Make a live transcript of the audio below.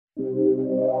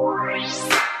You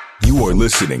are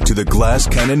listening to the Glass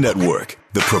Cannon Network,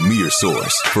 the premier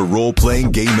source for role-playing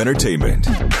game entertainment.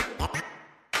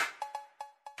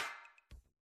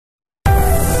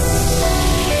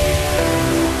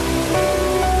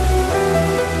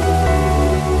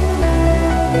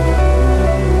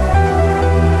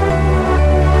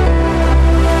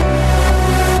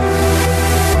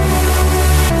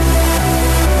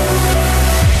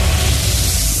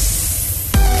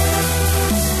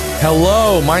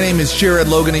 Hello, my name is Jared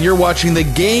Logan, and you're watching the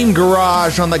Game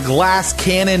Garage on the Glass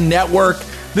Cannon Network.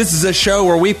 This is a show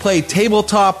where we play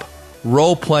tabletop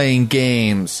role-playing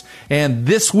games. And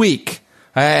this week,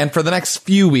 and for the next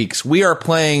few weeks, we are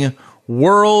playing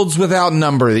Worlds Without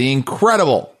Number, the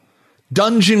incredible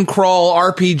dungeon crawl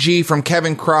RPG from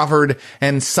Kevin Crawford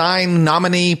and Sign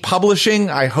Nominee Publishing.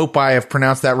 I hope I have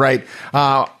pronounced that right.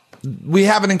 We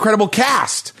have an incredible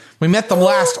cast. We met them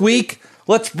last week.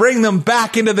 Let's bring them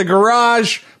back into the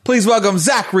garage. Please welcome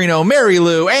Zach Reno, Mary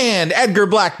Lou, and Edgar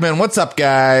Blackman. What's up,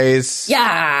 guys?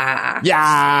 Yeah.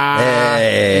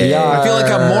 Hey. I feel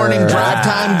like a morning drive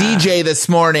time DJ this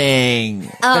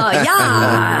morning. Oh,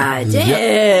 yeah.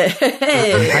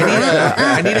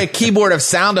 I need a keyboard of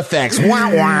sound effects.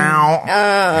 Wow, wow.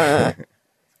 I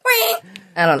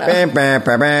don't know.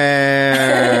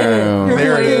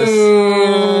 There it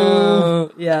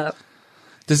is. Yeah.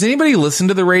 Does anybody listen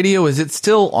to the radio? Is it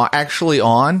still actually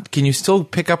on? Can you still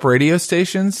pick up radio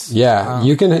stations? Yeah,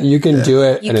 you can do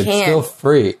it, and it's still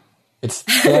free. It's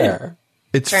there.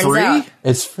 It's Turns free? out.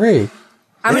 It's free.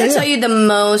 I'm going to tell you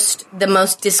the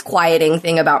most disquieting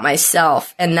thing about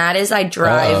myself, and that is I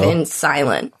drive in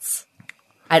silence.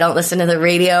 I don't listen to the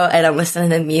radio. I don't listen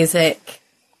to the music.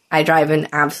 I drive in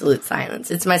absolute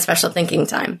silence. It's my special thinking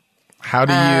time. How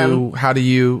do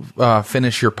you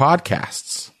finish your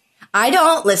podcasts? I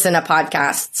don't listen to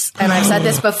podcasts, and I've said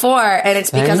this before, and it's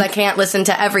because I can't listen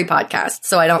to every podcast,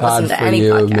 so I don't listen to any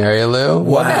podcast. Mary Lou.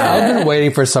 Wow. I've been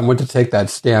waiting for someone to take that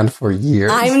stand for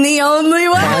years. I'm the only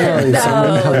one. Finally,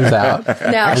 someone comes out.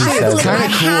 No, I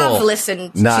have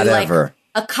listened to like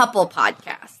a couple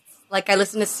podcasts. Like I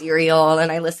listen to Serial, and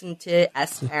I listen to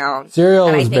S-Town.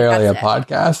 Serial was barely a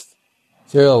podcast.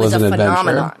 Serial was an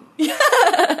adventure. Yeah,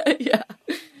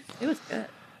 it was good.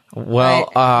 Well,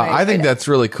 I think that's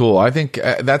really cool. I think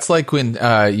that's like when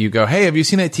you go, hey, have you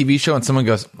seen a TV show? And someone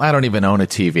goes, I don't even own a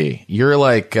TV. You're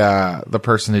like the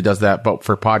person who does that, but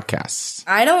for podcasts.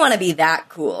 I don't want to be that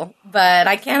cool, but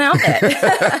I can't help it.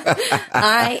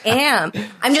 I am.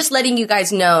 I'm just letting you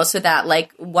guys know so that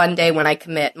like one day when I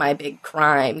commit my big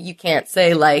crime, you can't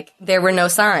say like there were no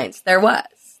signs. There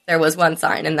was one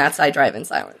sign, and that's I drive in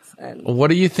silence. And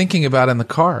what are you thinking about in the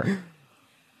car?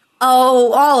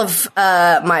 Oh, all of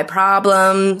my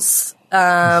problems.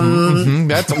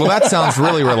 That sounds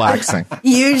really relaxing.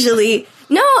 Usually,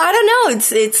 no, I don't know.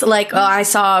 It's like I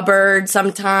saw a bird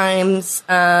sometimes.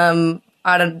 There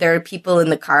are people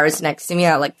in the cars next to me.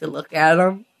 I like to look at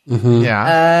them. Mm-hmm.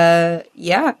 Yeah.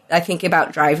 Yeah. I think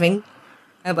about driving,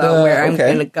 about where I'm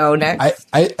going to go next.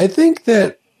 I think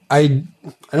that I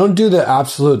don't do the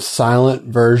absolute silent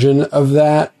version of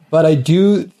that. But I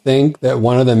do think that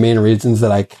one of the main reasons that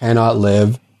I cannot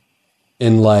live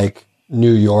in like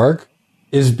New York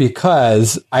is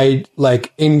because I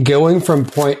like in going from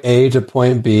point A to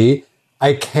point B,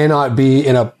 I cannot be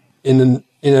in a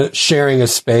sharing a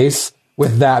space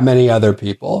with that many other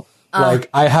people. Like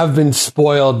I have been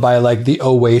spoiled by like the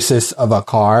oasis of a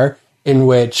car in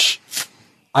which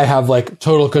I have like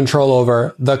total control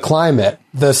over the climate,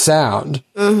 the sound,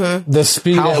 the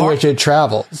speed at which it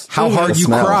travels, how hard you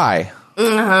cry,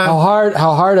 how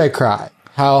hard I cry,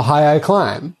 how high I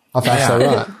climb, how fast I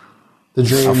run, the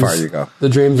dreams, how far you go, the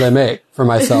dreams I make for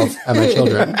myself and my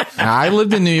children. I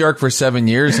lived in New York for 7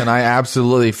 years, and I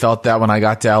absolutely felt that when I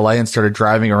got to LA and started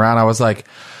driving around. I was like,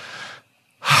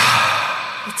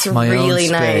 it's really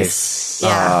nice.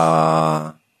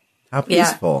 Yeah. How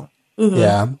peaceful. Yeah. Mm-hmm.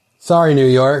 Yeah. Sorry, New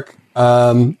York.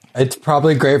 It's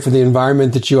probably great for the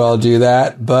environment that you all do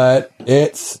that, but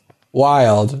it's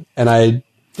wild, and I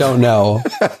don't know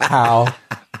how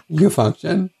you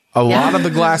function. A lot of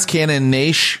the Glass Cannon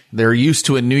Nation, they're used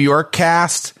to a New York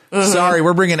cast. Sorry,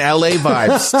 we're bringing LA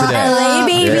vibes today. LA,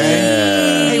 baby.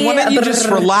 Hey, why don't you just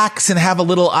relax and have a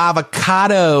little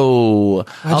avocado?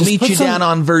 I'll meet you down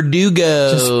on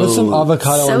Verdugo. Just put some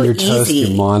avocado on your toast,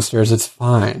 you monsters. It's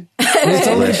fine. And it's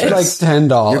only like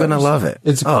 $10. You're going to love it.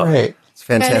 It's great. It's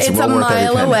fantastic. And it's a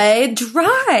mile away.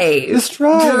 Drive. It's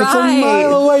drive. It's a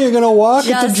mile away. You're going to walk.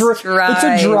 It's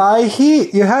a dry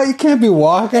heat. You can't be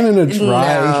walking in a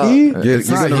dry heat. You're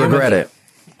going to regret it.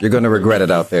 You're going to regret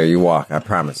it out there. You walk. I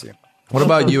promise you. What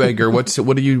about you, Edgar? What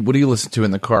do you listen to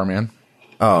in the car, man?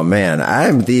 Oh man,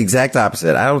 I'm the exact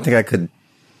opposite. I don't think I could.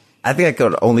 I think I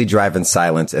could only drive in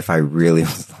silence if I really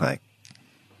was like,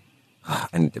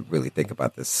 I need to really think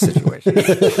about this situation.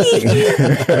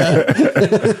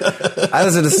 I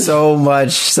listen to so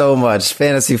much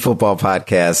fantasy football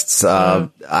podcasts.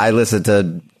 I listen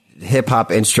to hip hop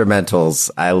instrumentals.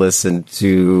 I listen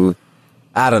to,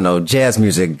 I don't know, jazz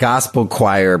music, gospel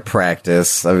choir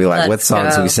practice. I'll be like, what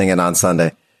songs are we singing on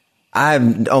Sunday?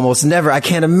 I'm almost never, I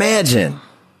can't imagine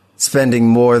spending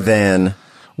more than.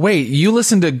 Wait, you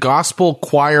listen to gospel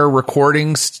choir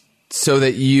recordings so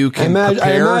that you can I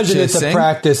prepare imagine to it's sing? a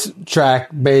practice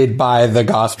track made by the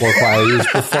gospel choir he's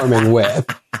performing with.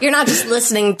 You're not just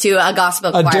listening to a gospel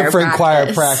A choir different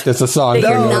choir practice, a song. that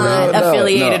you're not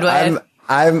affiliated with.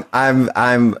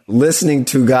 I'm listening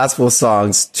to gospel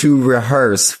songs to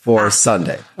rehearse for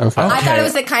Sunday. Okay. I thought it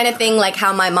was the kind of thing like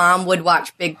how my mom would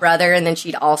watch Big Brother and then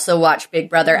she'd also watch Big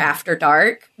Brother After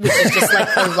Dark, which is just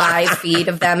like the live feed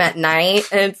of them at night.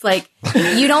 And it's like,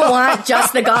 you don't want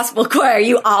just the gospel choir.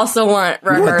 You also want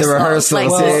rehearsals. The rehearsals.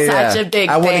 Like, such a big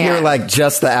I want to fan. hear like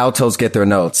just the altos get their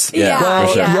notes. Yeah. Well,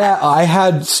 for sure. yeah, I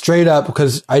had straight up,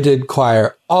 because I did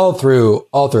choir all through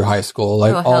high school,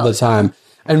 like all hell the time.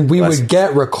 And we would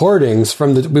get recordings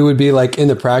from we would be like in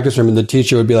the practice room and the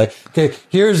teacher would be like, okay,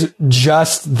 here's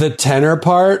just the tenor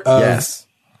part of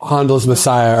Handel's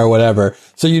Messiah or whatever.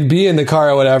 So you'd be in the car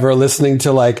or whatever, listening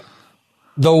to like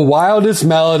the wildest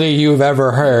melody you've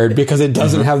ever heard because it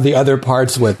doesn't have the other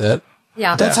parts with it.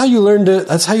 Yeah. That's how you learn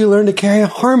to carry a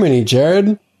harmony, Jared.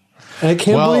 And I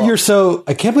can't believe you're so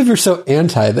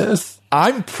anti this.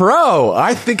 I'm pro.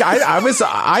 I think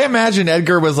I imagine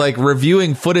Edgar was like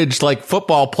reviewing footage like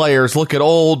football players look at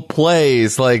old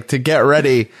plays like to get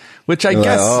ready, which I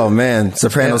guess. Oh man,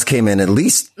 Sopranos came in at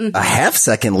least a half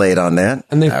second late on that.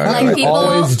 And they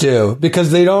always do,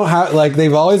 because they don't have, like,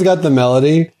 they've always got the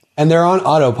melody and they're on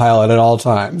autopilot at all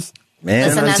times. Man,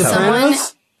 Listen, as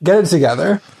Sopranos, get it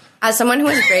together. As someone who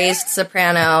was raised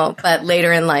soprano, but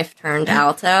later in life turned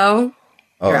alto,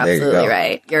 you're absolutely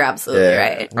right. You're absolutely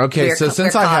right. Okay, so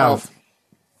since I have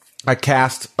a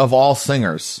cast of all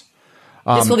singers,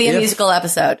 this will be a musical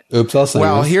episode. Oops, I'll sing.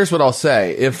 well, here's what I'll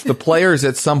say. If the players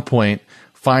at some point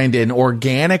find an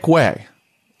organic way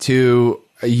to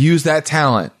use that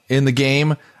talent in the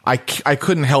game, I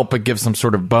couldn't help but give some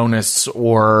sort of bonus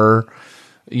or,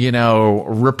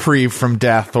 reprieve from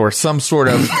death or some sort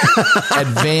of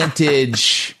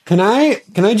advantage. Can I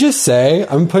just say,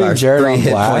 I'm putting Jared 3 on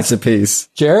hit blast. points apiece.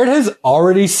 Jared has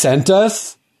already sent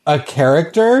us a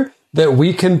character that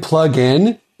we can plug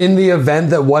in the event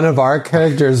that one of our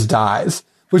characters dies,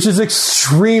 which is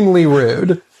extremely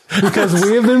rude. Because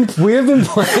we have been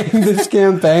playing this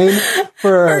campaign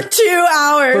for 2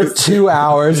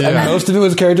 hours. And most of it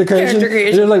was character creation.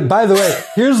 And they're like, by the way,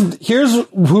 here's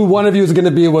who one of you is going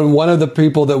to be when one of the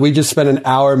people that we just spent an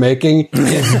hour making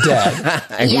is dead.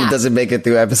 And he doesn't make it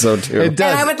through episode 2. It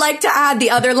does. And I would like to add the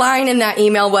other line in that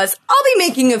email was, I'll be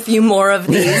making a few more of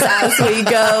these as we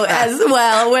go as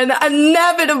well, when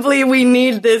inevitably we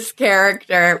need this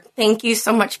character. Thank you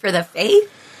so much for the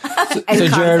faith. So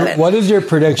Jared, what is your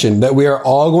prediction? That we are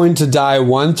all going to die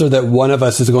once, or that one of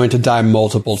us is going to die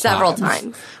several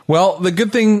times? Well, the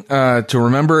good thing to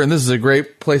remember, and this is a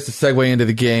great place to segue into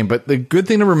the game, but the good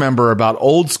thing to remember about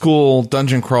old school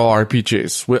dungeon crawl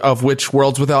RPGs, of which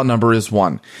Worlds Without Number is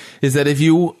one, is that if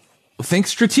you think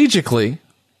strategically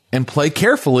and play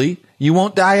carefully, you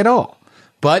won't die at all.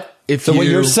 But if what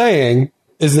you're saying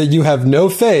is that you have no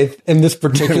faith in this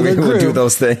particular group to do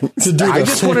those things. I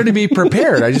just wanted to be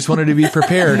prepared.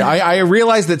 I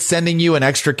realized that sending you an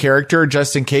extra character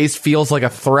just in case feels like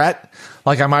a threat.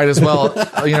 Like I might as well,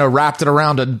 wrapped it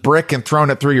around a brick and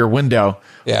thrown it through your window.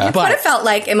 Yeah. That's what it felt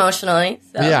like emotionally.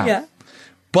 So, yeah.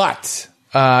 But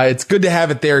it's good to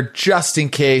have it there just in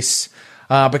case.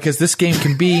 Because this game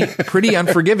can be pretty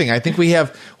unforgiving. I think we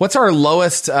have, what's our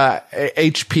lowest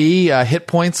HP hit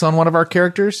points on one of our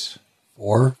characters?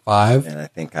 4, 5. And I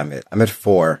think I'm at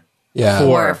 4. Yeah.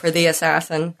 4 for the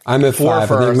assassin. I'm at 4 5.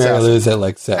 for I think Mary assassin. Lou's at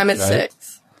like 6. I'm at right?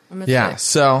 6. I'm at 6.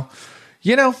 So,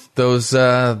 those,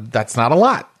 that's not a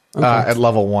lot at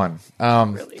level 1.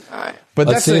 Really not. But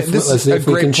Let's this see is a if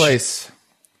we great can place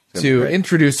to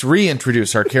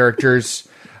reintroduce our characters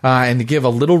and to give a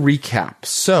little recap.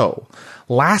 So,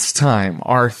 last time,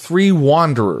 our 3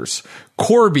 wanderers,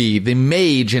 Corby, the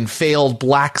mage and failed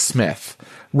blacksmith,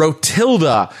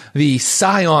 Rotilda, the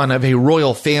scion of a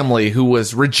royal family who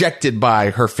was rejected by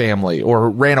her family or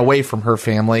ran away from her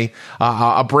family,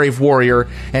 a brave warrior,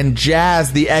 and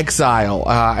Jazz the exile,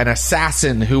 an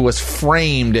assassin who was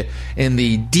framed in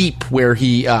the deep where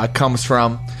he comes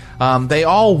from. They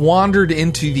all wandered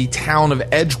into the town of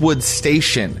Edgewood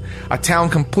Station, a town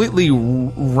completely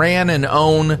ran and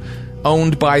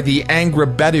owned by the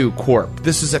Angrebedu Corp.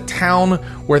 This is a town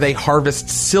where they harvest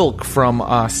silk from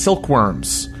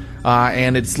silkworms,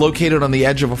 and it's located on the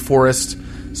edge of a forest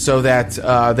so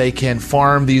that they can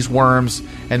farm these worms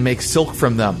and make silk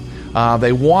from them.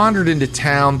 They wandered into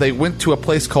town. They went to a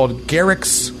place called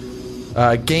Garrick's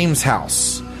Games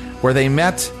House, where they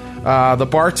met the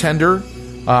bartender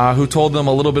who told them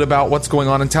a little bit about what's going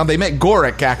on in town. They met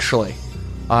Gorick, actually,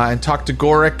 and talked to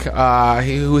Gorick,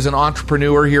 who's an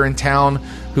entrepreneur here in town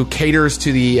who caters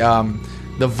to the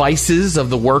vices of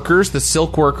the workers, the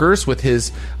silk workers, with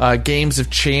his games of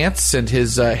chance and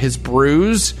his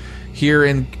brews here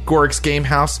in Gorick's Game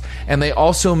House. And they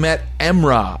also met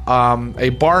Emra, a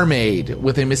barmaid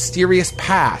with a mysterious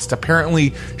past.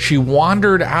 Apparently, she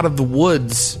wandered out of the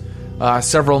woods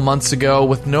several months ago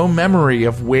with no memory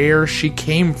of where she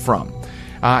came from.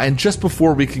 And just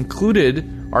before we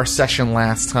concluded our session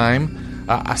last time,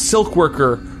 a silk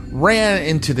worker ran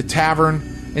into the tavern,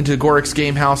 into Gorick's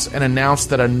Game House, and announced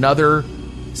that another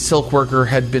silk worker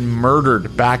had been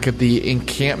murdered back at the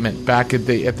encampment, back at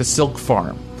the silk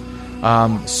farm.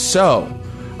 So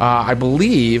I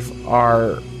believe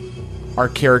our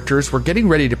characters were getting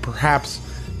ready to perhaps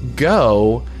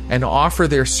go and offer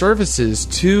their services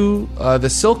to the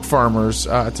silk farmers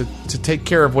to take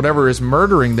care of whatever is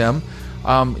murdering them.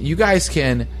 You guys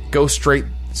can go straight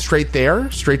there,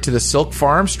 straight to the silk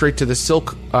farm, straight to the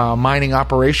silk mining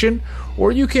operation,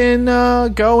 or you can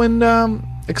go and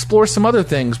explore some other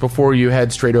things before you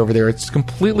head straight over there. It's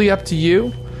completely up to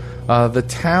you. The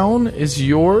town is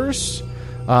yours,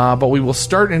 but we will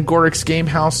start in Gorick's Game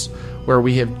House, where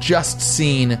we have just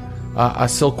seen a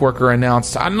silk worker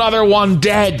announced, "Another one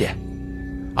dead!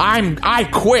 I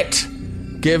quit!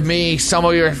 Give me some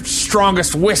of your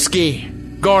strongest whiskey,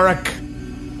 Gorick!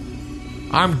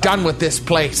 I'm done with this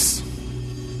place."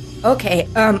 Okay,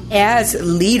 as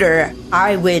leader,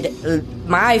 I would,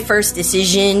 my first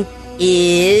decision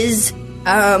is,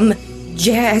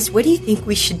 Jazz, what do you think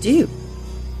we should do?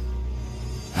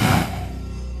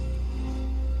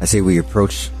 I say we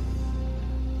approach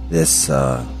this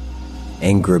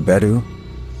Angrebedu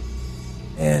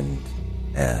and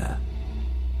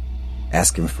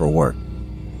ask him for work.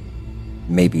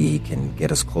 Maybe he can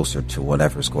get us closer to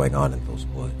whatever's going on in those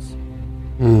woods.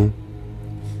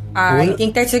 I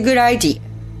think that's a good idea.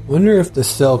 Wonder if the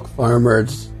silk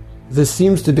farmers... This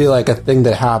seems to be like a thing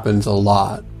that happens a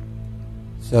lot.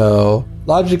 So,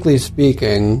 logically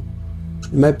speaking,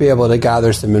 you might be able to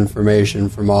gather some information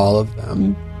from all of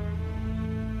them.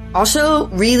 Also,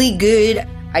 really good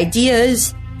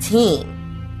ideas, team.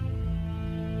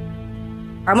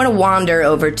 I'm gonna wander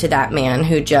over to that man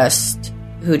who just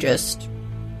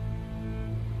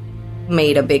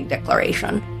made a big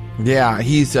declaration. Yeah,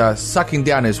 he's sucking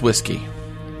down his whiskey.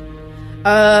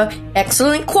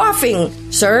 Excellent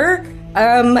quaffing, sir.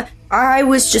 I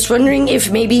was just wondering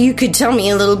if maybe you could tell me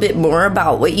a little bit more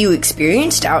about what you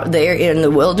experienced out there in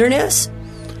the wilderness.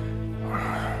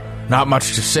 Not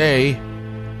much to say,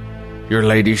 your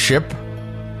ladyship.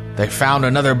 They found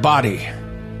another body.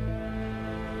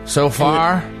 So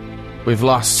far, we've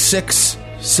lost 6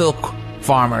 silk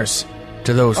farmers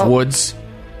to those woods,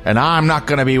 and I'm not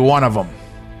going to be one of them.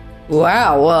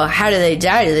 Wow, well, how do they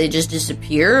die? Do they just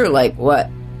disappear? Like what?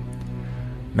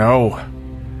 No.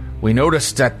 We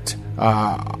noticed that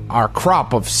our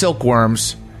crop of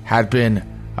silkworms had been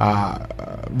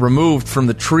removed from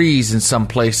the trees in some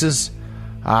places,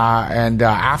 and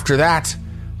after that,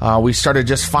 we started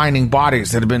just finding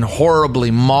bodies that had been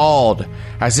horribly mauled,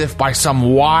 as if by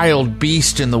some wild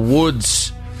beast in the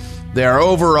woods. Their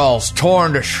overalls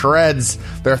torn to shreds,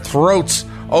 their throats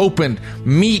opened,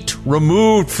 meat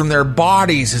removed from their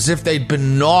bodies as if they'd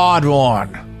been gnawed on.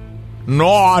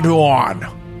 Gnawed on.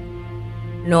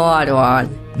 Gnawed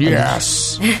on.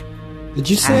 Yes. Did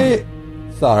you say...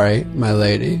 Sorry, my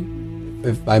lady.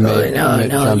 If I may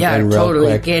jump yeah, in real totally.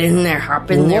 quick. Get in there,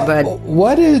 hop in there,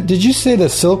 bud. Did you say the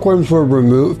silkworms were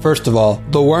removed? First of all,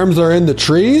 the worms are in the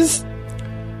trees?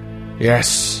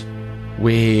 Yes.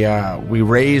 We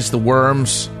raise the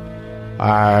worms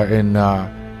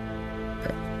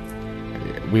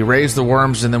we raise the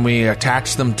worms and then we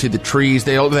attach them to the trees.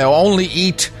 They'll only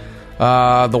eat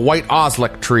the white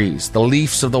ozlick trees, the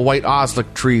leaves of the white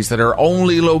ozlick trees that are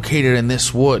only located in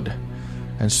this wood.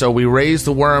 And so we raise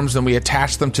the worms and we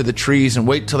attach them to the trees and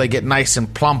wait till they get nice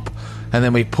and plump, and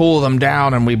then we pull them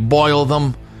down and we boil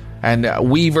them, and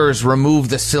weavers remove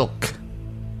the silk.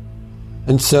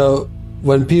 And so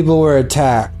when people were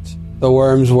attacked, the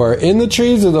worms were in the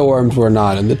trees or the worms were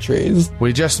not in the trees?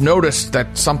 We just noticed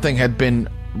that something had been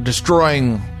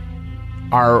destroying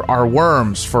our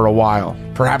worms for a while.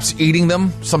 Perhaps eating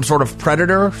them, some sort of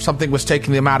predator. Something was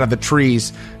taking them out of the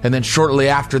trees. And then shortly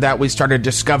after that, we started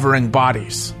discovering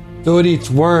bodies. So it eats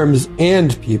worms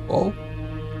and people.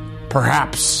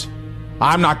 Perhaps.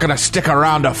 I'm not going to stick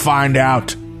around to find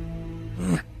out.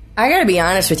 I gotta be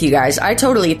honest with you guys. I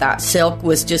totally thought silk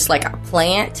was just like a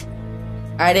plant.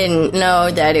 I didn't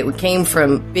know that it came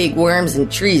from big worms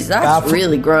and trees. That's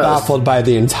really gross. Baffled by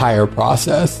the entire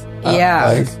process.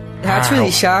 Yeah. That's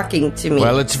really shocking to me.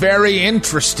 Well, it's very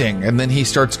interesting. And then he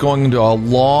starts going into a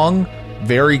long,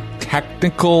 very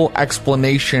technical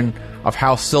explanation of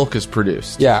how silk is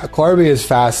produced. Yeah, Corby is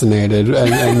fascinated,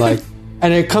 and like,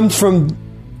 and it comes from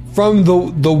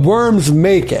the worms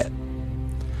make it.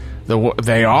 The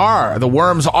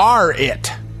worms are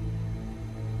it.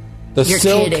 The You're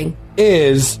silk kidding.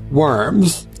 is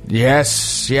worms.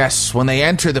 Yes. When they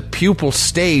enter the pupal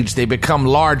stage, they become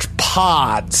large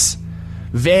pods.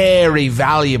 Very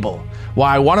valuable.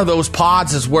 Why, one of those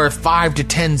pods is worth 5 to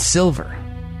 10 silver.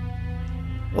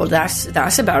 Well, that's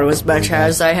about as much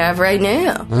as I have right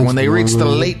now. When they reach the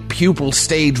late pupal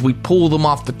stage, we pull them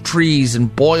off the trees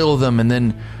and boil them, and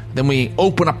then we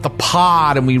open up the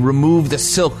pod and we remove the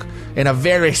silk in a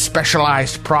very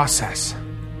specialized process.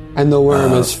 And the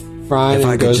worm is fried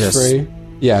and goes free.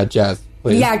 Yeah, Jazz,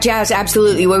 please. Yeah, Jazz,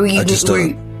 absolutely. What were you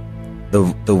doing? The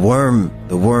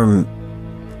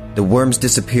worms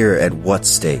disappear at what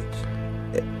stage?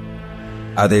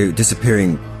 Are they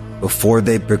disappearing before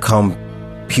they become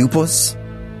pupas?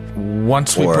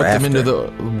 Once we Or put them after?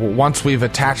 once we've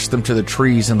attached them to the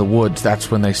trees in the woods,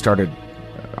 that's when they started.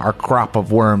 Our crop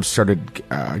of worms started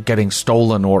getting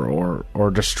stolen or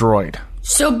destroyed.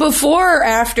 So before or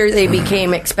after they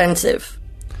became expensive?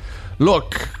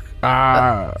 Look,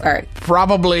 Sorry.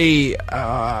 probably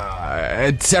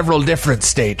at several different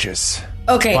stages.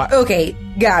 Okay,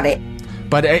 got it.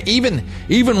 But even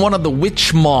one of the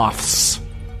witch moths,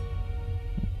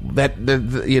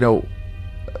 it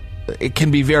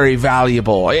can be very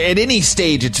valuable. At any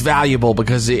stage, it's valuable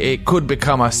because it could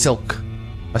become a silk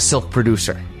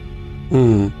producer.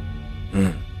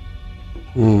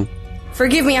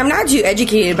 Forgive me, I'm not too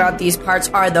educated about these parts.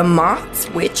 Are the moths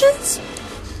witches?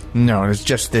 No, it's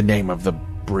just the name of the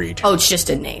breed. Oh, it's just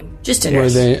a name. Just a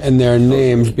name. And they're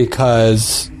named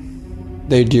because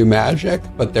they do magic,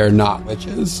 but they're not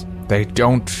witches. They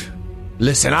don't.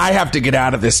 Listen, I have to get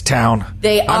out of this town.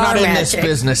 They I'm are not in magic. this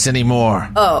business anymore.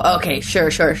 Oh, okay, sure.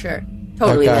 Totally.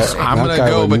 Okay. understand. I'm That gonna guy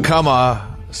go wouldn't- become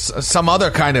some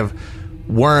other kind of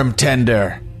worm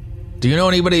tender. Do you know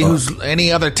anybody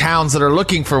any other towns that are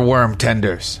looking for worm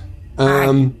tenders?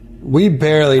 We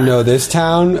barely know this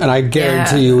town, and I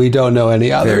guarantee you we don't know any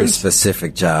Very others.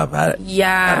 specific job. I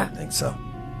don't think so.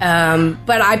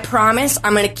 But I promise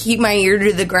I'm going to keep my ear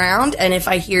to the ground, and if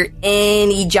I hear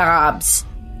any jobs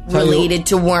related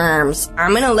to worms,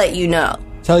 I'm going to let you know.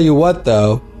 Tell you what,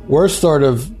 though, we're sort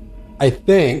of, I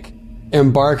think,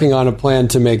 embarking on a plan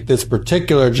to make this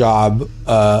particular job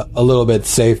a little bit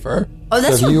safer. Oh,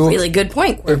 that's So a if you- really good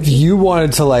point, If Quirky. you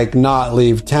wanted to, like, not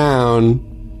leave town,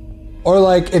 or,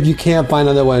 like, if you can't find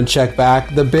another one, check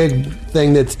back. The big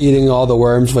thing that's eating all the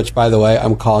worms, which, by the way,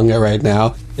 I'm calling it right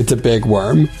now, it's a big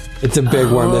worm. It's a big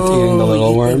worm that's eating the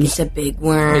little You think worms. It's a big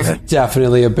worm. It's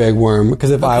definitely a big worm.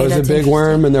 Because if I was a that's big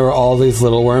worm and there were all these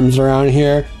little worms around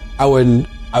here, I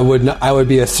would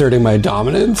be asserting my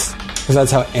dominance. Because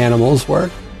that's how animals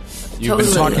work. You've been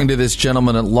Totally. talking to this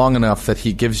gentleman long enough that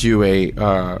he gives you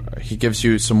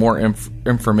some more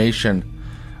information.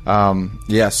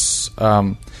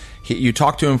 You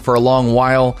talk to him for a long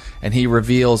while, and he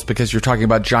reveals, because you're talking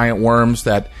about giant worms,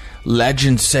 that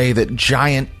legends say that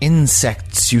giant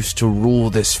insects used to rule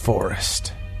this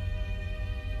forest.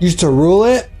 Used to rule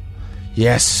it?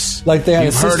 Yes, Like they had a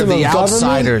You've heard of system the of government?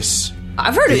 outsiders.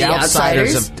 I've heard of The the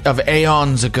outsiders of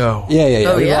aeons ago. Yeah.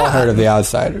 Oh, We've all yeah. heard of the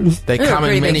outsiders. They They're a come in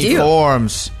pretty big many deal.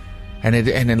 forms,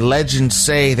 and legends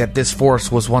say that this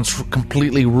forest was once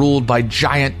completely ruled by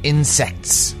giant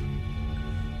insects.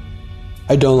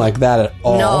 I don't like that at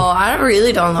all. No, I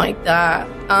really don't like that.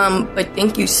 But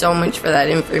thank you so much for that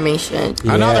information.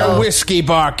 Another whiskey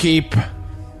barkeep.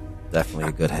 Definitely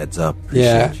a good heads up.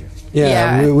 Yeah. Appreciate you.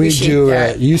 Yeah, we appreciate do.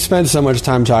 that. You spent so much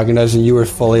time talking to us, and you were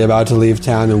fully about to leave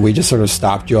town, and we just sort of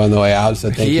stopped you on the way out. So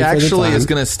thank He you for the actually time. is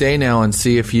going to stay now and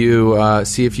see if you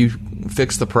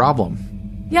fix the problem.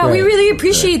 Yeah, we Right. really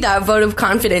appreciate that vote of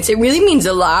confidence. It really means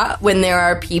a lot when there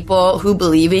are people who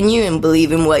believe in you and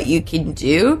believe in what you can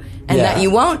do, and Yeah. that you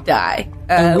won't die.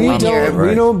 We when you're- don't.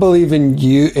 We don't believe in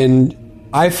you. And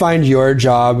I find your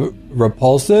job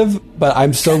repulsive, but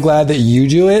I'm so glad that you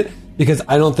do it because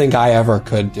I don't think I ever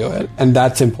could do it, and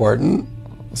that's important.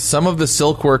 Some of the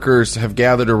silk workers have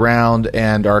gathered around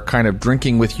and are kind of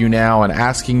drinking with you now and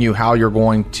asking you how you're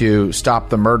going to stop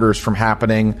the murders from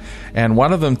happening. And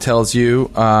one of them tells you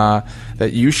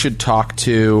that you should talk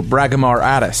to Bragamar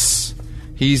Addis.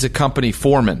 He's a company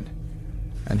foreman,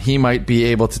 and he might be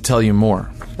able to tell you more.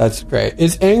 That's great.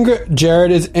 Is Angra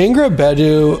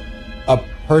Bedu a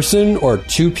person or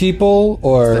two people?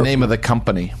 Or It's the name of the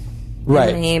company.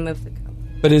 right? The name of the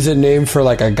company. But is it named for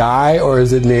like a guy, or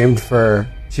is it named for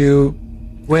two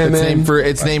women?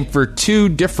 It's named for two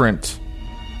different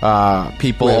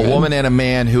people, Women. a woman and a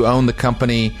man who own the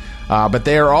company, but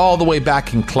they are all the way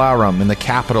back in Clarum, in the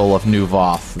capital of New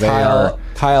Voth. They are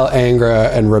Kyle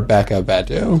Angra and Rebecca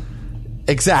Bedu.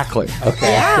 exactly.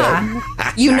 Okay. Yeah.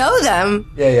 You know them.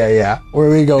 Yeah. Where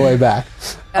we go way back.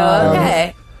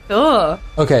 Okay. Cool.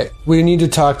 Okay, we need to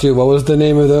talk to. What was the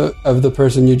name of the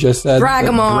person you just said?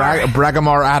 Bragamar.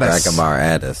 Bragamar Addis. Bragamar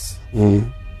Addis.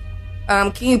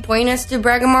 Can you point us to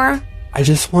Bragamar? I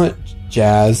just want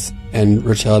Jazz and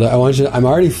Rotilda. I'm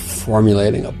already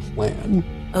formulating a plan.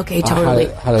 Okay, totally.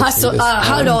 how to take Hustle, this on.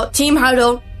 huddle, team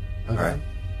huddle. All right.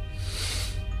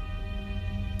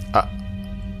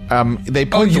 They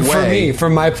point the for way. me, for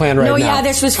my plan right No, now. yeah,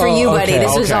 this was for you, buddy. okay,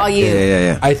 This was okay. all you.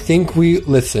 Yeah. I think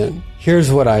listen, here's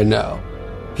what I know.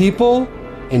 People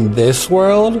in this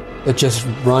world that just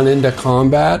run into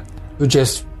combat,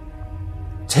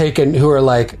 who are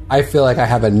like, I feel like I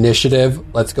have initiative,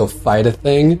 let's go fight a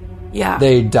thing, Yeah.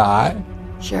 they die.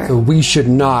 Sure. So we should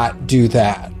not do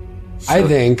that. I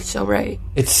think So right.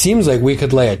 it seems like we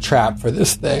could lay a trap for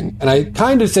this thing. And I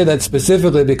kind of say that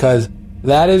specifically because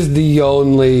that is the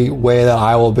only way that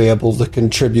I will be able to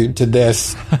contribute to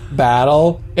this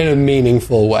battle in a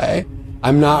meaningful way.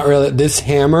 This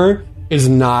hammer is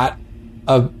not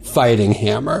a fighting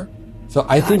hammer. So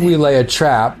I think we lay a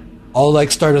trap. I'll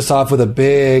start us off with a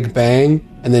big bang,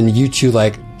 and then you two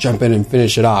jump in and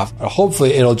finish it off.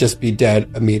 Hopefully it'll just be dead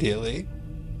immediately.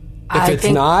 If it's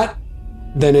not,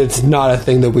 then it's not a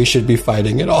thing that we should be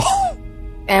fighting at all.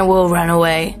 And we'll run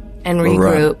away and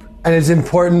regroup. And it's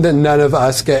important that none of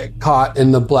us get caught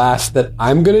in the blast that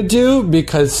I'm going to do,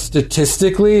 because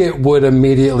statistically it would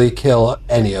immediately kill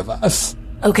any of us.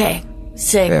 Okay.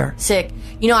 Sick. Fair. Sick.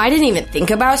 I didn't even think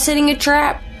about setting a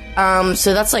trap.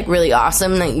 So that's really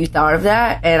awesome that you thought of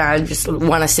that. And I just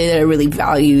want to say that I really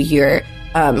value your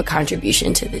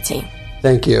contribution to the team.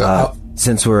 Thank you.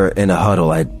 Since we're in a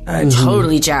huddle, I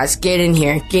Totally, Jazz. Get in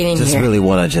here. Get in just here. really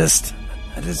want to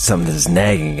something that's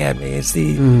nagging at me. It's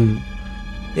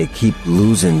they keep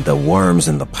losing the worms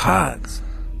in the pods,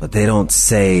 but they don't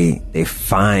say they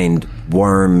find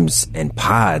worms and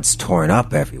pods torn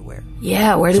up everywhere.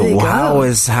 Yeah, where do they So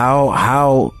go?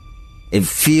 how it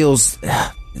feels,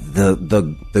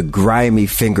 the grimy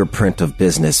fingerprint of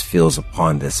business feels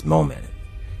upon this moment.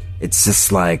 It's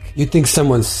just like, You think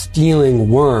someone's stealing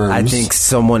worms? I think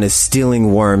someone is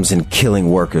stealing worms and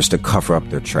killing workers to cover up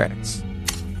their tracks.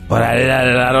 But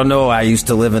I don't know. I used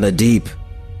to live in a deep.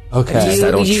 Okay.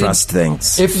 I don't trust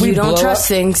things. If we You don't blow trust up-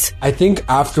 things. I think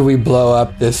after we blow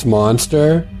up this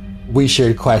monster, we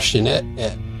should question it.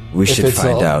 We If should it's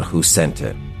find a- out who sent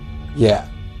it. Yeah.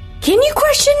 Can you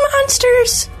question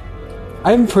monsters?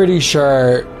 I'm pretty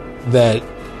sure that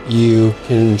you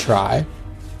can try.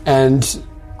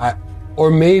 Or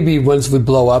maybe once we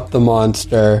blow up the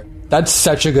monster, that's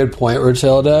such a good point,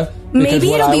 Rotilda. because Maybe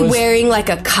what it'll I be was- wearing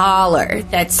a collar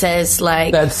that says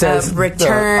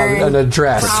return an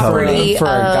address property for a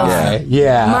of guy.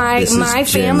 Yeah. This is My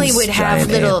family Jim's would have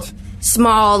giant little ant.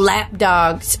 small lap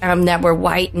dogs that were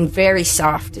white and very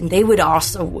soft, and they would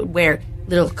also wear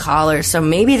little collars. So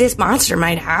maybe this monster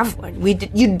might have one.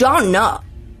 You don't know.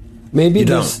 Maybe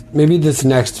You maybe this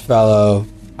next fellow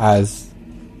has.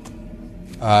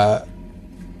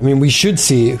 We should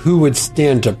see who would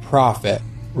stand to profit,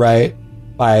 right?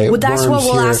 By Well, that's worms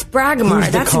what we'll here. ask Bragamar. Who's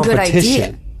the That's a good idea.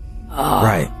 competition?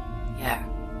 Right. Yeah.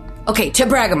 Okay, to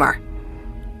Bragamar.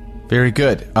 Very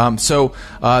good. So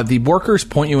the workers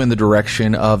point you in the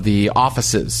direction of the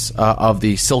offices of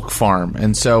the silk farm.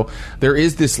 And so there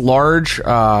is this large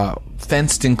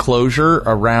fenced enclosure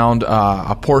around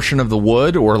a portion of the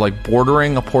wood, or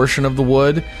bordering a portion of the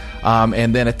wood.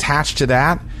 And then attached to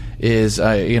that is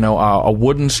a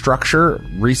wooden structure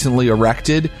recently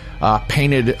erected,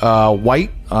 painted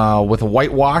white with a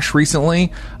whitewash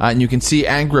recently, and you can see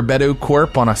Angra Bedu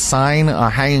Corp on a sign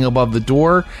hanging above the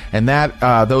door, and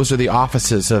those are the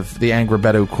offices of the Angra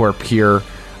Bedu Corp here,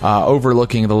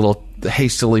 overlooking the little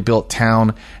hastily built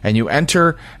town. And you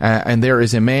enter, and there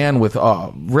is a man with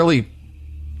really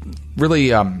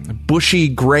really bushy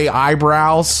gray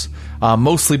eyebrows,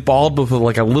 mostly bald, but with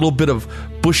like a little bit of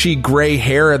bushy gray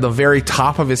hair at the very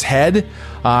top of his head,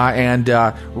 and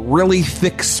really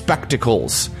thick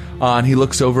spectacles. And he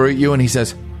looks over at you and he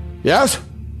says, "Yes?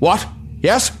 What?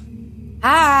 Yes?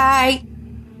 Hi.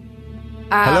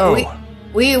 Hello.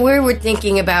 We were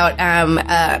thinking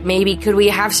about maybe could we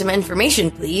have some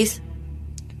information, please?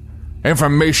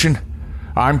 Information?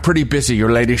 I'm pretty busy,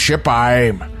 your ladyship.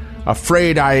 I'm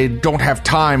afraid I don't have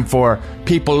time for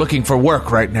people looking for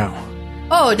work right now."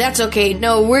 Oh, that's okay.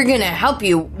 No, we're gonna help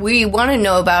you. We want to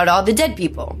know about all the dead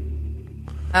people.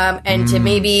 And to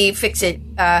maybe fix it,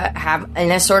 have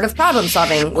in a sort of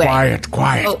problem-solving way.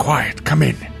 Quiet. Come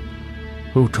in.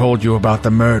 Who told you about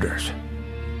the murders?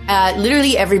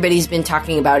 Literally everybody's been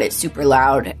talking about it super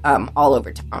loud, all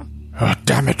over town. Oh,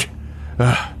 damn it.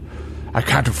 I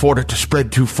can't afford it to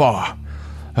spread too far.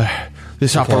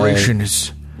 This operation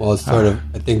is... Well, it's sort of.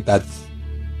 I think that's.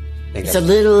 It's a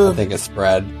little. I think it's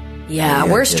spread. Yeah,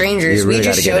 we're strangers. really We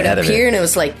just gotta get showed up ahead of here, it. and it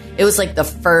was like the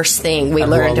first thing we Everyone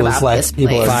learned was about like, this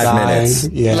people place. are 5 dying. minutes.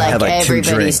 Yeah. Like, Had, like, 2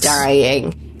 everybody's drinks. dying,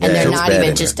 and Yeah, they're it's not bad even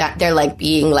in just they're like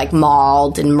being like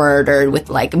mauled and murdered with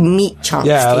like meat chunks.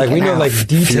 Yeah, like we taken know out. like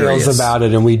details Furious. about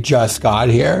it, and we just got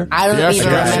here. I don't even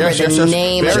remember the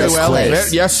name Very of this well.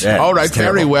 place. Yes. Yeah, All right. it's Very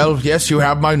terrible. well. Yes, you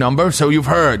have my number. So you've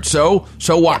heard. So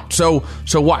what? So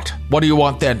what? What do you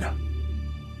want then?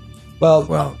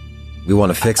 Well, We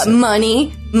want to fix it.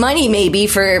 Money maybe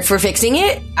for fixing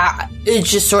it. It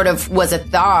just sort of was a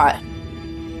thought.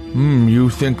 You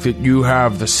think that you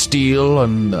have the steel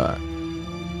and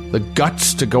the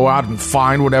guts to go out and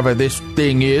find whatever this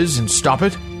thing is and stop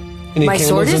it? any My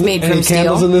sword candles is made any from steel.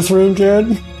 candles in this room,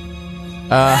 Jared?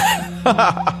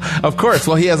 Of course.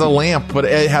 Well, he has a lamp, but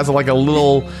it has like a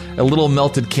little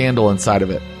melted candle inside of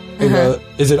it. You know,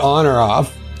 is it on or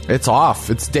off? It's off.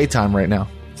 It's daytime right now.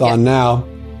 It's on now.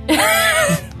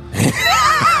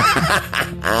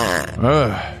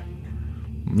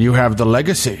 You have the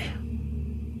legacy.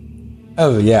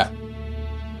 Oh yeah,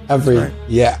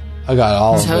 yeah. I got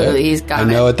all of Totally, it. he's got I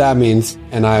know it. what that means,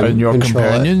 and I And your control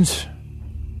companions? it.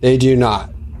 They do not.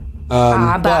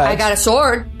 But I got a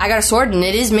sword. And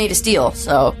it is made of steel.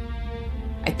 So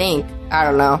I think I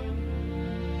don't know.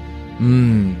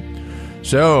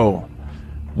 So,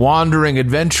 wandering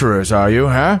adventurers, are you,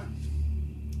 huh?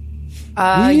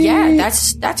 Yeah,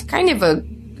 that's kind of a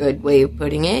good way of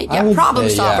putting it. I Yeah, would problem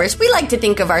say, yeah. solvers. We like to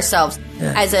think of ourselves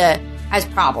Yeah. as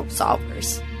problem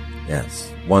solvers. Yes.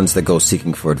 Ones that go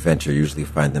seeking for adventure usually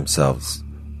find themselves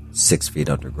 6 feet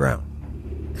underground.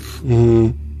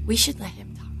 We should let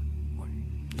him talk.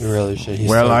 You really should. He's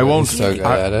Well, so I good. won't- He's so good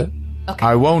I- at it.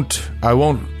 I won't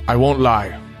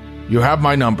lie. You have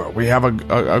my number. We have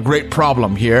a great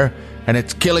problem here, and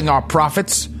it's killing our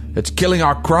profits. It's killing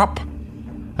our crop,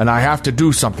 and I have to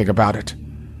do something about it.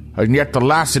 And yet the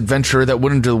last adventurer that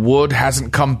went into the wood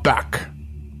hasn't come back.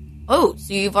 Oh,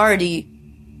 so you've already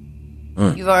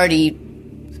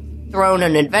thrown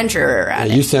an adventurer at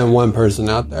Yeah, it. you send one person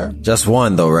out there. Just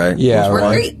one, though, right? Yeah, We're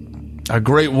right. great. A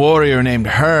great warrior named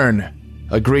Hearn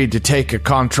agreed to take a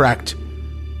contract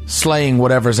slaying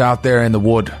whatever's out there in the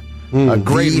wood. A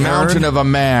great The mountain Hearn? of a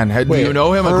man. Do Wait, you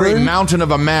know him? A great Hearn? mountain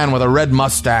of a man with a red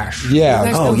mustache. Yeah, You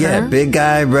guys Oh, know yeah. her? Big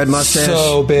guy, red mustache.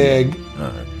 so big.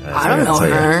 I don't know tell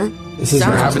you. her. This is I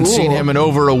Sounds haven't cool. seen him in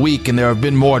over a week, and there have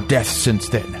been more deaths since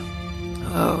then.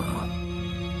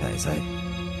 Guys,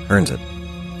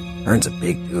 Hearn's a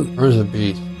big dude. Where's the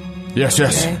beat? Yes.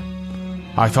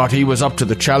 I thought he was up to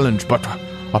the challenge, but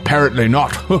apparently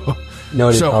not. No,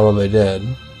 he So- probably did.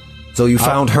 So you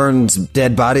found Hearn's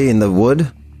dead body in the wood?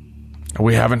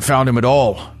 We haven't found him at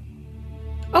all.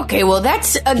 Okay, well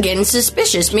that's again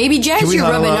suspicious. Maybe Jazz, we you're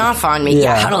huddle rubbing up? off on me.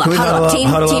 Yeah. Yeah, huddle up, Can we huddle up,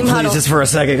 team please, huddle. just for a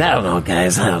second? I don't know,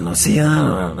 guys. I don't know. See, I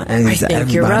don't know. I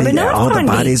think you're rubbing off all the on me.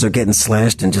 bodies are getting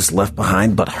slashed and just left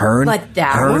behind, but Hearn, But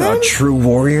that Hearn, a one? true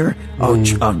warrior.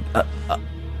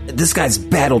 This guy's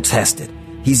battle tested.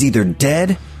 He's either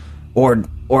dead or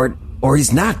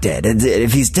he's not dead. And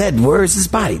if he's dead, where is his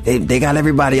body? They got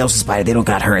everybody else's body. They don't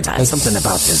got Hearn's. Something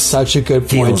about this. Such a good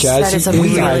point, feels- Jazz. That is a He's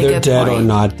really either good dead or point.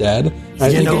 not dead. I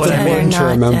think know it's what I mean? important to Not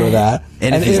remember dead. that.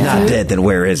 And if he's not dead, then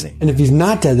where is he? And if he's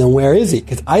not dead, then where is he?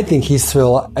 Because I think he's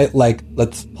still like.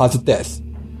 Let's posit this.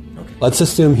 Let's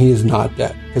assume he is not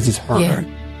dead because he's Hearn. Yeah,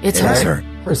 it's It is her. Hearn.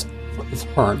 First, it's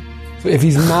Hearn. So if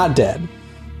he's not dead,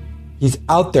 he's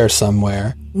out there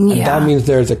somewhere, and Yeah. that means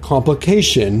there's a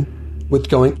complication with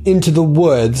going into the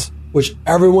woods, which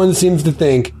everyone seems to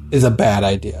think is a bad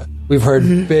idea. We've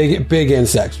heard big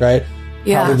insects, right?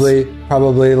 Yeah.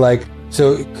 Probably like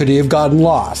So could he have gotten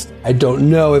lost? I don't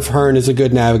know if Hearn is a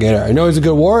good navigator. I know he's a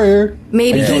good warrior.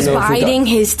 Maybe I don't he's know if he biding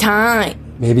his time.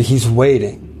 Maybe he's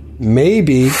waiting.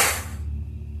 Maybe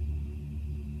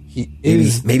he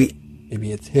is. Maybe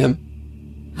Maybe it's him.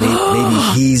 maybe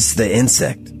he's the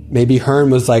insect. Maybe Hearn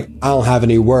was like, I don't have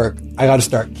any work. I got to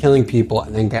start killing people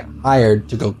and then get hired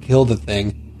to go kill the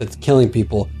thing that's killing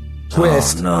people.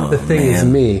 Twist, no, the thing man. is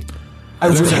me. I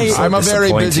would hate. I'm a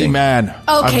very busy man.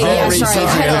 Okay, yeah, very sorry. busy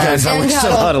Huddle. man. Guys, we're And still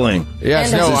huddle. huddling.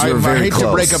 Yes, And no, we're I very hate to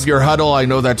close. break up your huddle. I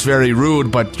know that's very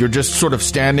rude, but you're just sort of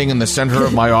standing in the center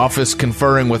of my office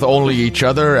conferring with only each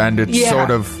other, and it's Yeah.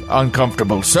 sort of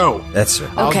uncomfortable. So, That's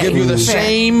right. I'll Okay, give you the fair.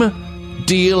 same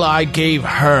deal I gave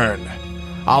Hearn.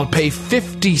 I'll pay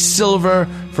 50 silver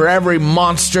for every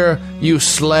monster you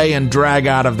slay and drag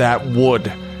out of that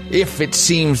wood, if it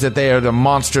seems that they are the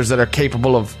monsters that are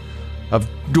capable of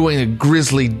doing the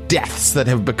grisly deaths that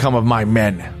have become of my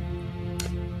men.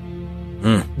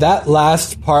 That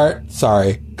last part,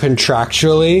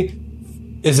 contractually,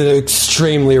 is an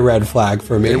extremely red flag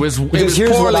for me. It was Because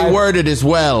here's what poorly worded as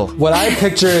well. What I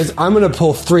picture is I'm going to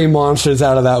pull 3 monsters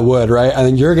out of that wood, right? And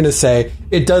then you're going to say,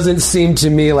 it doesn't seem to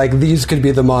me like these could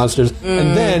be the monsters.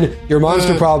 And then your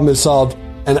monster problem is solved,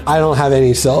 and I don't have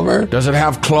any silver. Does it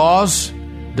have claws?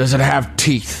 Does it have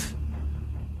teeth?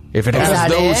 If it has that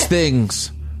those it?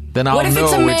 things, then I'll What if know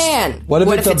it's a man? What if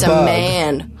it's a it's bug? a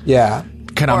man? Yeah.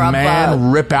 Can or a a man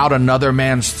bug. rip out another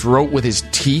man's throat with his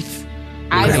teeth?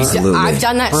 Absolutely. I've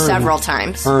done that several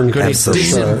times. Hearn Could can he for sure.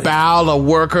 disembowel a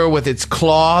worker with its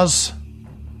claws?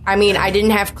 I mean, I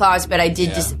didn't have claws, but I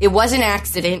did just. It was an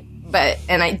accident,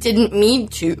 and I didn't mean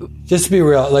to. Just to be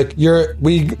real, like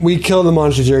we kill the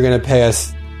monsters you're going to pay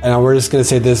us, and we're just going to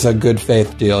say this is a good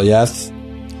faith deal. Yes.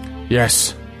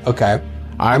 Yes. Okay.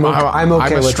 I'm okay I'm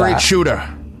with a straight that. shooter.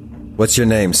 What's your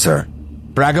name, sir?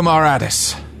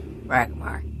 Bragamaratus.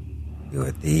 Bragmar.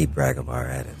 You're the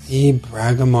Bragamaratus. E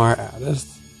Bragamar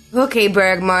Addis. Okay,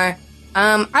 Bragmar.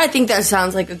 I think that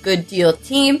sounds like a good deal,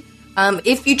 team.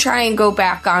 If you try and go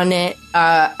back on it,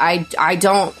 I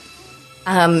don't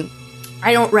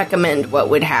recommend what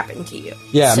would happen to you.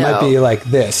 Yeah, it So- might be like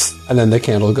this, and then the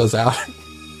candle goes out.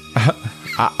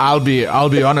 I'll be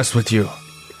honest with you.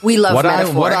 We love What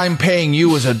metaphor. I'm paying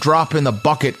you is a drop in the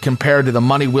bucket compared to the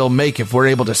money we'll make if we're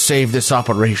able to save this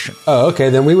operation. Oh,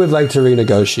 okay. Then we would like to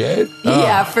renegotiate.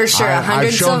 yeah, for sure. 100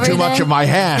 I've shown silver too much then? of my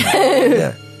hand.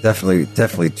 Yeah, definitely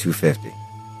 250. Love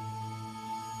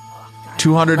the way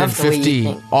 250 you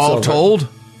think. all Silver. told.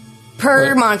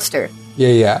 Per monster.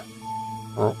 Yeah.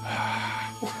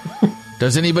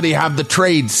 Does anybody have the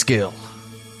trade skill?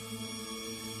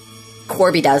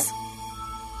 Corby does.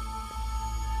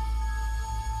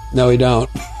 No, we don't.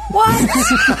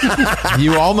 What?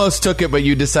 You almost took it, but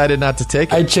you decided not to take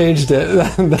it. I changed it.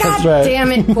 That's God right.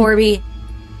 damn it, Corby.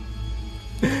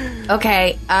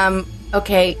 Okay.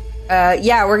 Okay.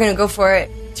 Yeah, we're gonna go for it.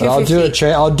 But I'll do a 250.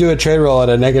 trade. I'll do a trade roll at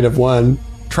a -1.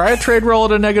 Try a trade roll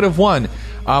at a -1.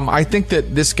 I think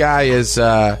that this guy is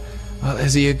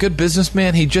he a good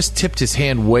businessman? He just tipped his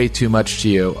hand way too much to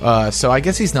you. So I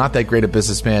guess he's not that great a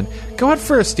businessman. Go out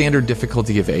for a standard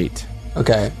difficulty of 8.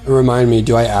 Okay. Remind me.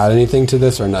 Do I add anything to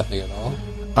this or nothing at all?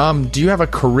 Do you have a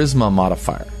charisma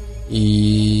modifier?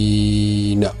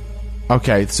 No.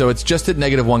 Okay, so it's just at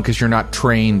 -1 because you're not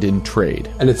trained in trade.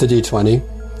 And it's a D20,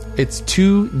 It's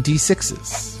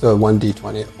 2d6s. so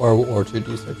 1D20 or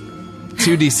 2D6.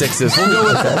 2d6s.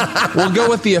 We'll go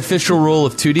with the official rule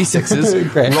of 2d6s.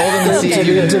 Great. Roll them and see.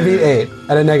 To be 8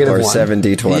 at a -1. Or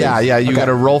 7d20. Yeah. You got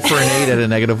to roll for an 8 at a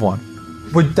 -1.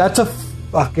 But that's a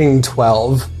fucking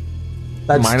 12.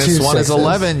 That's Minus 2 1 is sixes.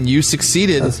 11. You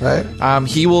succeeded. That's right.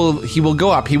 He will go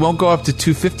up. He won't go up to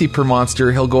 250 per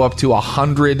monster. He'll go up to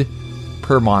 100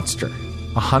 per monster.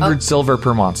 100 silver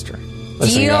per monster.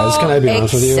 Listen, Deal guys, can I be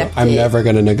honest with you? I'm accepted. never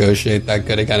going to negotiate that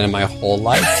good again in my whole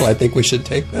life, so I think we should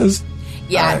take this.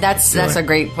 Yeah, Alright, that's do it. a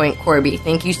great point, Corby.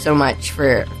 Thank you so much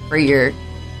for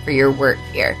your work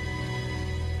here.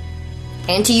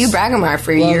 And to you, Bragamar,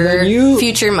 for Well, your then you-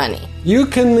 future money. You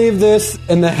can leave this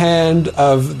in the hand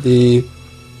of the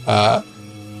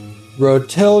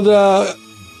Rotilda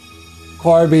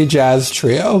Corby Jazz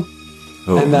Trio.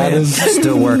 Oh, And that man. is-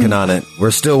 Still working on it.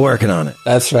 We're still working on it.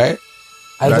 That's right.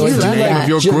 That's do the love name that. of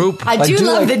your group. I do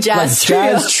love the jazz trio.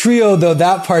 Jazz Trio, though,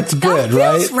 that part's good, That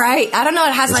feels right? right. I don't know.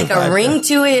 It has like a vibe, ring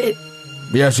to it.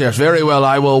 Yes, very well.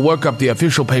 I will work up the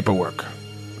official paperwork.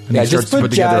 And Yeah, he starts just to put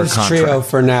put together a Jazz contract. Trio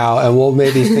for now, and we'll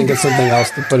maybe think of something else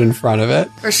to put in front of it.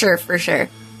 For sure.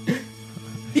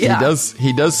 He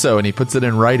does so, and he puts it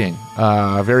in writing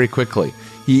very quickly.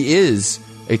 He is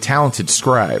a talented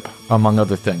scribe, among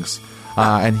other things,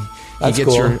 and he That's gets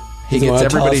cool. your He You gets wanna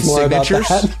tell everybody's us more about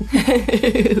signatures.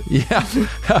 that?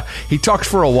 Yeah. He talks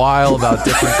for a while about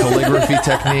different calligraphy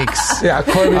techniques. Yeah,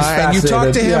 Corby's and you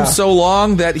talk to him fascinated, so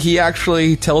long that he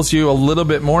actually tells you a little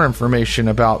bit more information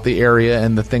about the area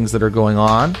and the things that are going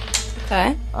on.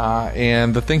 Okay.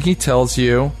 And the thing he tells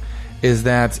you is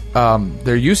that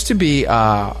there used to be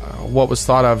what was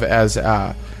thought of as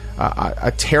a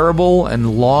terrible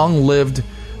and long-lived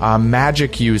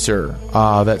magic user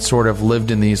that sort of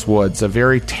lived in these woods. A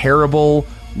very terrible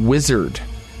wizard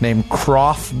named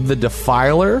Croth the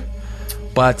Defiler.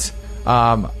 But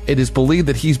it is believed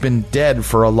that he's been dead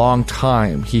for a long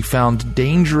time. He found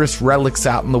dangerous relics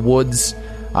out in the woods,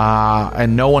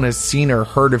 and no one has seen or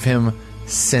heard of him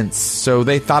since. So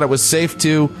they thought it was safe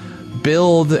to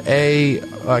build a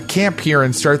camp here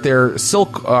and start their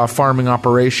silk farming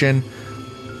operation.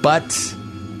 But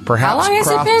perhaps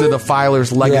Croft the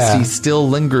Defiler's legacy still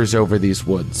lingers over these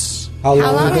woods. How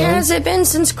long has it been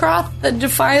since Croft the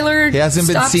Defiler He hasn't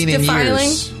been seen in defiling?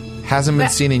 years. Hasn't been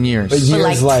seen in years. But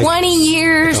years, like 20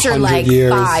 years or 100 like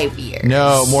years. 5 years?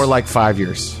 No, more like 5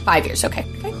 years. 5 years, okay.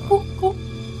 Okay, cool.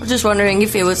 I was just wondering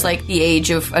if it was like the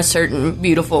age of a certain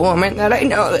beautiful woman that I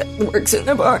know that works in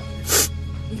the bar.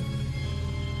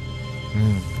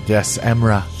 Yes,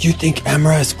 Emra. You think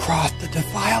Emra is Croft the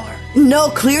Defiler? No,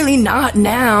 clearly not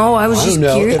now. I was I just don't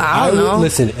know. curious. If I don't know.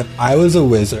 Listen, if I was a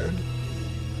wizard,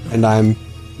 and I'm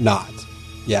not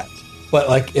yet, but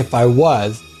like if I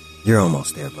was, You're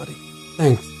almost there, buddy.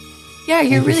 thanks. Yeah,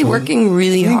 you're really so much. working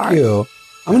really Thank hard. you.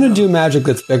 I'm going to do magic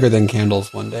that's bigger than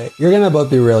candles one day. You're going to both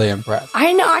be really impressed.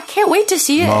 I know. I can't wait to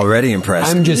see it. I'm already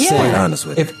impressed. I'm just Yeah. saying, Quite honest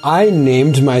with you. if I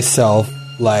named myself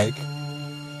like,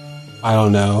 I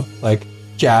don't know, like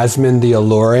Jasmine the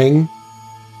Alluring,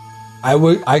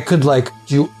 I could like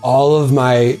do all of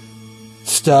my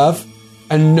stuff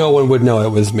and no one would know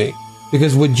it was me.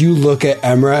 Because would you look at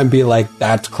Emra and be like,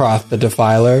 that's Croft the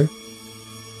Defiler?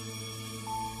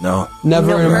 No.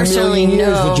 Never No, in a personally, million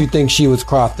years no. would you think she was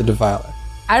Croft the Defiler.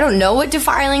 I don't know what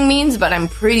defiling means, but I'm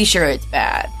pretty sure it's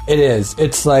bad. It is.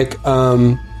 It's like,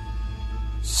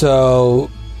 so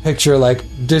picture like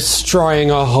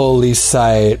destroying a holy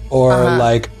site or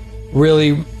like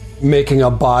really making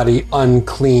a body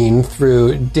unclean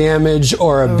through damage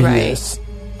or abuse.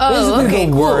 Oh, Basically okay,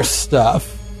 the cool. worst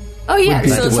stuff. Oh, yeah, be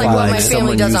so it's like what my family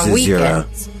someone does on uses your,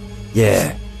 weekends.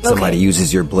 somebody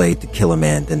uses your blade to kill a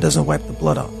man, then doesn't wipe the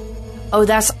blood off. Oh,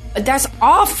 that's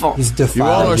awful. He's You defiled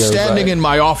all are your standing right. in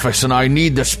my office, and I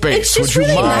need the space. It's just Would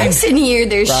you really mind? nice in here.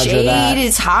 There's Roger shade. that.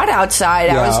 It's hot outside.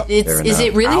 Yeah, fair Is it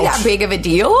enough. really Ouch. that big of a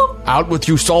deal? Out with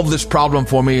you. Solve this problem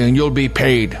for me, and you'll be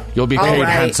paid. You'll be paid right.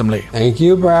 handsomely. Thank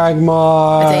you,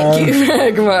 Bragmar. Thank you,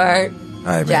 Ragmar. All right,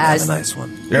 man, Jazz. have a nice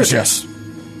one. Yes.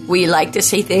 We like to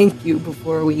say thank you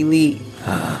before we leave.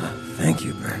 Thank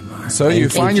you, Bragmar. So you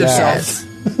find you, yourself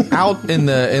out in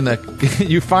the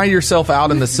you find yourself out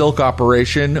in the silk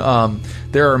operation.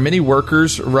 There are many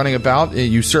workers running about.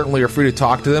 You certainly are free to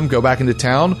talk to them, go back into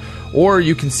town, or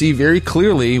you can see very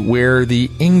clearly where the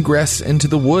ingress into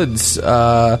the woods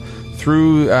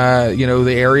through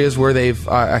the areas where they've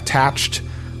attached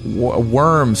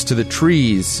worms to the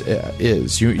trees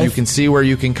is. You can see where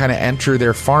you can kind of enter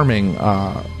their farming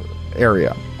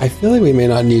area. I feel like we may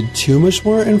not need too much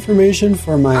more information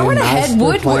for my I wanna head master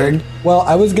woodward. plan. Well,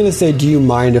 I was going to say, do you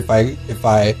mind if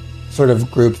I sort of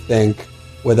group think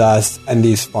with us and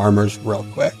these farmers real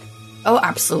quick? Oh,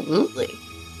 absolutely.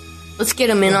 Let's get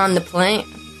them in on the plan.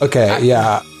 Okay,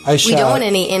 yeah. I We shall. don't want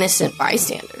any innocent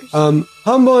bystanders.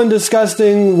 Humble and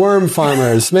disgusting worm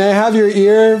farmers. May I have your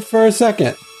ear for a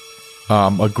second?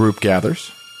 A group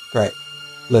gathers. Great.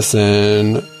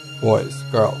 Listen, boys,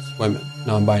 girls, women,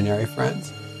 non-binary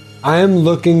friends. I am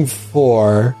looking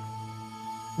for.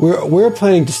 We're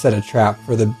planning to set a trap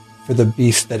for the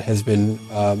beast that has been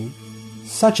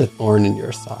such a thorn in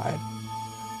your side.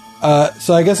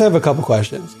 So I guess I have a couple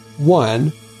questions.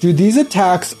 One, do these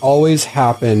attacks always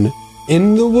happen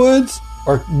in the woods,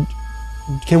 or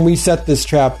can we set this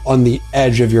trap on the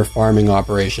edge of your farming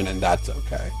operation and that's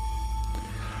okay?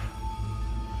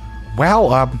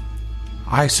 Well,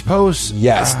 I suppose.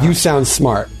 Yes, you sound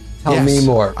smart. Tell Yes. me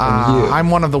more from you. I'm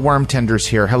one of the worm tenders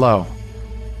here. Hello.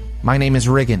 My name is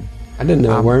Riggin. I didn't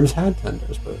know worms had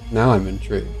tenders, but now I'm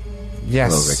intrigued.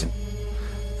 Yes. Hello, Riggin.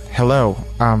 Hello.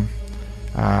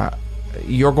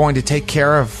 You're going to take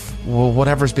care of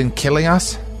whatever's been killing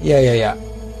us? Yeah.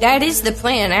 That is the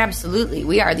plan, absolutely.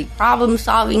 We are the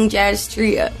problem-solving jazz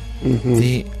trio.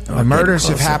 The murders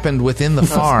have closer. happened within the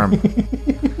farm.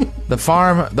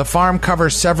 The farm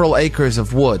covers several acres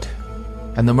of wood,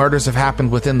 and the murders have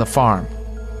happened within the farm.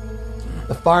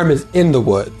 The farm is in the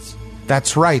woods.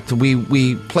 That's right.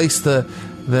 We place the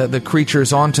the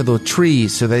creatures onto the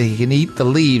trees so they can eat the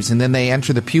leaves, and then they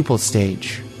enter the pupal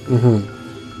stage.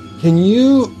 Can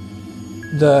you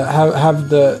have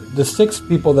the 6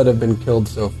 people that have been killed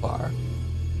so far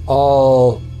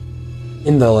all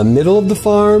in the middle of the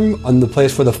farm, on the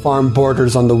place where the farm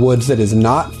borders on the woods that is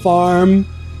not farm,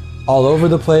 all over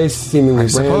the place, seemingly I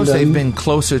suppose random? they've been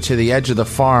closer to the edge of the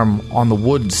farm on the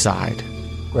wood side.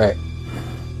 Right.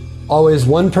 Always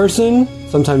one person,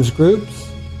 sometimes groups.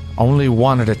 Only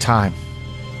one at a time.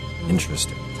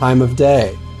 Interesting. Time of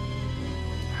day.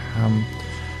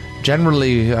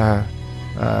 Generally,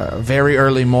 very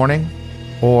early morning,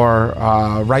 or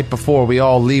right before we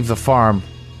all leave the farm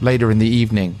later in the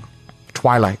evening,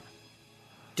 twilight,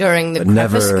 During the But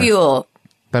never- crepuscule.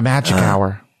 the magic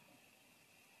hour.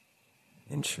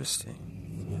 Interesting.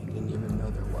 Didn't even know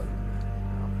there was.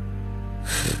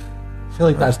 I feel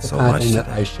like that's the So kind of much thing to that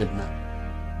I should know.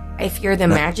 If you're the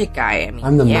magic guy, I mean,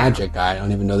 I'm the yeah. magic guy. I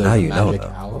don't even know there's Now a you know, magic though.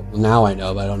 hour. Well, now I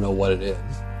know, but I don't know what it is.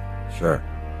 Sure.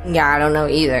 Yeah, I don't know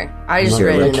either. I just Sure,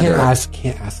 read but it I in the can't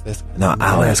book. ask this guy. No,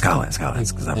 I'll ask,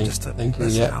 because I'm just a Thank you.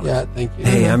 personality. Yeah, thank you.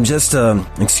 Hey, I'm just,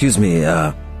 excuse me,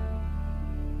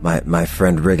 my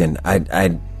friend Riggin.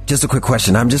 I just a quick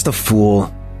question. I'm just a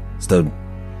fool, just a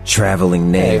traveling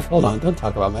Hey, knave. hold on. Don't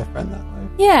talk about my friend that way.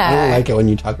 Yeah. I don't like it when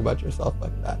you talk about yourself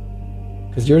like that.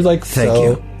 Because you're like Thank so.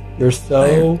 you. You're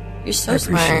so. You're so I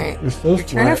appreciate smart. You're so Your turn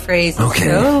smart. of phrase is Okay.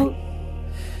 so,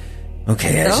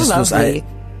 Okay, I so just was, lovely.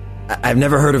 I've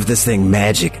never heard of this thing,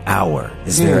 magic hour.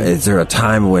 Is there a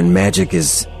time when magic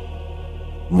is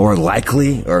more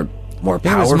likely or more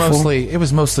powerful? It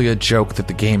was mostly a joke that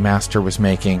the game master was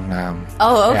making.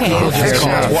 Oh, okay. People for just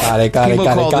sure. Got it. People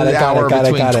called it the hour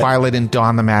between it. twilight and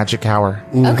dawn the magic hour.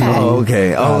 Okay. Oh,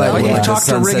 okay. Oh, Like, Well, yeah. you the talked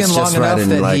to sunset's Riggin long just right enough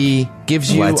and, that like, he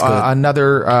gives you light's good.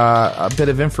 another a bit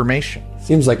of information.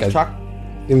 Seems like Talk-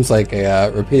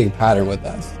 a repeating pattern with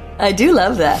us. I do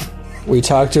love that. We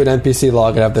talked to an NPC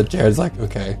long enough that Jared's like,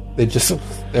 okay, they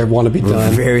want to be We're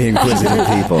done. very inquisitive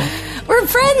people. We're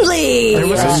friendly. There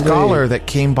was a Yeah. scholar that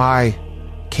came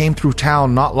through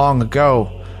town not long ago,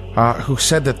 who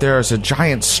said that there is a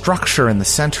giant structure in the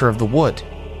center of the wood.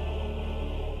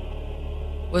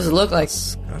 What does it look like?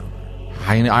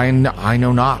 I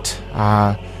know not.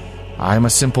 I'm a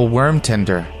simple worm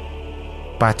tender,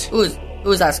 but Who's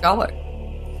that scholar?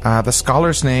 the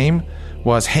scholar's name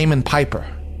was Haman Piper.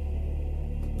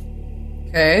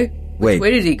 Okay. Wait.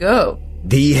 Where did he go?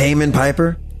 The Heyman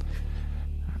Piper?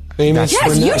 Famous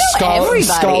Yes, you know everybody.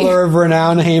 scholar of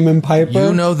renown, Haman Piper.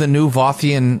 You know the new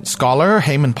Vothian scholar,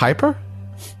 Haman Piper?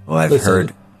 Well, I've Listen.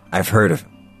 heard of him.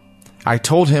 I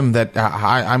told him that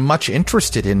I'm much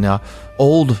interested in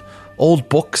old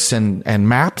books and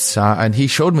maps, and he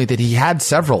showed me that he had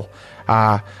several.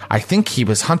 I think he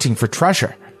was hunting for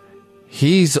treasure.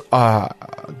 He's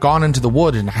gone into the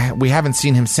wood, and we haven't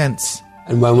seen him since.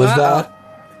 And when was that?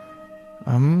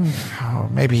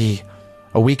 Maybe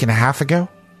a week and a half ago.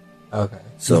 Okay,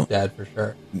 So- he's dead for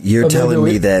sure. You're But maybe telling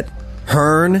me that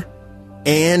Hearn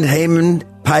and Heyman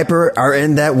Piper are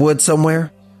in that wood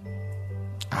somewhere?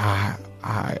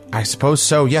 I suppose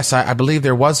so. Yes, I believe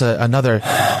there was another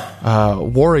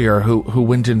warrior who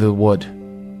went into the wood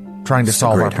trying to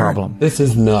solve our great hurt. problem. This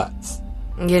is nuts.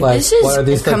 Yeah, Like, this is what are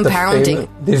these, like, compounding.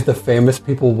 these the famous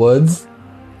people woods?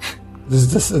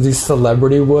 These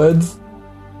celebrity woods?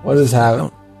 What is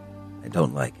happening? I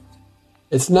don't like it.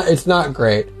 It's not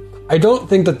great. I don't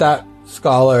think that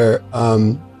scholar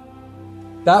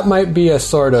that might be a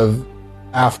sort of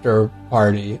after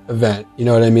party event. You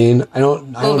know what I mean? I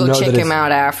don't We'll know go that check it's him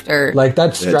out after. like that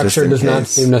just structure in does not case.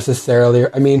 seem necessarily.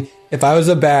 I mean, if I was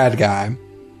a bad guy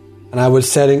and I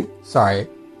was setting, sorry,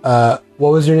 what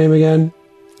was your name again?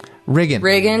 Riggin.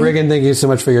 Reagan, thank you so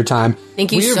much for your time.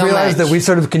 Thank you we so realized much. that we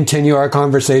sort of continue our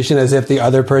conversation as if the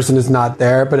other person is not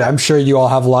there, but I'm sure you all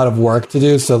have a lot of work to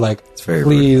do. So, like, very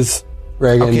please,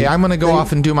 Reagan. Okay, I'm going to go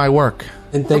off and do my work.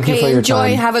 and thank you Okay, for your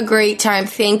enjoy. time. Have a great time.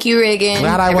 Thank you, Reagan.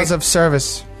 Glad I was of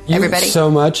service. You everybody. so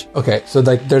much. Okay, so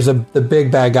like, there's the big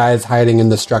bad guy is hiding in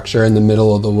the structure in the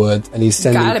middle of the woods, and he's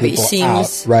sending Gotta be. people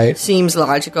Seems out. Right. Seems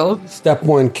logical. Step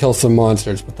one: kill some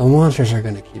monsters, but the monsters are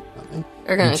going to keep coming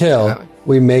They're gonna until keep coming.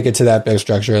 we make it to that big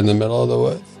structure in the middle of the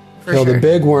woods. For Kill sure. the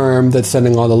big worm that's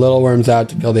sending all the little worms out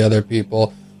to kill the other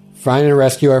people. Find and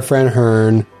rescue our friend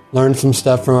Hearn. Learn some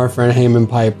stuff from our friend Heyman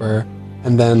Piper,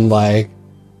 and then like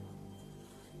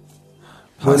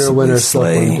Possibly winner,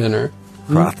 slay slip dinner.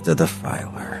 Croth the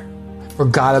Defiler.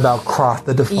 Forgot about Croth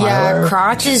the Defiler. Yeah,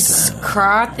 Crotch is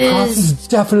It's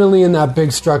definitely in that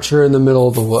big structure in the middle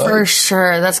of the woods. for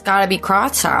sure. That's got to be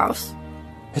Crotch's house.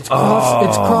 It's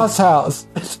Cross House.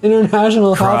 It's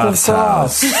International House of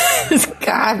Cross. It's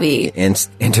gotta be.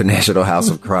 International House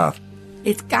of Croft.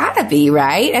 It's gotta be,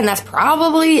 right? And that's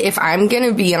probably, if I'm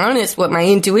gonna be honest, what my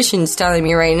intuition's telling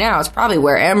me right now, it's probably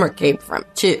where Emmer came from,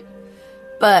 too.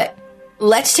 But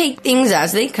let's take things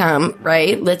as they come,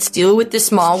 right? Let's deal with the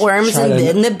small worms and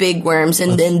then the big worms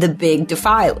and then the big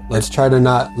defilers. Let's try to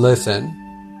not listen.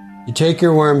 You take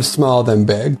your worms small, then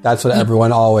big. That's what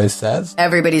everyone always says.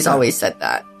 Everybody's always said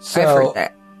that. So, I've heard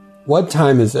that. What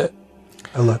time is it?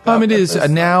 It is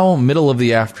now middle of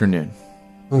the afternoon.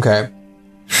 Okay.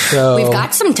 So We've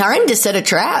got some time to set a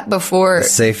trap before The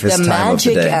safest the time of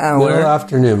the magic day. middle hour.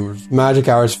 afternoon. Magic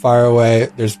hour's far away.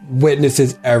 There's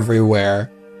witnesses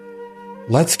everywhere.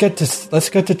 Let's get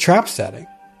to trap setting.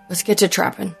 Let's get to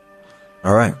trapping.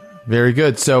 All right. Very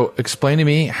good. So explain to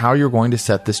me how you're going to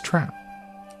set this trap.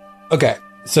 Okay.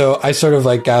 So I sort of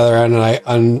like gather around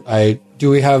and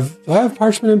do I have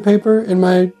parchment and paper in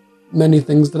my many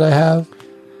things that I have?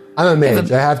 I'm a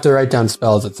mage. I have to write down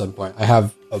spells at some point. I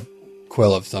have a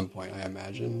quill of some point, I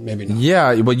imagine. Maybe not.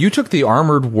 Yeah, well, you took the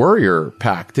Armored Warrior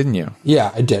pack, didn't you?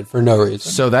 Yeah, I did for no reason.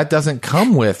 So that doesn't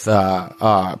come with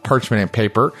parchment and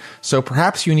paper. So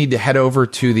perhaps you need to head over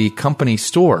to the company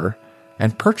store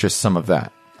and purchase some of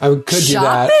that. I could do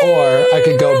that, or I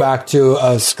could go back to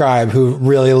a scribe who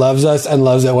really loves us and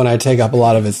loves it when I take up a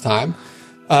lot of his time.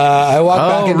 I walk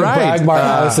back into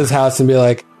Bragmarthaus's house and be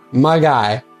like, my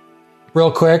guy,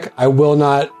 real quick, I will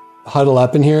not huddle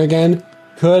up in here again.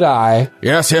 Could I?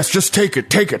 Yes, just take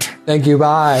it. Thank you,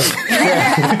 bye.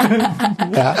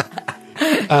 Yeah.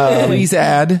 Please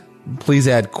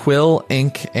add quill,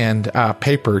 ink, and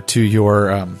paper to your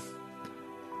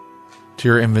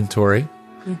inventory.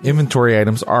 Mm-hmm. Inventory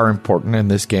items are important in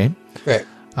this game. Great.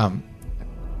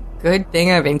 Good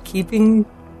thing I've been keeping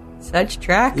such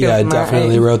track Yeah, I of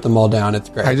definitely wrote them all down. It's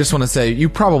great. I just want to say, you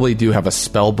probably do have a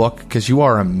spell book because you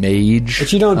are a mage.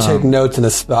 But you don't take notes in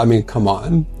a spell. I mean, come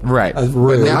on. Right. That's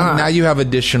rude. Now you have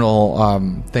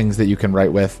additional things that you can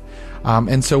write with.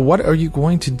 And so what are you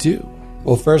going to do?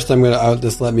 Well, first I'll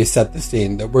just let me set the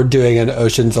scene that we're doing an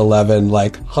Ocean's 11,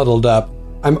 like huddled up.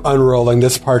 I'm unrolling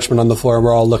this parchment on the floor and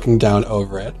we're all looking down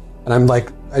over it. And I'm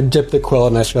like, I dip the quill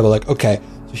and I sort of like, okay,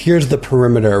 so here's the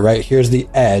perimeter, right? Here's the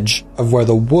edge of where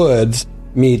the woods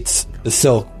meets the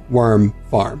silkworm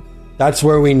farm. That's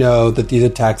where we know that these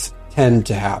attacks tend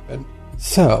to happen.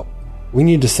 So we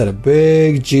need to set a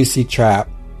big juicy trap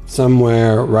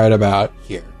somewhere right about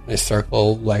here. I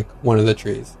circle like one of the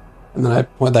trees. And then I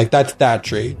point like, that's that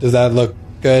tree. Does that look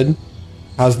good?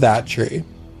 How's that tree?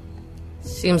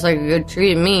 Seems like a good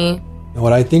tree to me. And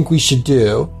what I think we should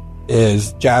do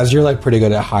is, Jazz, you're like pretty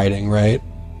good at hiding, right?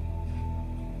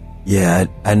 Yeah,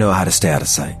 I know how to stay out of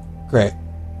sight. Great.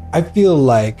 I feel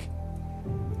like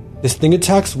this thing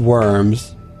attacks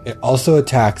worms. It also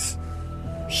attacks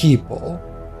people.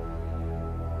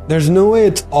 There's no way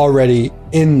it's already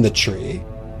in the tree.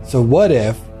 So what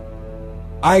if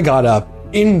I got up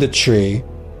in the tree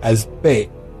as bait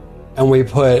and we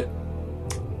put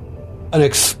an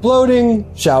exploding,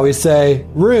 shall we say,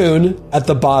 rune at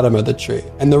the bottom of the tree?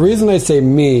 And the reason I say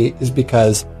me is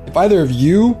because if either of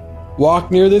you walk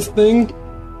near this thing,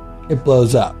 it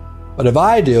blows up. But if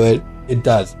I do it, it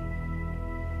doesn't.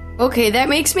 Okay, that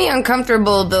makes me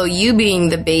uncomfortable, though, you being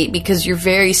the bait, because you're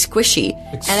very squishy.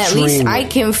 Extremely. And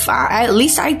at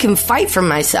least I can fight for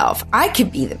myself. I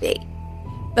could be the bait.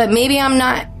 But maybe I'm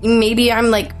not. Maybe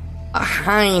I'm like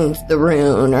behind the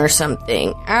rune or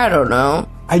something. I don't know.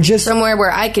 Somewhere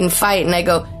where I can fight and I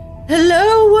go,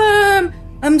 hello, worm.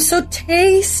 I'm so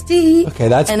tasty. Okay,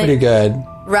 that's pretty good.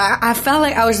 Right. I felt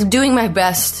like I was doing my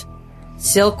best.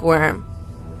 Silkworm.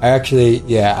 I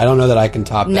don't know that I can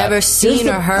top that. Never seen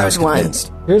or heard one.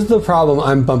 Here's the problem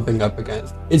I'm bumping up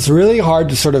against. It's really hard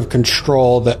to sort of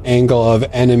control the angle of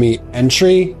enemy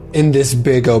entry in this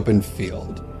big open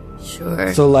field.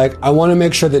 Sure. So, like, I want to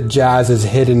make sure that Jazz is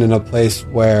hidden in a place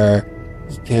where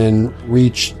he can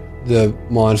reach the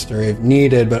monster if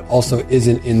needed, but also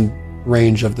isn't in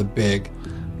range of the big.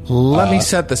 Let me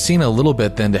set the scene a little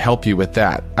bit then to help you with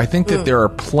that. I think that there are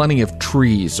plenty of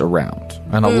trees around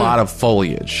and a lot of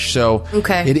foliage. So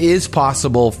it is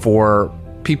possible for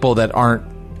people that aren't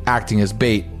acting as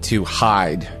bait to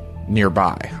hide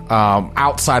nearby,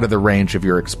 outside of the range of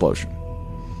your explosion.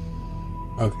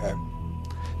 Okay.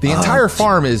 The entire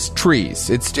farm is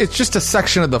trees. It's just a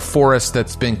section of the forest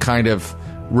that's been kind of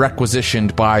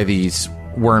requisitioned by these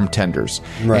worm tenders.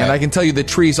 Right. And I can tell you the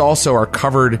trees also are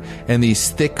covered in these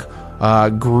thick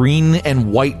green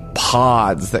and white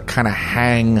pods that kind of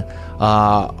hang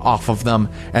off of them,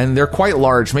 and they're quite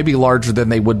large, maybe larger than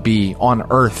they would be on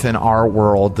Earth in our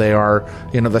world. They are,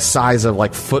 the size of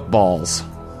like footballs.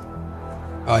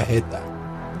 Oh, I hate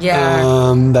that.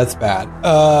 Yeah. That's bad.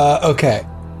 Okay.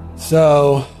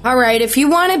 So. All right, if you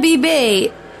want to be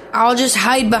bait, I'll just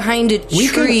hide behind a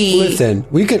tree.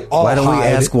 We can all Why don't we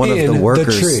ask one of the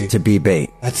workers to be bait?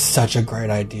 That's such a great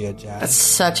idea, Jazz. That's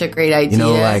such a great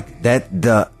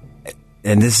idea.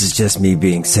 And this is just me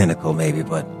being cynical maybe,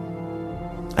 but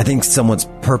I think someone's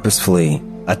purposefully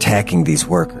attacking these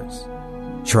workers,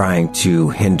 trying to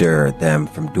hinder them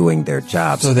from doing their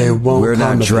jobs. So they won't. We're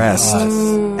not dressed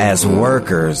as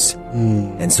workers,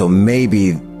 and so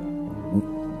maybe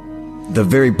the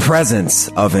very presence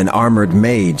of an armored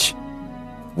mage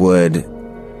would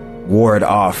ward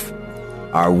off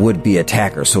our would-be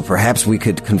attacker. So perhaps we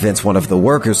could convince one of the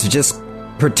workers to just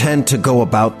pretend to go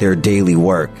about their daily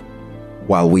work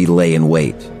while we lay in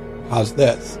wait. How's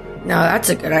this? No, that's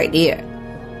a good idea.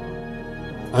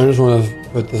 I just want to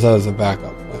put this out as a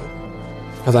backup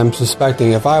plan. Because I'm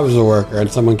suspecting if I was a worker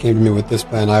and someone came to me with this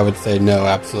plan, I would say no,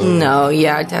 absolutely. No,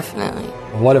 yeah, definitely.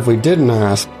 But what if we didn't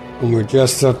ask and we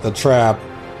just set the trap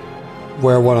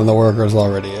where one of the workers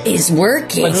already is? Is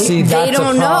working. But see, they that's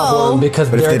don't a problem know. because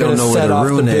But if they're they don't going to know set where off the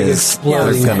the rune big is,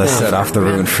 exploding they're going to thing. set off the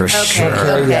rune for sure.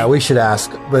 Okay, yeah, we should ask.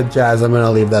 But Jazz, I'm going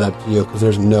to leave that up to you because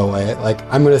there's no way. Like,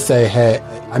 I'm going to say, hey,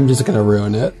 I'm just going to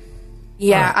ruin it.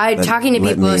 Yeah, talking to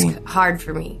let people is me- hard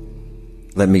for me.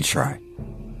 Let me try.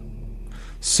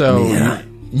 So Yeah.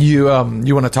 you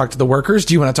want to talk to the workers?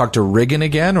 Do you want to talk to Riggin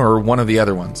again, or one of the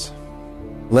other ones?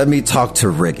 Let me talk to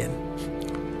Riggin.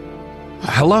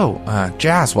 Hello,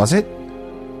 Jazz, was it?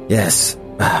 Yes.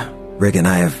 Riggin,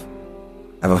 I have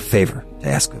a favor to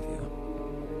ask of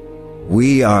you.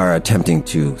 We are attempting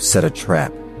to set a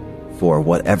trap for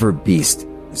whatever beast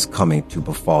is coming to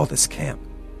befall this camp.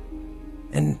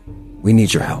 And we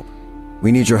need your help.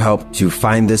 We need your help to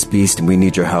find this beast, and we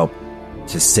need your help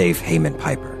to save Heyman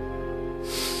Piper.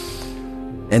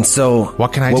 And so,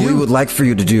 What can I What do? we would like for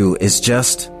you to do is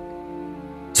just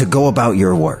to go about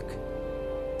your work,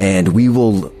 and we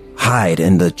will hide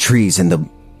in the trees and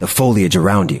the foliage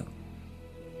around you.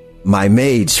 My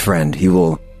mage friend, he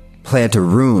will plant a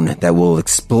rune that will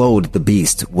explode the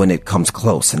beast when it comes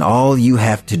close, and all you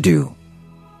have to do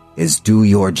is do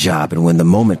your job, and when the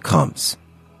moment comes,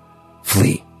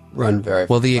 flee. Run very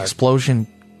Will the fast. explosion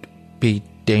be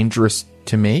dangerous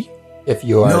to me? If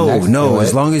you are next No, to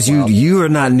as it, long as well, you are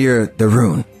not near the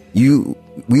rune.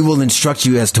 We will instruct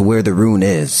you as to where the rune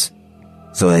is,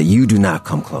 so that you do not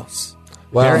come close.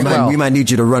 Very well. We might need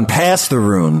you to run past the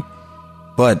rune,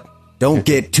 but don't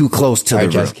get too close to I the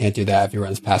rune. just can't do that. If he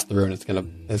runs past the rune, it's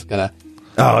gonna.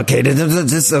 Oh, okay.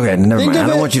 Just okay. Never mind. I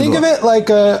don't want you to think of it like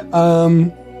a. Are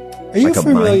you Like a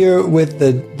familiar with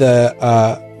the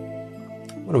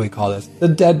what do we call this? The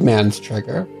dead man's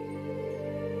trigger.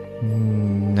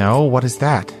 No, what is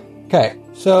that? Okay,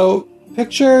 so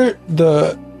picture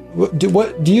the.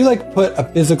 What do you like? Put a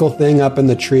physical thing up in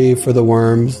the tree for the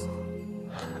worms.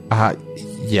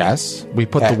 Yes, we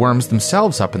put Okay. the worms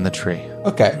themselves up in the tree.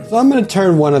 Okay, so I'm going to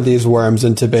turn one of these worms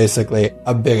into basically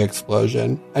a big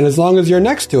explosion, and as long as you're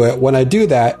next to it, when I do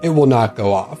that, it will not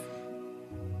go off.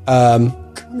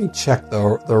 Let me check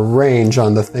the range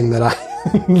on the thing that I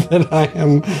that I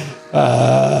am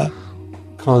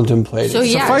contemplating. So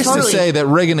yeah, Suffice totally. to say that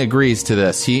Reagan agrees to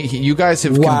this. You guys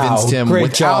have Wow, convinced him great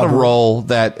without job. a roll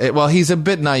that, well, he's a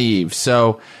bit naive.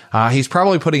 So he's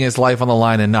probably putting his life on the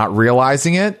line and not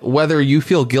realizing it. Whether you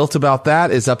feel guilt about that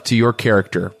is up to your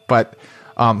character, but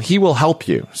he will help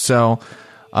you. So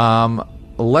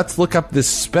let's look up this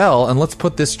spell and let's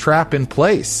put this trap in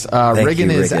place.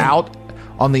 Reagan is Reagan. out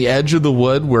on the edge of the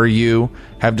wood where you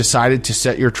have decided to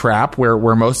set your trap, where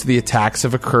most of the attacks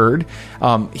have occurred.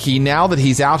 Now that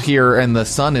he's out here and the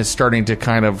sun is starting to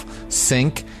kind of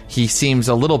sink, he seems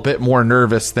a little bit more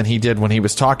nervous than he did when he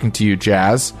was talking to you,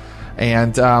 Jazz.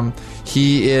 And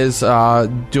he is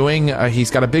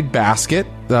he's got a big basket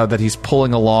that he's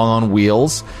pulling along on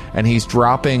wheels, and he's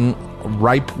dropping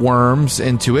ripe worms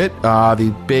into it.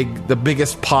 The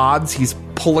biggest pods, he's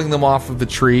pulling them off of the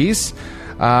trees.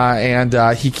 And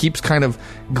he keeps kind of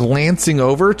glancing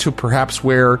over to perhaps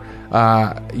where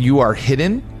you are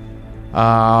hidden,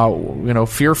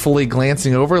 fearfully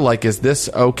glancing over, like, is this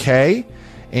okay?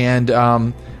 And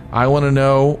I want to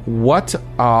know what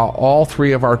all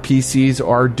three of our PCs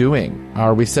are doing.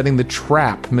 Are we setting the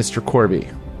trap, Mr. Corby?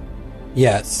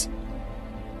 Yes.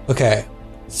 Okay,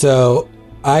 so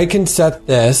I can set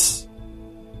this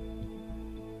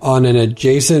on an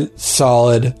adjacent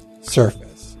solid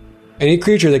surface. Any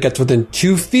creature that gets within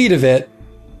 2 feet of it,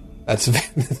 that's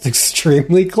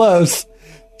extremely close,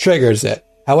 triggers it.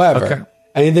 However, Okay.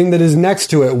 anything that is next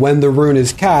to it when the rune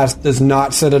is cast does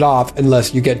not set it off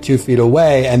unless you get 2 feet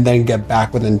away and then get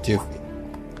back within 2 feet.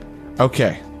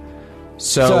 Okay.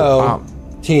 So,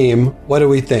 team, what do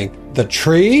we think? The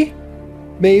tree?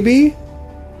 Maybe?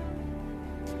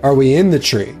 Are we in the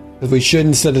tree? Because we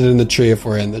shouldn't set it in the tree if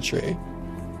we're in the tree.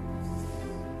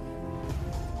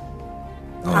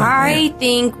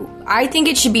 I think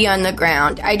it should be on the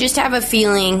ground. I just have a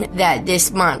feeling that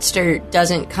this monster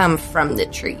doesn't come from the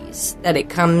trees, that it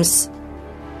comes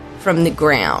from the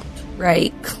ground,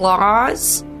 right?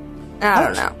 Claws? I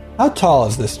don't know. How tall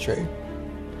is this tree?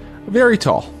 very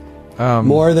tall.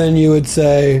 More than you would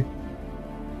say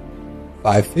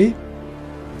 5 feet?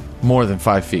 More than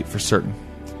 5 feet for certain.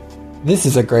 This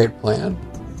is a great plan.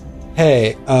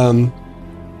 Hey,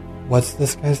 what's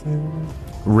this guy's name?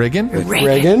 Riggin?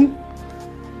 Reagan?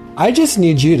 I just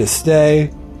need you to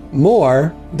stay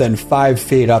more than 5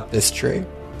 feet up this tree.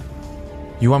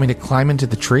 You want me to climb into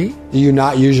the tree? Do you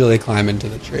not usually climb into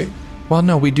the tree? Well,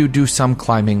 no, we do some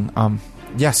climbing.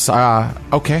 Yes,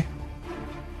 okay.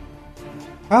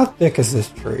 How thick is this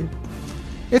tree?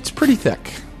 It's pretty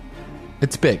thick.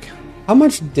 It's big. How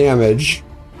much damage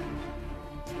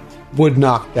would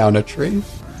knock down a tree?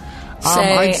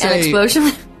 I'd Say an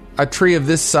explosion? A tree of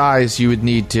this size, you would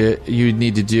need to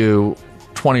do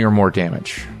 20 or more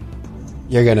damage.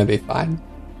 You're gonna be fine.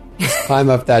 Just climb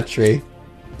up that tree.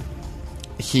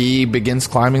 He begins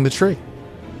climbing the tree.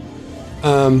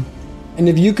 And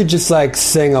if you could just like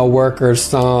sing a worker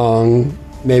song,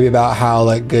 maybe about how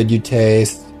like good you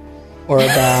taste, or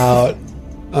about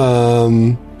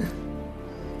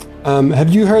have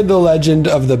you heard the legend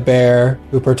of the bear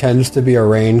who pretends to be a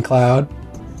rain cloud?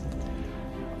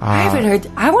 I haven't heard.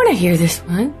 I want to hear this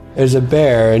one. There's a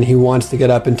bear and he wants to get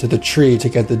up into the tree to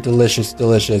get the delicious,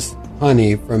 delicious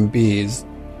honey from bees.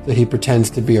 So he pretends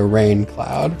to be a rain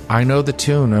cloud. I know the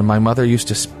tune, and my mother used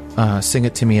to sing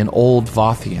it to me in Old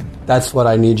Vothian. That's what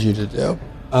I need you to do.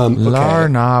 Okay.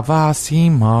 Larna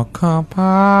Vasima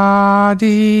Kapadi.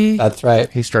 That's right.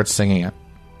 He starts singing it.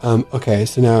 Okay,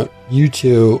 so now you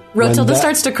two... when Rotilda that-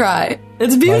 starts to cry.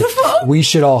 It's like, beautiful. we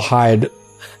should all hide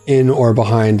in or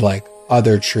behind, like,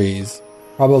 other trees.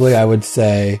 Probably, I would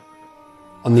say,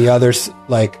 on the other...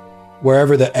 like,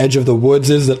 wherever the edge of the woods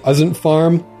is that isn't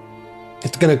farm,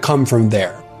 it's going to come from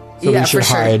there. So Yeah, we should for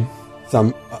sure.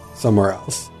 hide somewhere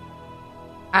else.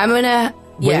 I'm gonna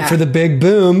Wait for the big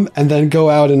boom, and then go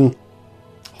out and...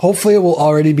 hopefully it will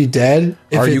already be dead.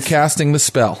 Are you casting the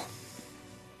spell?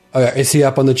 Okay, is he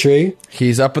up on the tree?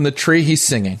 He's up in the tree. He's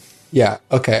singing. Yeah.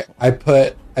 Okay. I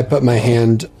put my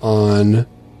hand on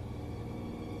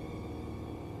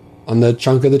the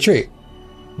trunk of the tree.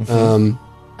 I'm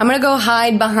gonna go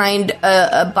hide behind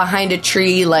a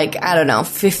tree, like, I don't know,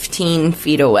 15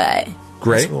 feet away.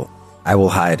 Great. I will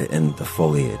hide in the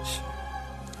foliage.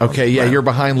 Okay, yeah, you're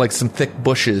behind like some thick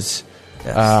bushes,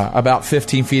 Yes. about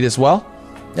 15 feet as well.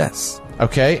 Yes.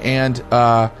 Okay, and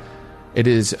it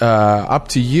is up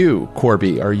to you,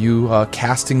 Corby. Are you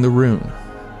casting the rune?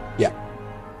 Yeah.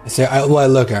 I say, I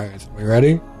look at it. Are we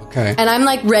ready? Okay. And I'm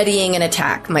like readying an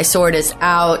attack. My sword is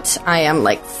out. I am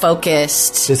like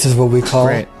focused. This is what we call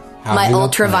Great. My having a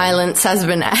ultra plan. violence has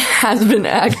been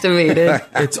activated.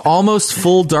 It's almost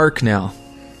full dark now.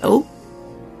 Oh,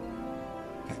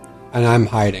 And I'm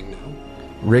hiding now.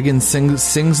 Riggin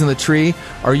sings in the tree.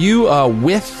 Are you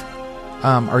with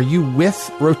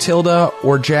Rotilda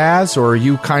or Jazz, or are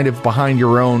you kind of behind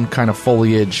your own kind of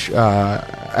foliage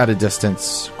at a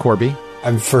distance, Corby?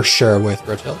 I'm for sure with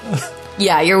Rotilda.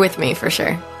 yeah, you're with me for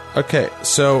sure. Okay,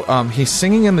 so he's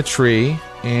singing in the tree,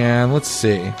 and let's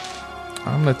see.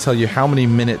 I'm going to tell you how many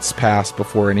minutes pass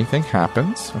before anything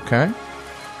happens, okay?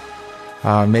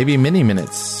 Maybe many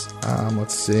minutes.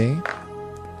 Let's see.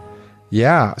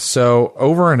 Yeah, so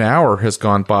over an hour has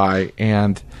gone by,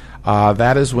 and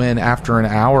that is when, after an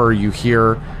hour, you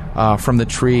hear from the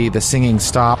tree, the singing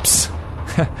stops,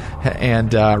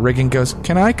 and Riggin goes,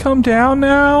 "Can I come down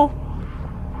now?"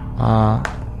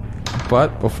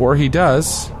 But before he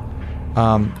does,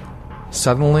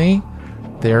 suddenly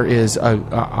there is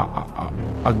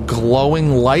a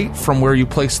glowing light from where you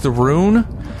place the rune.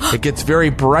 It gets very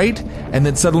bright, and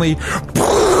then suddenly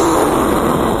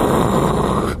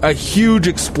a huge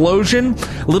explosion,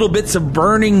 little bits of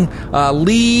burning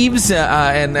leaves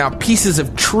and pieces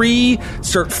of tree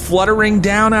start fluttering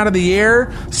down out of the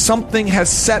air. Something has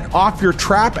set off your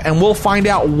trap, and we'll find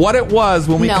out what it was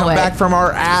when we No come way. back from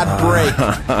our ad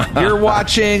break. You're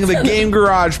watching the Game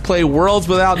Garage play Worlds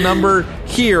Without Number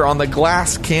here on the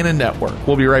Glass Cannon Network.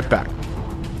 We'll be right back.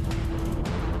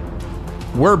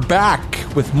 We're back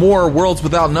with more Worlds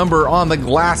Without Number on the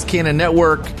Glass Cannon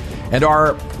Network. And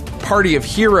our party of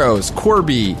heroes,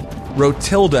 Corby,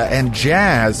 Rotilda, and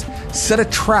Jazz, set a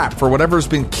trap for whatever's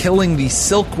been killing the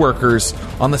silk workers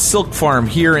on the silk farm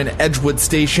here in Edgewood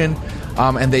Station.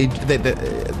 And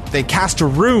they cast a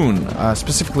rune.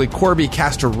 Specifically, Corby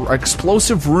cast an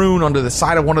explosive rune onto the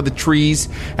side of one of the trees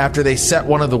after they set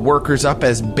one of the workers up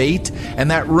as bait,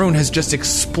 and that rune has just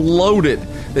exploded.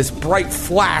 This bright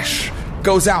flash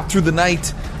goes out through the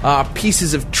night.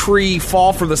 Pieces of tree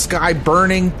fall from the sky,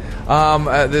 burning.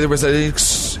 There was an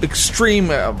extreme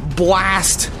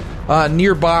blast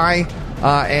nearby,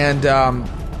 and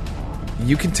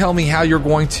you can tell me how you're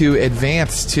going to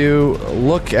advance to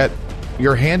look at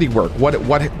your handiwork.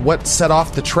 What set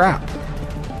off the trap?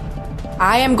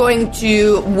 I am going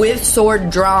to, with sword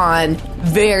drawn,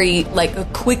 very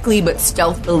quickly but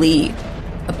stealthily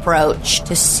approach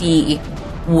to see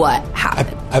what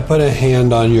happened. I put a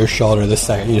hand on your shoulder the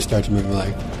second you start to move.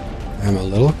 I'm a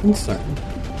little concerned.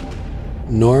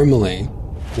 Normally,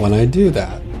 when I do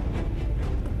that,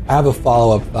 I have a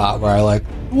follow-up thought where I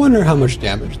wonder how much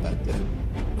damage that did.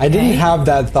 I didn't have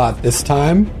that thought this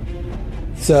time,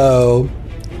 so...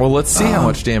 Well, let's see how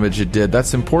much damage it did.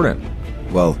 That's important.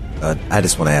 Well, I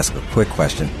just want to ask a quick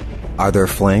question. Are there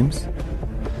flames?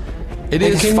 It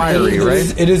is fiery,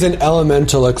 right? It is an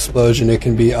elemental explosion. It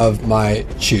can be of my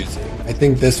choosing. I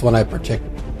think this one I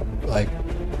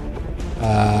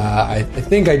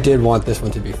think I did want this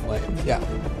one to be flames. Yeah.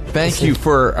 Thank you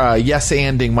for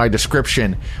yes-anding my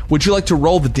description. Would you like to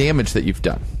roll the damage that you've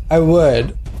done? I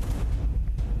would.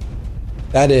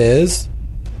 That is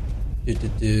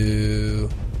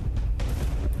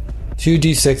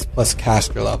 2d6 plus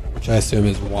caster level, which I assume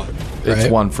is 1. Right? It's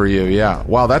 1 for you, yeah.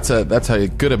 Wow, that's a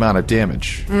good amount of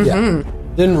damage. Mm-hmm. Yeah.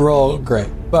 Didn't roll great,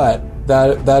 but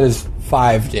that is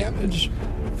 5 damage.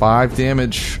 5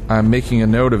 damage. I'm making a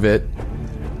note of it.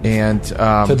 And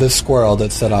to the squirrel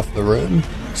that set off the rune.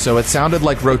 So it sounded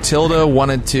like Rotilda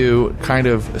wanted to kind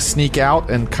of sneak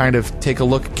out and kind of take a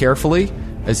look carefully.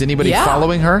 Is anybody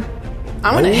following her?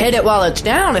 I'm going to hit it while it's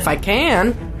down if I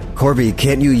can. Corby,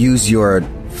 can't you use your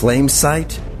flame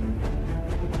sight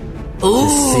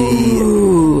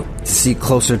to see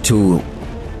closer to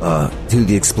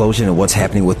the explosion and what's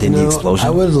happening within the explosion?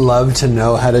 I would love to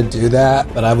know how to do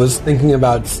that, but I was thinking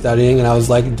about studying, and I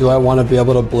was like, do I want to be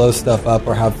able to blow stuff up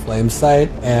or have flame sight?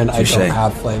 And Touché. I don't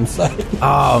have flame sight.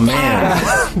 Oh, man.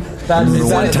 that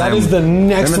is the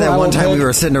next one. Remember that one time we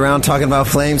were sitting around talking about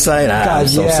flame sight? I'm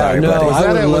so sorry, no,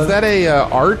 buddy. Was that a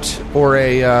art or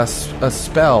a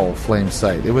spell, flame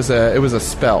sight? It was a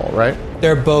spell, right?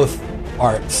 They're both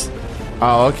arts.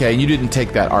 Oh, okay. You didn't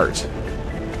take that art.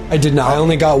 I did not. I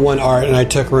only got 1 art, and I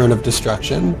took Rune of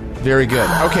Destruction. Very good.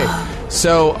 Okay,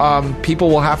 so people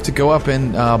will have to go up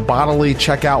and bodily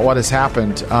check out what has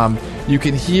happened. You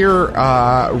can hear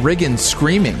Riggin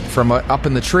screaming from up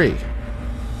in the tree.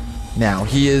 Now,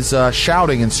 he is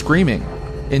shouting and screaming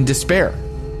in despair.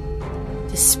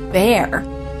 Despair?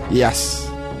 Yes.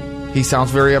 He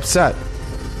sounds very upset.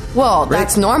 Well,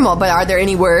 that's normal, but are there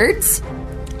any words?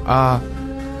 The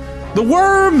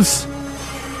worms!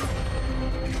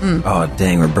 Oh,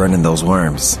 dang, we're burning those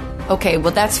worms. Okay,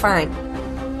 well, that's fine.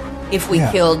 If we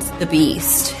killed the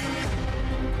beast.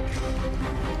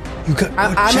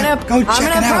 I'm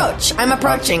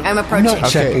approaching. I'm not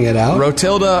checking it out.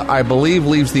 Rotilda, I believe,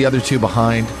 leaves the other 2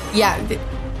 behind. Yeah.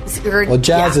 Well,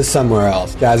 Jazz is somewhere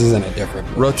else. Jazz is in a different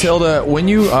bush. Rotilda, when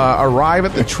you arrive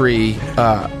at the tree,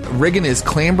 Riggin is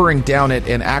clambering down it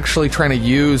and actually trying to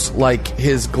use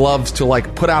his gloves to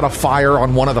put out a fire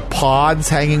on one of the pods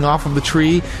hanging off of the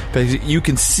tree. But you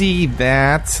can see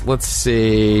that. Let's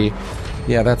see.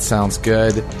 Yeah, that sounds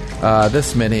good.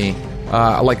 This many.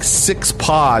 6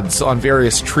 pods on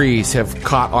various trees have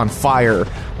caught on fire,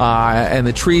 and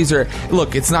the trees are...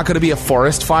 Look, it's not going to be a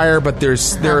forest fire, but there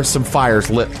are some fires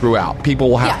lit throughout. People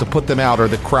will have to put them out, or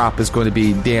the crop is going to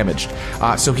be damaged.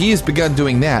 So he has begun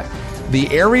doing that. The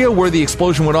area where the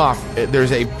explosion went off,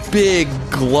 there's a big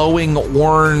glowing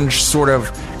orange sort of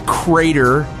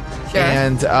crater,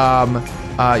 and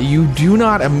you do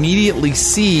not immediately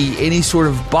see any sort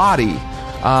of body.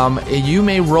 You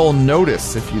may roll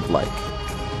notice if you'd like.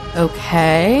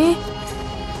 Okay.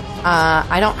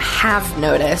 I don't have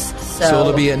notice, so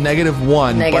it'll be a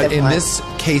 -1. But in this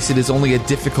case, it is only a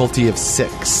difficulty of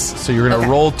 6. So you're going to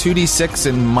roll 2d6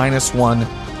 and -1.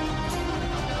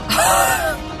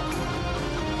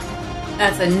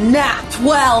 That's a nat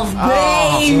 12,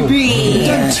 baby!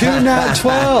 It's a 2 nat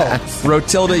 12.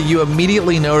 Rotilda, you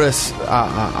immediately notice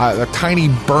a tiny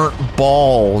burnt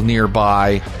ball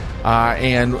nearby.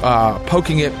 And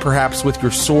poking it perhaps with your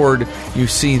sword, you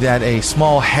see that a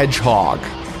small hedgehog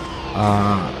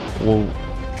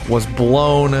was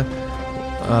blown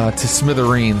to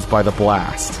smithereens by the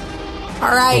blast. All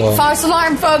right, Cool. false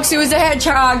alarm, folks. It was a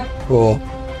hedgehog. Cool.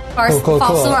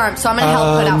 False alarm. So I'm gonna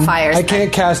help put out fires. I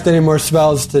can't cast any more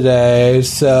spells today,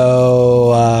 so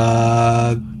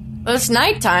Well, it's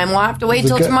nighttime. We'll have to wait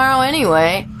till tomorrow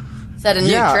anyway. Set a new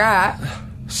trap.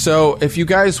 So if you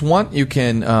guys want, you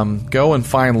can go and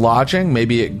find lodging,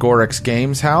 maybe at Gorik's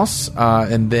Games house,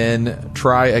 and then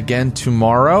try again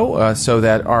tomorrow so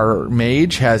that our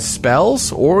mage has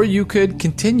spells, or you could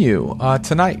continue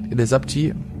tonight. It is up to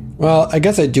you. well, I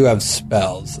guess I do have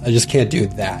spells. I just can't do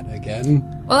that again.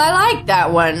 Well, I like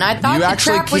that one. I thought You the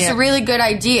actually trap was a can't- really good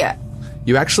idea.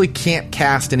 You actually can't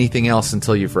cast anything else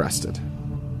until you've rested.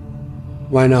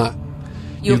 Why not?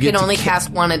 You get can to only ca-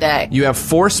 cast one a day. You have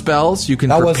 4 spells. You can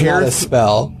That was prepare. not a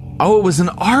spell. Oh, it was an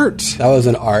art. That was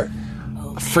an art.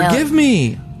 Forgive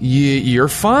me. You're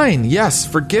fine. Yes,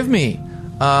 forgive me.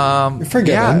 You're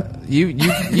forgiven.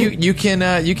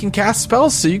 Yeah, you can cast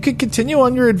spells, so you can continue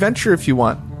on your adventure if you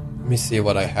want. Let me see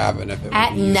what I have and if it would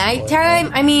At be useful.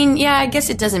 nighttime? I mean, yeah, I guess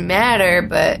it doesn't matter,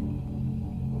 but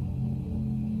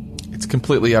It's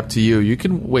completely up to you. You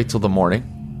can wait till the morning.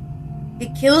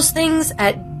 it kills things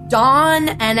at dawn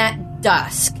and at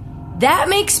dusk. That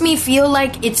makes me feel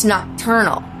like it's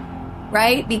nocturnal,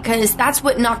 right? Because that's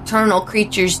what nocturnal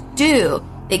creatures do.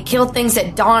 They kill things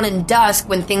at dawn and dusk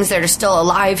when things that are still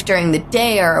alive during the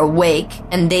day are awake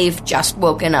and they've just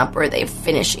woken up or they're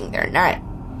finishing their night.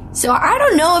 So I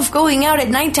don't know if going out at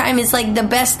nighttime is like the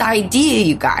best idea,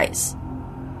 you guys.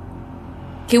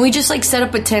 Can we just like set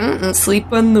up a tent and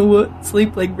sleep on the wood?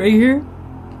 Sleep like right here?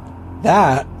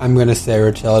 That, I'm going to say,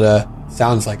 Rotilda,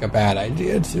 sounds like a bad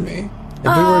idea to me. If we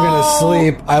were going to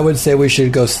sleep, I would say we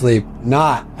should go sleep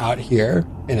not out here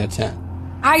in a tent.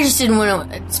 I just didn't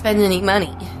want to spend any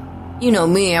money. You know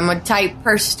me, I'm a tight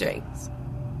purse strings.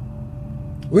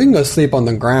 We can go sleep on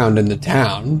the ground in the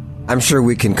town. I'm sure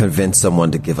we can convince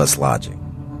someone to give us lodging.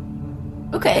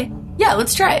 Okay, yeah,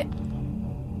 let's try it.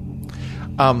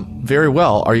 Very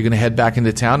well. Are you going to head back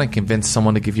into town and convince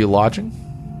someone to give you lodging?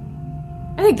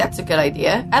 I think that's a good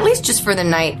idea. At least just for the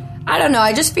night. I don't know,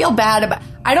 I just feel bad about...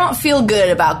 I don't feel good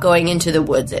about going into the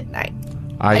woods at night.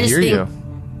 I just hear think- you.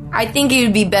 I think it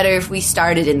would be better if we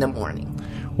started in the morning.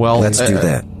 Well, Let's do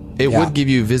that. It Yeah. would give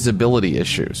you visibility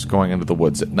issues going into the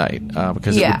woods at night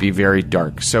because it Yeah. would be very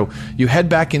dark. So you head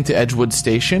back into Edgewood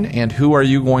Station, and who are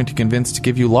you going to convince to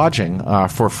give you lodging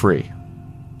for free?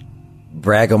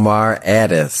 Bragomar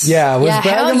Addis. Yeah, was Yeah,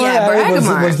 hell Bragomar, yeah, was,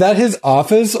 Bragomar. was that his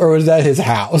office or was that his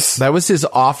house? That was his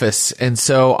office, and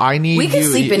so I need We could you.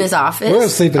 sleep in his office. We're going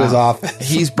to sleep in his office.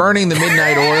 He's burning the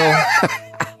midnight oil.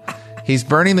 He's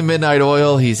burning the midnight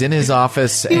oil. He's in his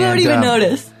office. You won't even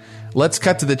notice. Let's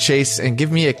cut to the chase and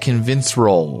give me a convince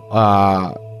roll.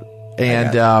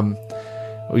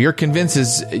 Your convince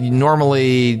is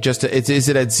normally just is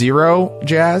it at 0,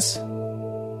 Jazz?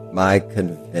 My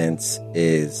convince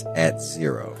is at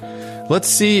 0. Let's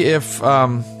see if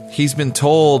he's been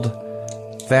told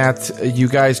that you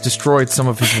guys destroyed some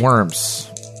of his worms.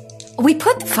 We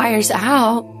put the fires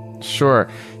out. Sure.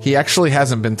 He actually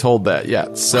hasn't been told that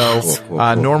yet. So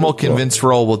Cool. normal convince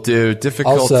roll will do.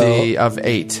 Difficulty of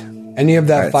 8. Any of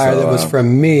that Alright, fire so, that was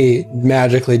from me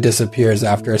magically disappears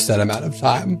after a set amount of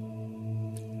time.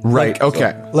 Right.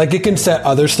 Okay. Like it can set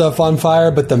other stuff on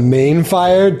fire, but the main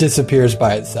fire disappears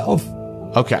by itself.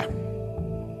 Okay.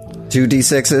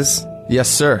 2d6s. Yes,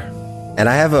 sir. And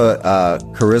I have a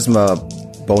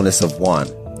charisma bonus of 1.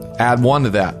 Add 1 to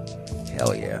that.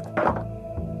 Hell yeah.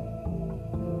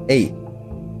 8.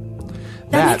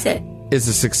 That makes it. Is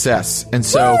a success. And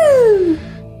so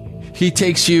he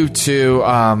takes you to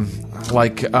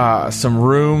some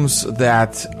rooms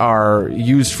that are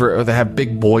used for that have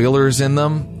big boilers in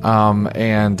them,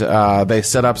 and they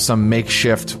set up some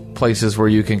makeshift places where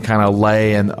you can kind of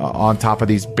lay and on top of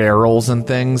these barrels and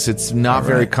things. It's not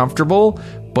very comfortable,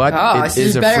 but Oh, it this is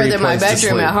is a better free than my place to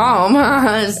bedroom sleep. at home.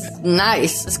 It's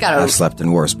nice. It's got a I've slept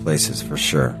in worse places for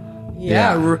sure.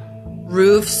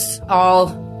 roofs all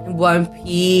in one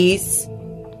piece.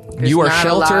 There's You are not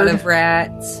a lot sheltered. of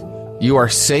rats. You are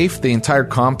safe. The entire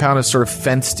compound is sort of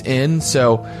fenced in,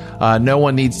 so no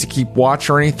one needs to keep watch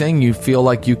or anything. You feel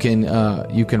like you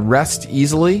can rest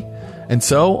easily. And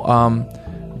so,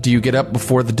 do you get up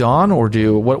before the dawn, or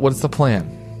what's the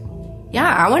plan? Yeah,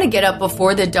 I want to get up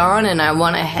before the dawn, and I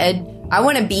want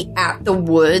to be at the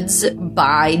woods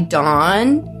by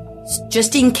dawn,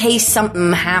 just in case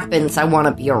something happens. I want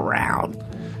to be around.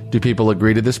 Do people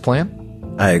agree to this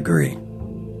plan? I agree.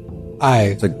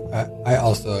 I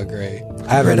also agree.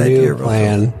 I have a Great new idea, Rosa.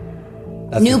 plan.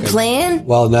 That's New a good- plan?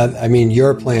 Well, not, I mean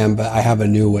your plan, but I have a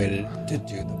new way to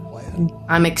do the plan.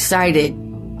 I'm excited.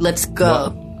 Let's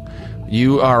go.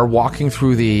 You are walking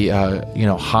through the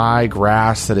high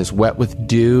grass that is wet with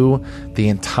dew. The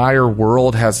entire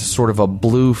world has sort of a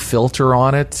blue filter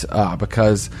on it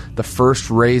because the first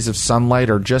rays of sunlight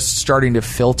are just starting to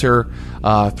filter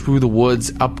through the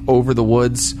woods, up over the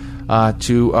woods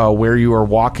to where you are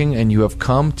walking, and you have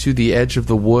come to the edge of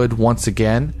the wood once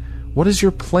again. What is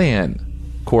your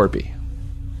plan, Corby?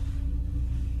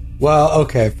 Well,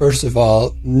 okay, first of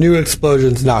all, new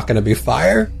explosion's not going to be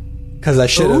fire. Because I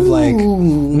should have,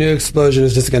 new explosion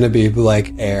is just going to be,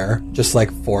 air. Just,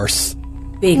 force.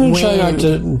 Big wind. Try not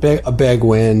to, a big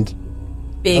wind.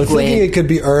 I was thinking it could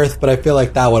be earth, but I feel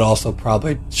like that would also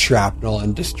probably shrapnel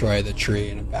and destroy the tree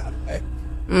in a bad way.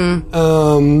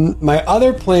 My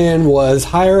other plan was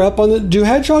higher up on the... Do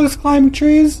hedgehogs climb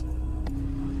trees?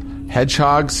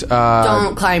 Hedgehogs...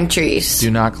 don't climb trees. Do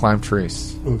not climb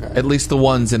trees. Okay. At least the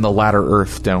ones in the latter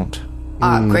earth don't.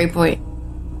 Great point.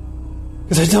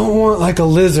 Because I don't want, a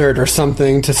lizard or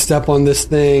something to step on this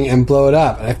thing and blow it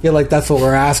up. And I feel like that's what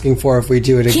we're asking for if we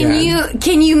do it again.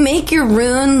 Can you make your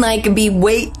rune, be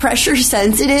weight pressure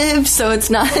sensitive? So it's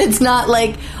not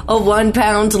like a 1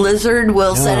 pound lizard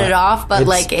will set it off, but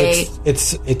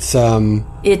It's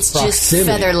just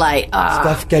feather light.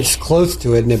 Stuff gets close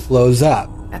to it and it blows up.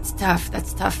 That's tough.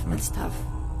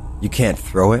 You can't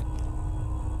throw it?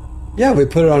 Yeah, we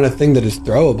put it on a thing that is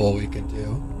throwable, we could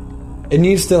do. It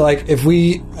needs to, if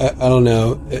we, I don't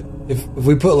know, if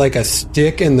we put, a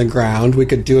stick in the ground, we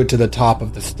could do it to the top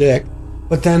of the stick.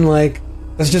 But then,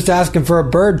 that's just asking for a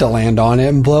bird to land on it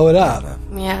and blow it up.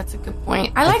 Yeah, that's a good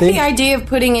point. I like the idea of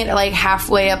putting it,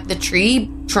 halfway up the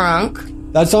tree trunk.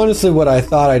 That's honestly what I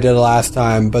thought I did last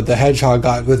time, but the hedgehog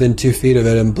got within 2 feet of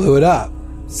it and blew it up.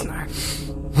 Smart.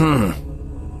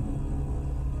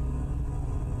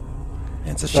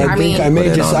 It's a shame.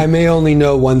 I may only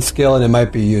know one skill and it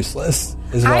might be useless.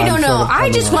 I don't know. I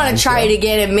just want to try it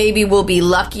again, and maybe we'll be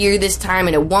luckier this time,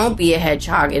 and it won't be a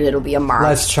hedgehog, and it'll be a mark.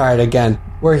 Let's try it again.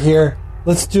 We're here.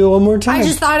 Let's do it one more time. I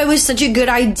just thought it was such a good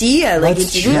idea. It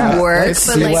didn't work. Let's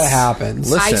see what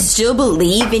happens. I still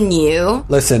believe in you.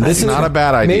 Listen, this is not a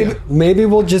bad idea. Maybe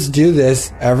we'll just do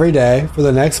this every day for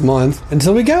the next month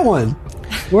until we get one.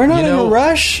 We're not in a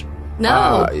rush.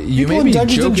 No, you may be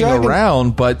joking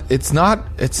around, but it's not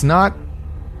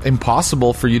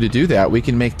impossible for you to do that. We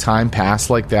can make time pass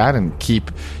like that and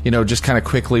keep, just kind of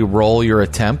quickly roll your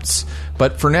attempts.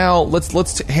 But for now,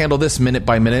 let's handle this minute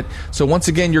by minute. So once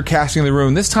again, you're casting the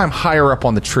rune. This time higher up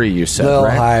on the tree, you said,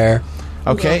 right? Higher.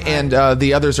 Okay, and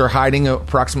the others are hiding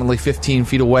approximately 15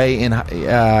 feet away in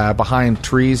behind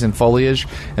trees and foliage,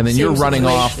 and then you're running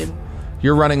off.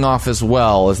 You're running off as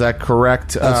well. Is that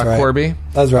correct, right. Corby?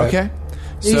 That's right. Okay.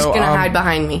 He's going to hide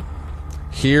behind me.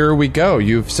 Here we go.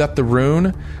 You've set the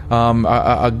rune.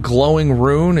 A glowing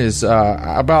rune is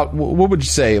about, what would you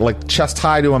say, chest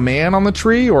high to a man on the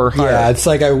tree or higher? Yeah, it's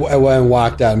I went and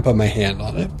walked out and put my hand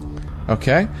on it.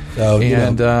 Okay. So,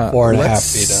 4.5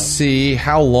 let's feet up. see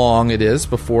how long it is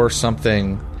before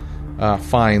something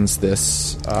finds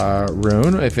this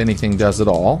rune, if anything does at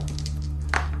all.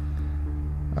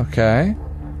 Okay.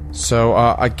 So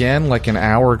again, an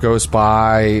hour goes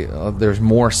by. There's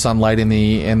more sunlight in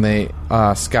the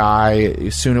sky.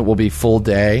 Soon it will be full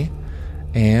day,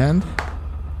 and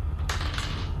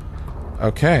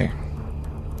okay,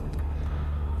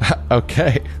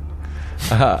 okay.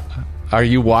 Are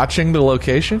you watching the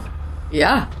location?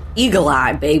 Yeah, eagle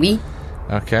eye, baby.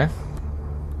 Okay.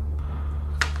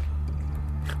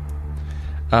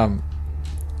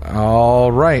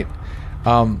 All right.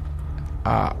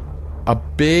 A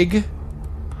big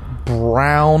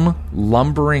brown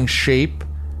lumbering shape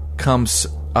comes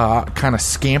kind of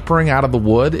scampering out of the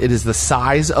wood. It is the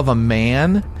size of a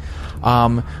man.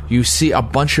 You see a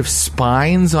bunch of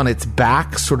spines on its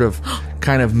back sort of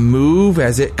kind of move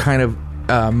as it kind of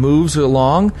moves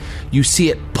along. You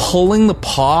see it pulling the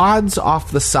pods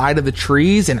off the side of the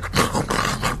trees and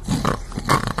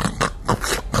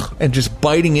just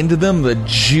biting into them. The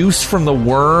juice from the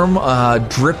worm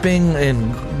dripping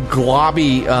in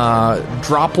globby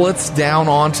droplets down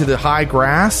onto the high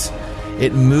grass.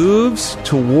 It moves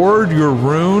toward your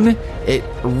rune. It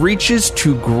reaches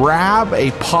to grab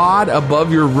a pod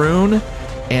above your rune,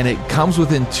 and it comes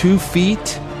within 2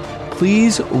 feet.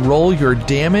 Please roll your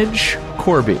damage,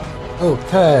 Corby.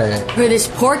 Okay. For this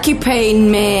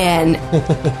porcupine man.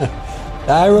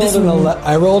 I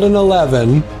rolled an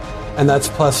 11, and that's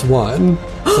 +1,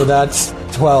 so that's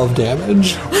 12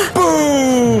 damage.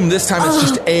 Boom! This time it's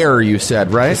just air, you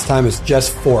said, right? This time it's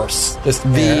just force. Just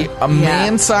air. A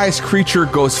man-sized creature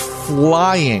goes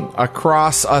flying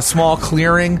across a small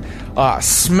clearing,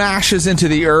 smashes into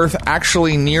the earth,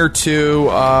 actually near to,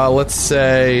 let's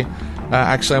say,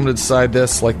 Actually, I'm going to decide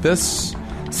this like this.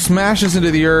 Smashes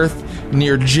into the earth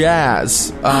near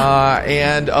Jazz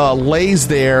and lays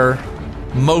there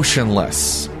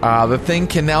motionless. The thing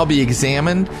can now be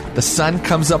examined. The sun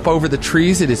comes up over the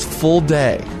trees. It is full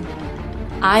day.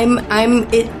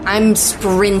 I'm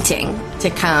sprinting to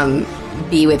come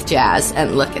be with Jazz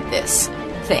and look at this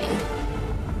thing.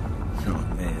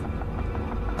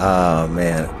 Oh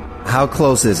man. How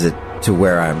close is it to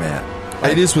where I'm at?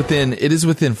 It is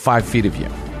within 5 feet of you.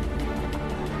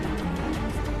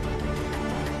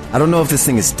 I don't know if this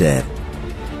thing is dead.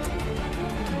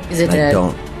 Is it dead?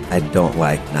 I don't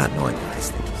like not knowing if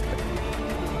this thing is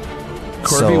dead.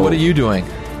 Corby, what are you doing?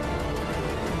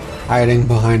 Hiding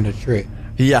behind a tree.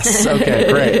 Yes. Okay,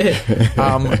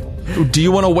 great. Do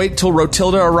you want to wait till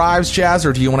Rotilda arrives, Jazz,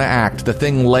 or do you want to act? The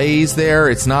thing lays there.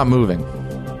 It's not moving.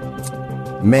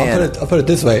 Man. I'll put it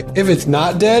this way. If it's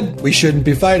not dead, we shouldn't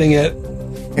be fighting it.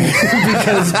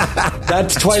 Because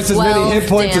that's twice as many hit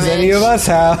points as any of us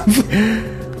have.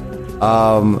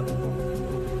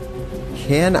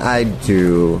 Can I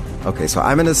do... Okay, so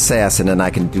I'm an assassin and I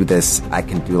can do this. I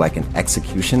can do like an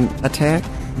execution attack.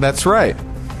 That's right.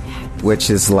 Which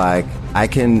is like, I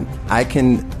can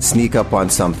sneak up on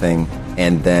something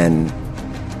and then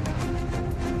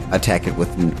attack it with,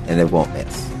 and it won't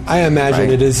miss. I imagine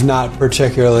Right. it is not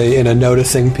particularly in a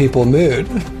noticing people mood.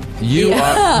 You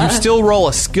still roll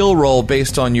a skill roll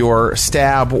based on your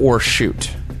stab or shoot.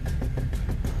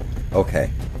 Okay.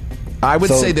 I would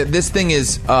So- say that this thing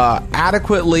is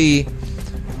adequately,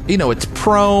 it's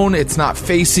prone, it's not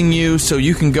facing you, so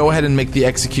you can go ahead and make the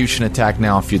execution attack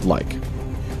now if you'd like.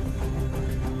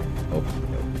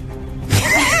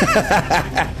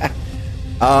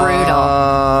 Brutal.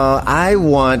 I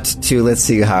want to. Let's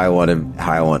see how I want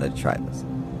to try this.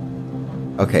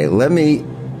 Okay, let me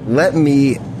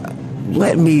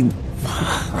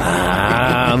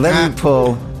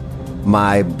pull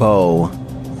my bow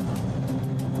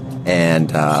and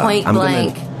Point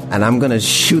blank. I'm gonna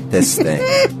shoot this thing.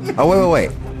 Oh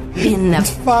wait. In the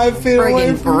 5 feet away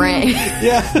friggin' from brain.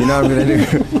 Yeah. You know what I'm gonna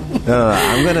do? No,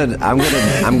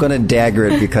 I'm gonna dagger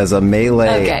it because a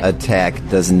melee Okay. attack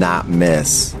does not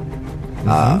miss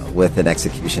with an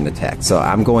execution attack. So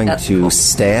I'm going That's to cool.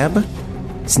 stab,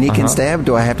 sneak and stab.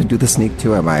 Do I have to do the sneak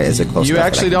too? Or is it close? You enough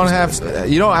actually that I don't can have just do it?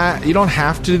 you don't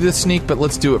have to do the sneak, but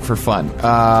let's do it for fun.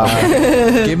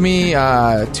 Give me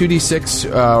 2d6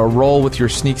 roll with your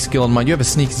sneak skill in mind. You have a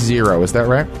sneak 0, is that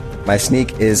right? My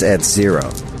sneak is at 0.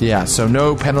 Yeah, so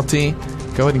no penalty.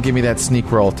 Go ahead and give me that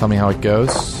sneak roll. Tell me how it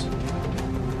goes.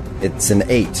 It's an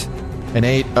 8. An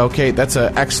 8. Okay, that's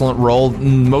an excellent roll.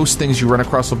 Most things you run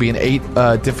across will be an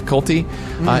 8 difficulty,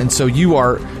 and so you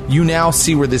now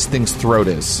see where this thing's throat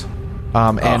is,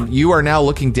 and you are now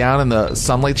looking down, and the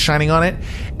sunlight's shining on it,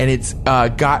 and it's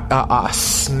got a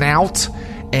snout,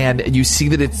 and you see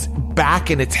that its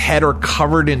back and its head are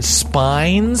covered in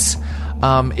spines.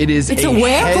 It's a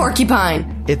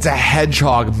were-porcupine. It's a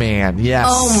hedgehog man. Yes.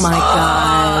 Oh my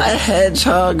god. A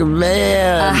hedgehog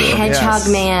man. A hedgehog Yes.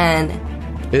 man.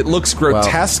 It looks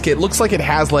grotesque. It looks like it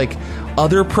has like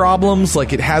other problems.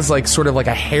 Like it has like sort of like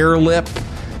a hair lip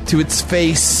to its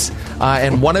face,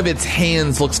 and one of its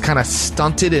hands looks kind of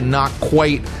stunted and not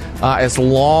quite as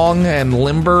long and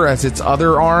limber as its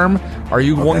other arm. Are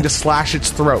you going to slash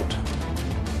its throat?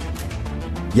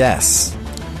 Yes.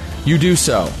 You do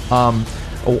so.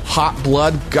 Hot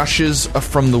blood gushes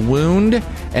from the wound,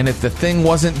 and if the thing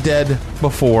wasn't dead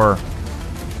before,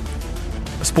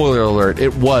 spoiler alert,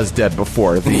 it was dead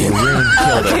before. The wound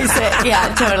killed it.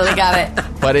 Yeah, totally got it.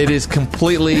 But it is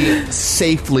completely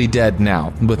safely dead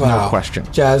now, with no question.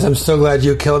 Jazz, I'm so glad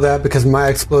you killed that because my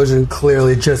explosion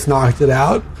clearly just knocked it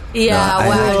out. Yeah, I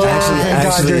wow.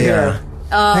 God you're here.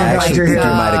 I actually you're think you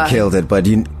here. might have killed it, but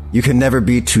you can never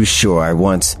be too sure. I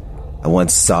once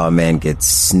saw a man get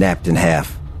snapped in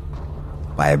half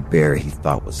by a bear he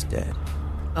thought was dead.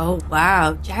 Oh,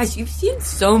 wow. Jazz, you've seen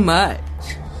so much.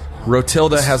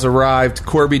 Rotilda has arrived.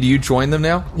 Corby, do you join them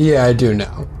now? Yeah, I do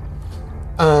now.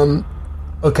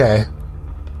 Okay.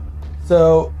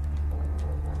 So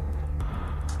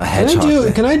A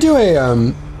hedgehog. can I do a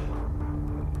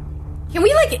Can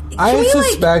we, I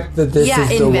suspect that this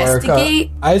is the work.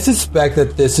 investigate? I suspect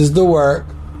that this is the work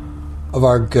of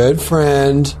our good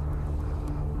friend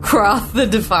Croth the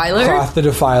Defiler? Croth the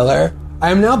Defiler.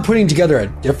 I am now putting together a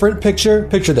different picture.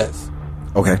 Picture this: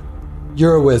 Okay.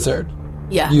 you're a wizard.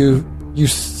 Yeah. You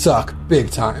suck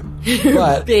big time.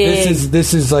 But Big.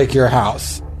 this is like your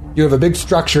house. You have a big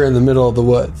structure in the middle of the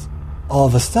woods. All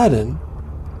of a sudden,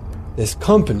 this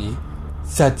company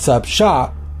sets up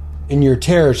shop in your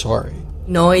territory.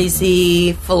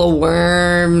 Noisy, full of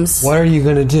worms. What are you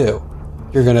going to do?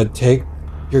 you're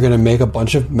gonna make a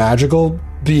bunch of magical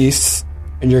beasts,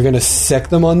 and you're gonna sick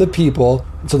them on the people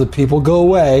until the people go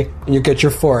away, and you get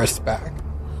your forest back.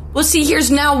 Well, see, here's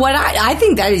now what I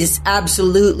think that is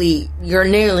absolutely, you're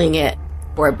nailing it,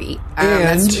 Corby.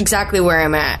 That's exactly where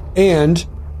I'm at. And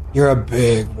you're a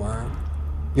big worm.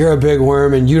 You're a big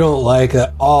worm, and you don't like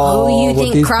that. You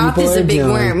think Croth is a big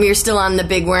doing. worm? You're still on the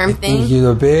big worm thing?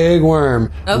 You're a big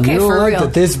worm. Okay, you don't for like real.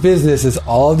 that this business is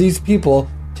all these people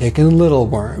taking little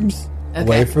worms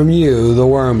away from you, the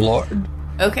worm lord.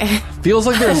 Okay. Feels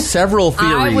like there's several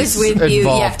theories I was with you,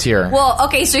 involved here. Well,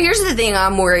 okay, so here's the thing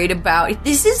I'm worried about.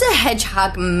 This is a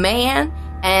hedgehog man,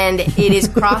 and it is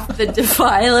Croth the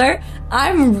Defiler.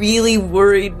 I'm really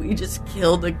worried we just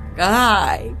killed a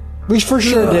guy. We for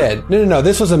sure did. No.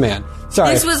 This was a man.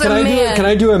 Sorry. This was can a I man. Can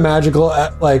I do a magical,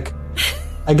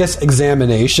 I guess,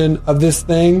 examination of this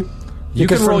thing? You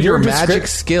Because can roll from your descrip- magic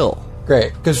skill.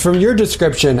 Great. Because from your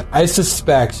description, I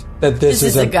suspect that this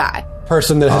Is is a guy.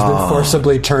 person that has been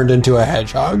forcibly turned into a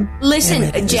hedgehog. Listen,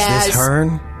 Is Jazz. this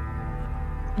Hearn?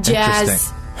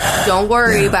 Jazz, don't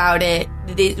worry about it.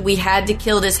 We had to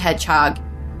kill this hedgehog.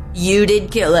 You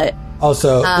did kill it.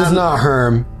 Also, this is not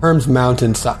Herm. Herm's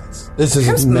mountain size. This is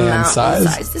Herm's man mountain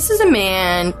size. This is a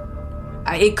man.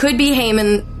 It could be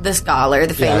Haman the scholar,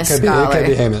 the Yeah, famous it scholar. could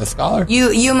be Haman the scholar.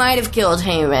 You might have killed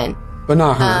Haman, But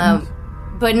not Herm.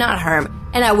 but not Herm.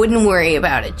 And I wouldn't worry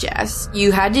about it, Jess.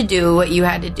 You had to do what you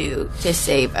had to do to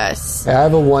save us. I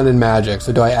have a 1 in magic,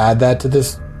 so do I add that to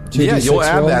this 2d6 Yeah, you'll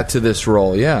add roll? that to this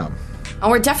roll, yeah. And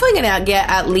we're definitely going to get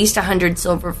at least 100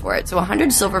 silver for it. So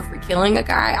 100 silver for killing a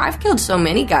guy. I've killed so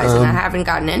many guys and I haven't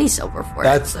gotten any silver for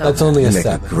it. So. That's only a You make a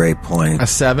 7. great point. A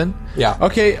 7? Yeah.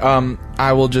 Okay,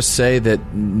 I will just say that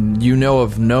you know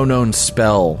of no known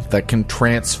spell that can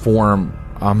transform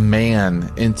a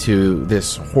man into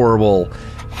this horrible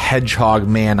hedgehog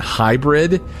man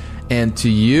hybrid. And to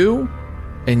you,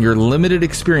 and your limited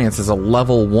experience as a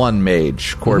level 1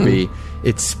 mage, Corby,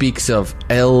 it speaks of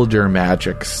elder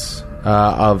magics,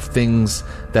 of things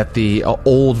that the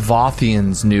old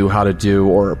Vothians knew how to do,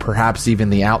 or perhaps even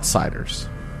the outsiders.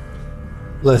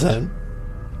 Listen,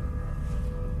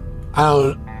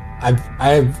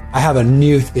 I have a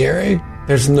new theory.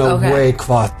 There's no way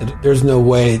there's no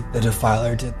way the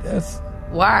Defiler did this.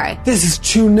 Why? This is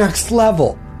too next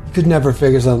level. You could never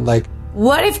figure something like,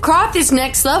 What if Croth is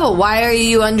next level? Why are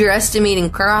you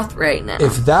underestimating Croth right now?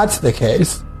 if that's the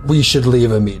case, we should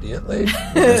leave immediately.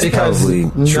 Because probably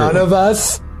true. none of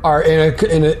us are in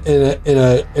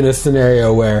a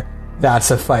scenario where that's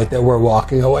a fight that we're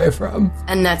walking away from.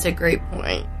 And that's a great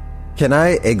point. Can I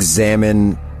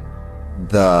examine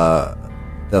the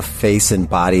face and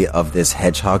body of this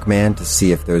hedgehog man to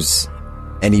see if there's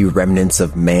any remnants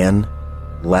of man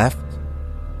left?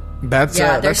 That's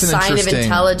There's that's an sign of interesting.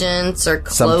 intelligence or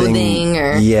Something, clothing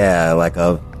or yeah, like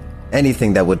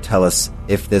anything that would tell us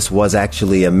if this was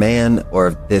actually a man or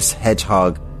if this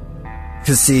hedgehog.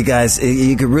 Because see, guys,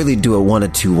 you could really do it one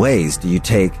of two ways. Do you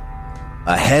take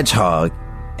a hedgehog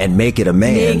and make it a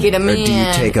man, Make it a or do you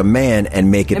man. take a man and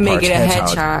make it And make parts it a hedgehog?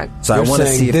 hedgehog. So You're I want to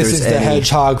saying see if this there's is the any.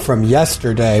 hedgehog from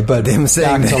yesterday, but I'm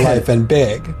saying back to that. life and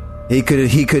big. He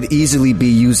could easily be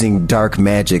using dark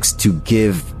magics to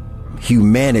give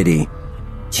humanity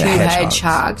two to hedgehogs.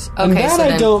 hedgehogs. And Okay, that so I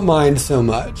then don't mind so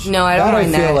much. No, I don't that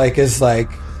mind I feel that. like is like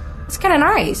it's kind of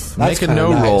nice. that's Make a kinda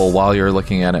no nice. roll while you're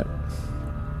looking at it.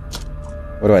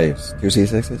 What do I use?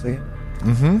 2c6s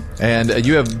again? And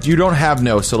you don't have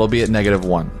no, so it'll be at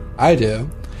 -1. I do.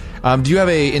 Do you have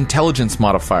a intelligence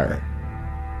modifier?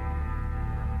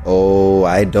 Oh,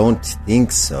 I don't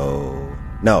think so.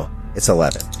 No, it's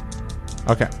 11.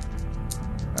 Okay.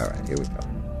 All right, here we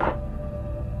go.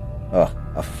 Oh,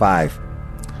 a 5.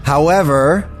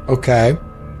 However, Okay.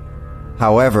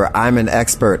 I'm an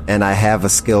expert and I have a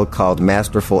skill called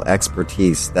Masterful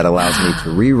Expertise that allows me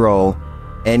to re-roll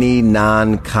any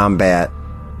non-combat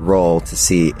roll to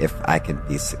see if I can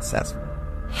be successful.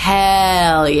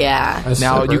 Hell yeah. That's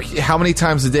Now, super. how many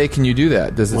times a day can you do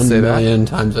that? Does it 1 say that? million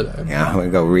times a day. Yeah, I'm gonna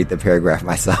go read the paragraph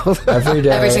myself. Every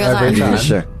day, Every single time. Yeah,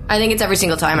 sure. I think it's every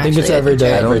single time, I think actually. it's every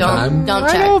day, every don't, time. Don't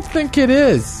I check. don't think it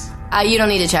is. You don't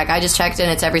need to check. I just checked and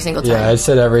it's every single time. Yeah, I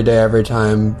said every day, every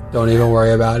time. Don't even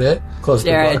worry about it. Close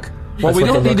the Jared. book. Well, That's we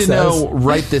what don't the need to book know says.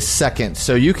 right this second,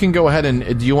 so you can go ahead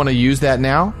and. Do you want to use that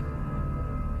now?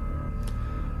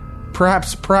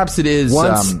 Perhaps it is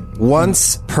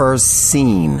Once per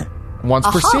scene. once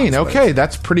per scene. Okay,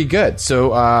 that's pretty good. So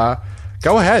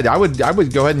go ahead. I would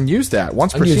go ahead and use that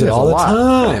once I per use scene. it Is all a the lot.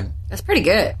 time. That's pretty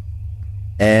good.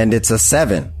 And it's a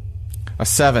 7. A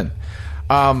 7.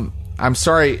 I'm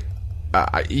sorry.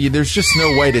 There's just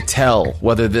no way to tell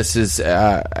whether this is,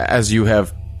 as you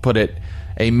have put it,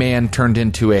 a man turned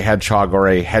into a hedgehog or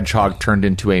a hedgehog turned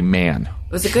into a man.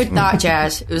 It was a good thought,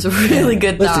 Jazz. It was a really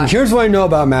good Listen, thought. here's what I know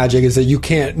about magic is that you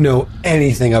can't know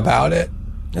anything about it.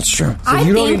 That's true. So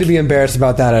you don't need to be embarrassed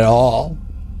about that at all.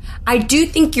 I do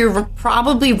think you're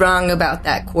probably wrong about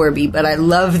that, Corby, but I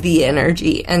love the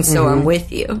energy, and so I'm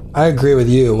with you. I agree with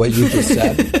you, what you just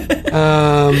said.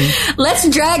 Let's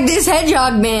drag this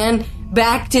hedgehog man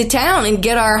back to town and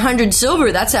get our 100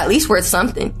 silver. That's at least worth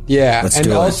something. Yeah, Let's and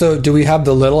do it. also, do we have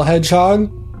the little hedgehog?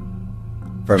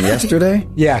 From yesterday?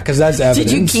 Yeah, because that's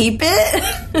evidence. Did you keep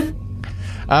it?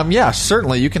 Yeah,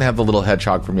 certainly you can have the little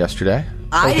hedgehog from yesterday.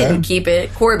 I didn't keep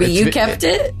it. Corby, It's- you kept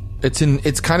it?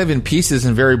 It's kind of in pieces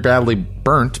and very badly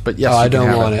burnt, but yes, Oh, you I can don't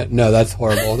have want it. No, that's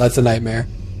horrible. That's a nightmare.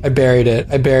 I buried it,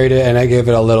 and I gave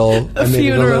it a little. I made it a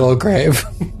funeral. little grave.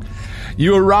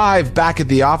 You arrive back at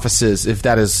the offices, if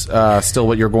that is still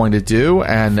what you're going to do,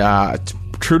 and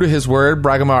true to his word,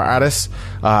 Bragamar Addis,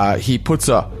 he puts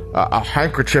a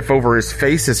handkerchief over his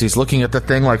face as he's looking at the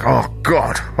thing like, oh,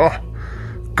 God,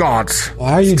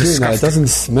 Why are you it's doing that? It disgusting. doesn't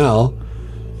smell.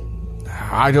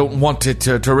 I don't want it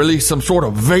to release some sort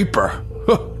of vapor.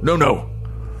 No.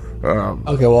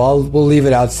 Okay, well, we'll leave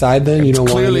it outside then. You don't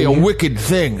want Clearly it a in here? wicked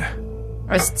thing.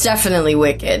 It's definitely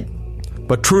wicked.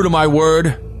 But true to my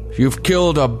word, you've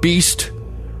killed a beast,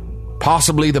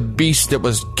 possibly the beast that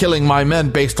was killing my men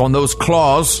based on those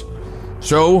claws.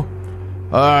 So,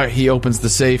 he opens the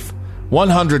safe.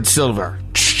 100 silver.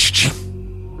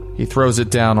 He throws it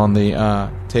down on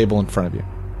the table in front of you.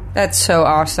 That's so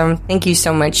awesome. Thank you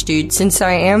so much, dude. Since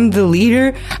I am the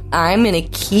leader, I'm going to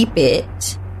keep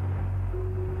it.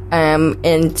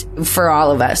 And for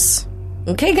all of us.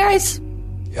 Okay, guys?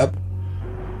 Yep.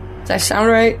 Does that sound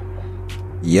right?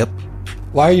 Yep.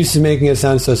 Why are you making it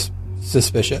sound so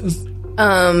suspicious?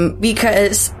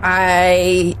 Because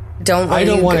I don't want I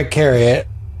don't want to carry it.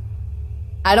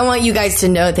 I don't want you guys to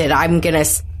know that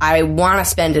I want to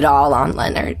spend it all on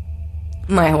Leonard,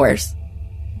 my horse.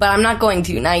 But I'm not going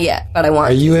to, not yet, but I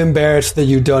want Are to. you embarrassed that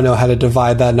you don't know how to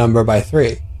divide that number by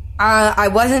 3? I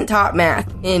wasn't taught math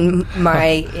in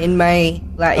my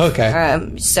life.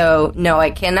 Okay. So no,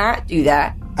 I cannot do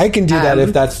that. I can do that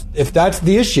if that's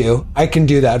the issue. I can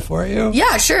do that for you.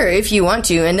 Yeah, sure, if you want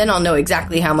to, and then I'll know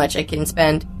exactly how much I can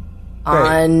spend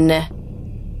on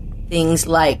things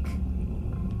like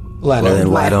Leonard. Well,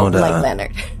 then why don't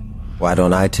Leonard. why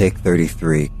don't I take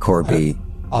 33, Corby?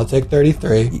 I'll take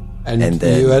 33. And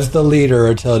then- you as the leader,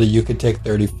 Matilda, you could take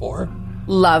 34.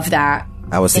 Love that.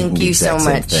 I was thinking Thank the you so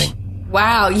exact same much. thing.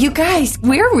 Wow, you guys,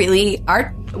 we're a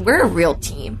real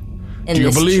team. In Do you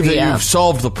this believe trio. that you've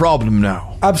solved the problem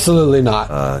now? Absolutely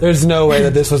not. There's no way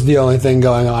that this was the only thing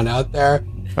going on out there.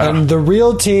 And the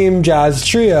real team Jazz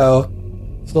Trio,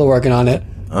 still working on it,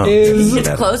 It's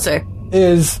closer.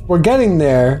 is we're getting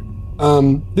there.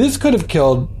 This could have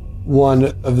killed one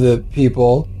of the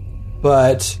people,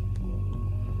 but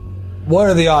what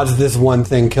are the odds that this one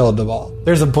thing killed them all?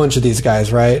 There's a bunch of these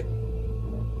guys, right?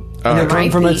 And they come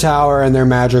might from a be. tower and they're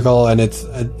magical and it's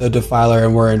a defiler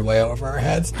and we're in way over our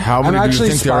heads. How many do you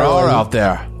think there are out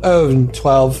there? Oh,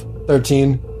 12,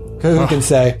 13. Who can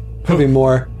say? Could be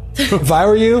more. If I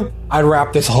were you, I'd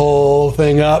wrap this whole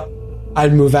thing up.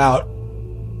 I'd move out.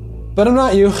 But I'm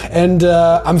not you, and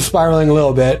I'm spiraling a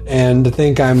little bit, and I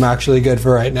think I'm actually good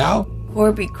for right now.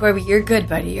 Corby, you're good,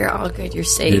 buddy. You're all good. You're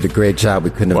safe. You did a great job. We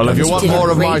couldn't have Well, done if you this want did a more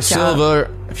of great my job.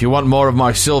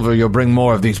 silver, you'll bring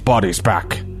more of these bodies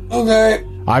back. Okay.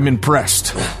 I'm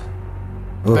impressed.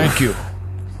 Thank you.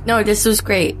 No, this was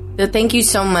great. Thank you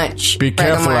so much. Be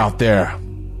careful Bergamot. out there.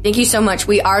 Thank you so much.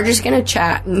 We are just going to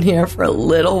chat in here for a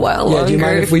little while Yeah, longer. do you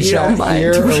mind if we you chat don't mind.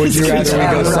 here, or would you We're rather we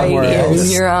chat go somewhere right here else?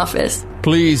 in your office.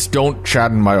 Please don't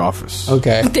chat in my office.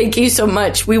 Okay. Thank you so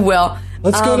much. We will.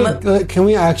 Let's go to... Can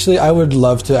we actually... I would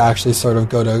love to actually sort of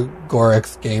go to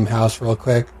Gorik's game house real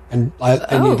quick. And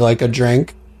I need, like, a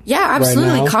drink. Yeah,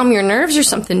 absolutely. now. Calm your nerves or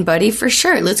something, buddy, for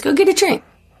sure. Let's go get a drink.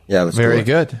 Yeah, let's Very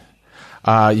do it.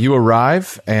 good. You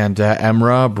arrive, and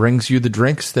Emra brings you the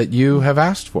drinks that you have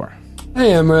asked for.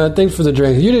 Hey, Emra, thanks for the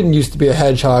drink. You didn't used to be a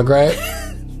hedgehog, right?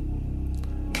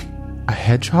 A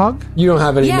hedgehog? You don't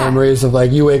have any Yeah. memories of,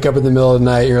 like, you wake up in the middle of the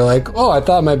night, you're like, oh, I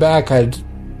thought my back had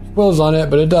quills on it,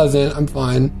 but it doesn't. I'm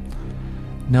fine.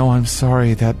 No, I'm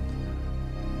sorry. That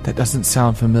doesn't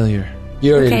sound familiar.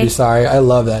 You don't need to Okay. be sorry. I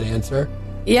love that answer.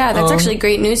 Yeah, that's actually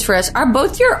great news for us. Are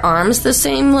both your arms the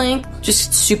same length?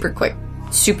 Just super quick.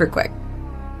 Super quick.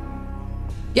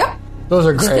 Yeah. Those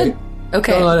are great. Good.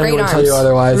 Okay, Don't let great anyone arms. tell you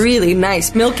otherwise. Really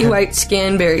nice. Milky white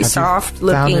skin, very soft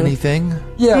Found looking. anything?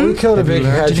 Yeah, we killed a Have you big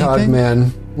learned hedgehog anything?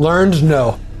 man. Learned?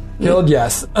 No. Killed?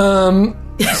 Yes.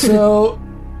 So,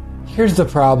 here's the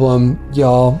problem,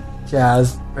 y'all.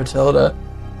 Jazz, Matilda.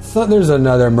 there's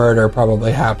another murder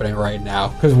probably happening right now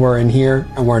because we're in here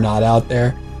and we're not out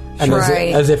there. And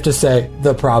Right. as if to say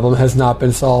the problem has not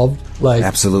been solved. Like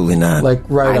Absolutely not. Like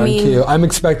right on cue. I'm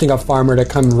expecting a farmer to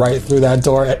come right through that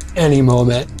door at any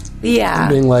moment, Yeah.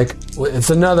 being like, well, "It's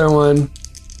another one."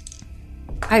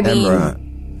 I mean,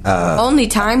 Emra, only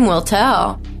time will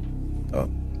tell. oh,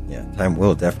 yeah, time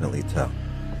will definitely tell.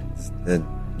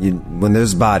 When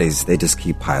there's bodies, they just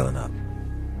keep piling up.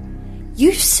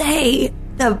 You say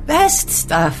the best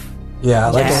stuff. Yeah,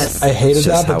 like Yes. I hated It's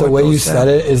that, just but how the it way you goes said down.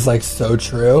 it is like so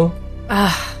true.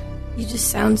 You just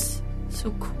sound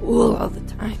so cool all the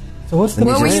time. So what's the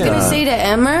What were you plan? going to say to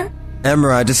Emma?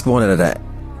 Emra, I just wanted to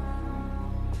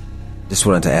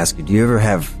ask you, do you ever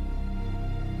have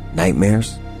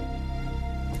nightmares?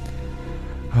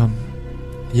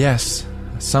 Yes,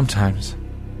 sometimes.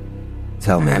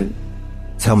 Tell me.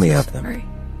 Tell me of them. Sorry.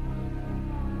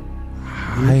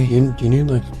 I Do you need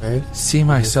like space? see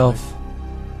myself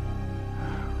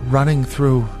running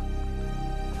through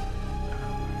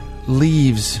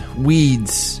leaves,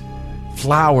 weeds,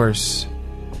 flowers,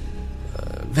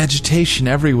 vegetation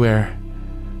everywhere.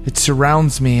 It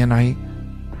surrounds me, and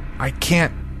I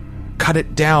can't cut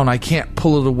it down. I can't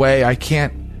pull it away. I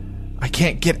can't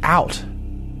get out.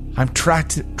 I'm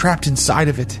trapped inside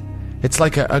of it. It's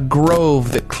like a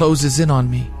grove that closes in on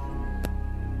me.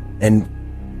 And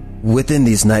within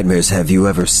these nightmares, have you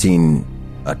ever seen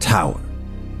a tower?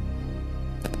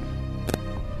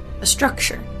 A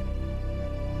structure.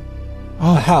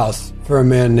 A house for a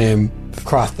man named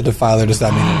Cross the Defiler. Does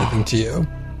that mean anything to you?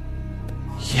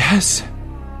 Yes.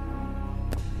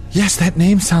 Yes, that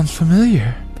name sounds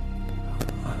familiar.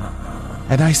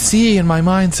 And I see in my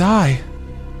mind's eye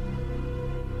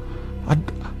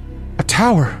a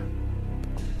tower.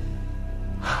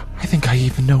 I think I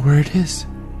even know where it is.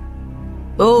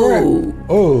 Oh.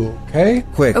 Oh, okay.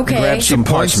 Quick, Okay. grab She some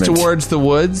points parchment. towards the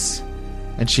woods,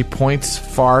 and she points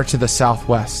far to the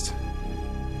southwest.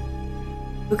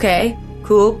 Okay.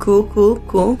 Cool.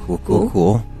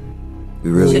 Cool. We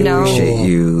really So now- appreciate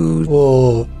you.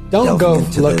 Well, don't Delving go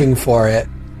into looking for it.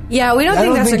 Yeah, we don't I think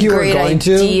don't that's think a you were great going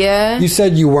idea. to. You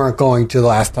said you weren't going to the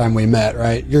last time we met,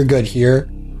 right? You're good here.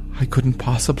 I couldn't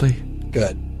possibly.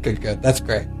 Good. That's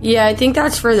great. Yeah, I think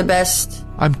that's for the best.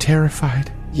 I'm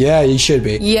terrified. Yeah, you should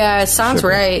be. Yeah, sounds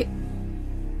right.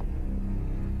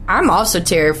 I'm also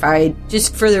terrified,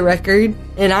 just for the record,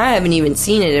 and I haven't even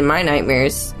seen it in my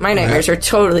nightmares. My nightmares are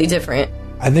totally different.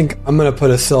 I think I'm gonna put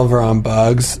a silver on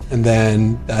Bugs, and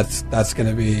then that's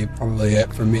gonna be probably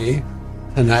it for me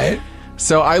tonight.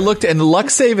 So I looked, and luck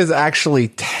save is actually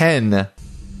 10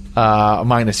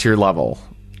 minus your level.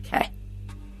 Okay.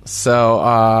 So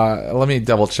let me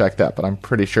double check that, but I'm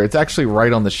pretty sure it's actually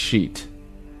right on the sheet.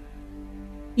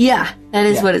 Yeah, that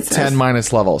is what it says. 10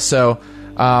 minus level. So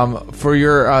for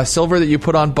your silver that you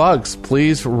put on Bugs,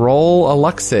 please roll a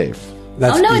luck save.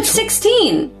 That's Oh no, each- it's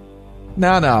 16.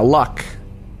 No, luck.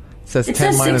 It says It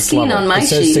 10 says minus 16 level. on my It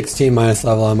says sheet. 16 minus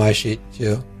level on my sheet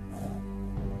too.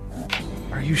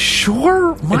 Are you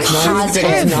sure? My It's not, sheet's positive.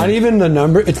 10. it's not even the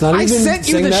number. It's not I even sent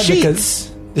you saying the that sheets.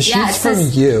 because the Yeah, sheet's it from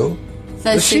says- you. It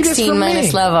says The sheet is 16 from minus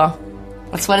me. level.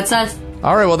 That's what it says.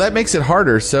 All right, well, that makes it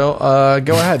harder. So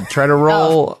go ahead. Try to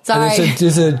roll. Sorry. And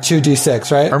it's a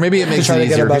 2d6, right? Or maybe it makes try it to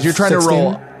get easier above because you're trying 16? to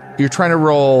roll. You're trying to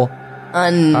roll.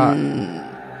 No.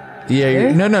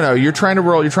 You're trying to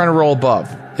roll. You're trying to roll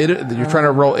above it. You're trying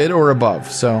to roll it or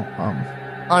above. So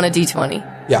On a d20.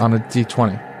 Yeah, on a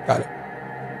d20. got it.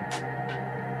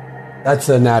 That's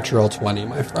a natural 20,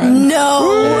 my friend.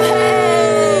 No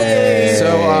way!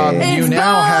 So you It's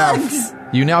now Bugs!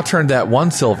 you now turned that 1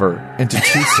 silver into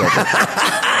 2 silver.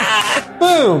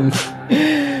 Boom!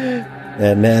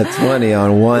 And that 20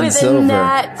 on one With a silver.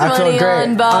 nat I feel 20 great. on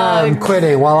I'm Bugs.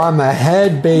 quitting while I'm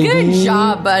ahead, baby. Good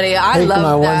job, buddy. I Take love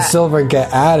my that. 1 silver and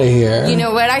get out of here. You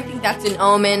know what? I think that's an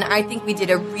omen. I think we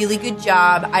did a really good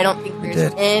job. I don't think there's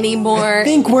did. any more I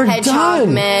think we're hedgehog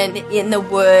done. men in the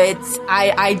woods.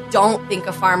 I don't think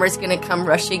a farmer's going to come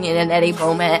rushing in at any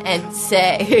moment and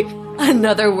say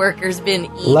another worker's been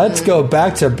eaten. Let's go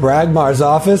back to Bragmar's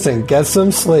office and get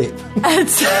some sleep.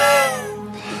 Let's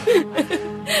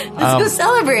go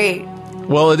celebrate.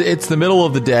 Well, it's the middle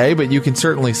of the day, but you can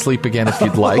certainly sleep again if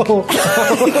you'd like.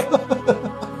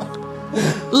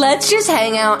 Let's just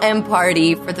hang out and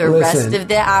party for the rest Listen, of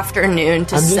the afternoon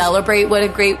to I'm just- celebrate what a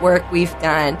great work we've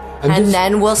done. I'm And just-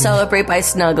 then we'll celebrate by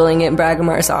snuggling in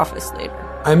Bragamar's office later.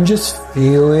 I'm just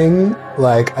feeling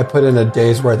like I put in a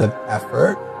day's worth of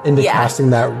effort into Yeah. casting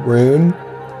that rune.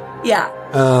 Yeah.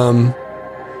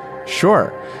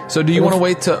 Sure. So do you want to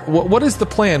wait to... What is the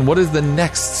plan? What is the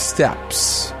next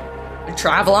steps?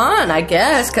 travel on, I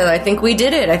guess, because I think we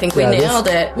did it. I think we nailed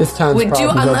it. This town's we do,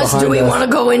 problems are unless behind do we us. want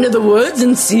to go into the woods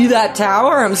and see that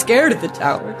tower? I'm scared of the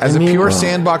tower. As a pure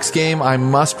sandbox game, I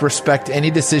must respect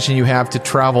any decision you have to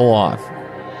travel on.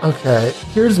 Okay,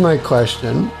 here's my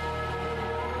question.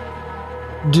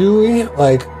 Do we,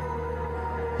 like...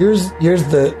 Here's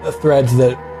the threads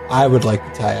that I would like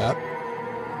to tie up.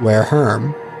 Where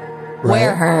Herm.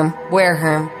 Right? Where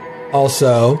Herm?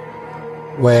 Also,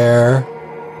 where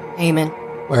Heyman.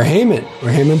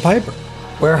 Heyman Piper.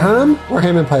 Where Herm, where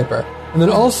Heyman Piper. And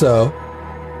then also,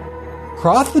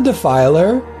 Croth the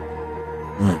Defiler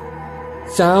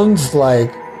sounds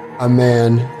like a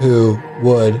man who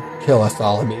would kill us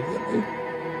all immediately.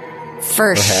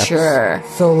 For sure.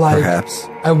 So, like, Perhaps.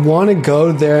 I want to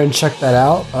go there and check that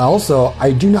out, but also,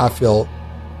 I do not feel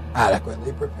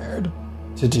adequately prepared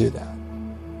to do that.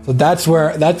 So that's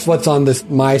what's on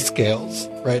my scales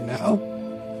right now.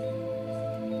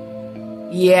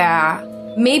 Yeah.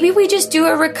 Maybe we just do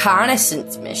a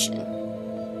reconnaissance mission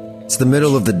It's the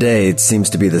middle of the day. It seems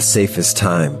to be the safest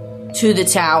time to the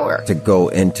tower. to go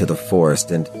into the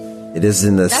forest, and it is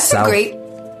in the That's a great...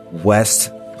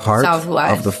 southwest part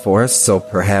Southwest. of the forest, so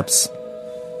perhaps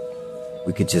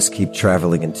we could just keep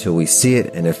traveling until we see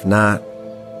it, and if not,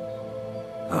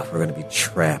 we're going to be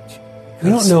trapped. We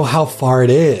don't know how far it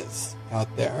is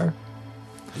out there.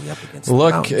 Be up against the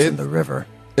Look, mountains and the river.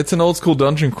 It's an old school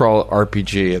dungeon crawl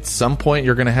RPG. At some point,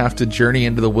 you're going to have to journey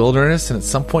into the wilderness, and at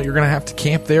some point, you're going to have to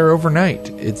camp there overnight.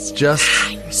 It's just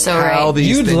So how right. these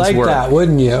You'd things like work. that,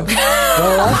 wouldn't you?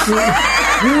 Well,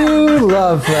 you'd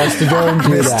love for us to go and do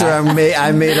Mister, that.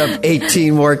 I made up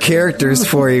 18 more characters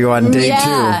for you on day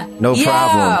Yeah. 2. No Yeah.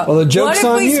 problem. Well, the joke's What if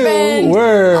on we you. spend-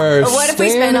 We're What if we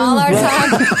spend all our time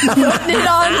putting it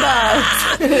on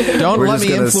the... Don't We're let just me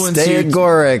going to influence stay you. at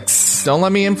Gorix. Don't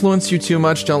let me influence you too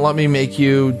much. Don't let me make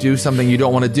you do something you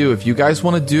don't want to do. If you guys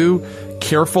want to do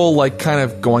careful, like kind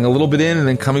of going a little bit in and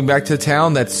then coming back to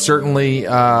town, that's certainly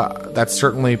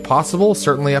possible.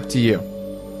 Certainly up to you.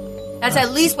 That's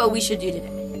at least what we should do today.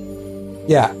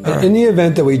 Yeah, in the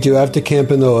event that we do have to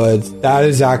camp in the woods, that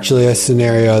is actually a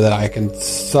scenario that I can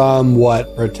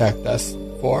somewhat protect us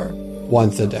for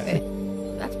once a day.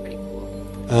 That's pretty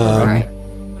cool. All right.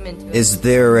 I'm into it. Is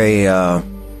there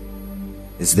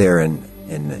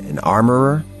an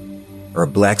armorer or a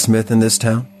blacksmith in this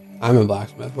town? I'm a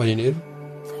blacksmith. What do you need?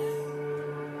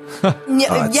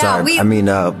 Sorry. I mean,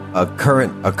 a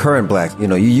current black.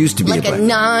 You used to be Like a a blacksmith.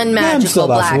 non-magical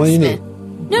blacksmith. What do you blacksmith. need?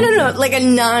 No. Like a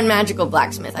non-magical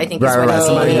blacksmith, I think is Right. what I'm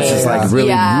Somebody saying. who's just like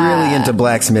really into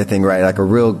blacksmithing, right? Like a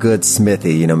real good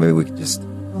smithy. Maybe we could just.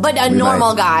 But a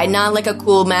normal guy, not like a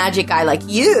cool magic guy like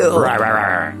you.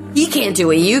 Right. He can't do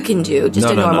what you can do, just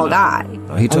a normal guy.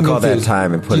 No, he took I'm all that confused.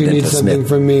 time and put Do it you need into something smith.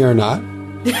 from me or not?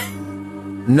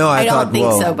 No, I I thought. don't think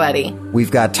well, so, buddy.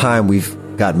 we've got time. We've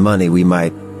got money. We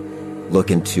might look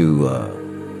into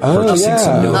purchasing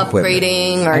some new equipment.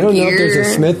 Upgrading our I don't know gear. if there's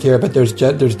a smith here, but there's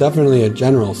definitely a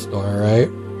general store, right?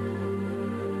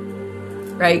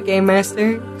 Right, Game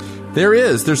Master? There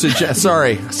is. There's a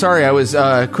sorry. I was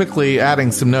quickly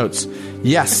adding some notes.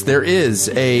 Yes, there is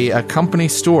a company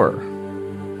store.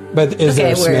 But is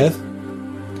there a where?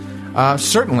 smith?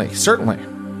 Certainly.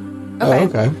 Oh,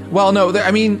 okay. Well, no.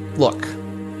 I mean, look.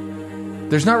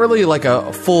 There's not really like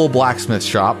a full blacksmith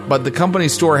shop, but the company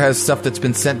store has stuff that's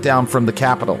been sent down from the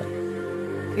capital.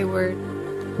 Okay, word.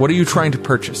 What are you trying to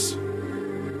purchase? I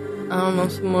don't know,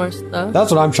 some more stuff.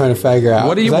 That's what I'm trying to figure out.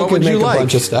 What do you- 'cause I what could would you make like? a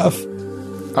bunch of stuff.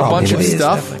 A bunch of it is,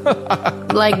 stuff.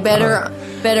 Like better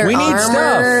We need armor.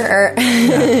 stuff. Or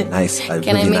Nice, a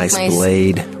Can I really make nice my-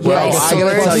 blade. Well, Yeah, I gotta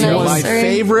swords tell you, my nicer.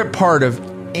 favorite part of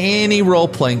any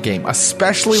role-playing game,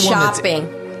 especially shopping.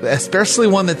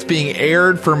 one that's being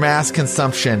aired for mass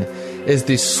consumption, is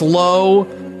the slow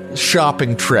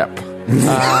shopping trip.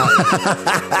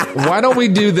 Why don't we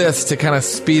do this to kind of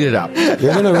speed it up?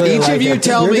 You're gonna really Each like of you it.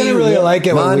 tell You're me gonna really like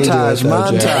it when we do it, Montage,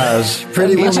 though, Jay. montage.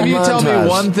 Pretty Each of woman you tell me montage.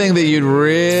 one thing that you'd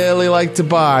really like to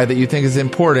buy that you think is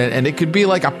important, and it could be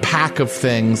like a pack of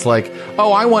things like,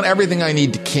 oh, I want everything I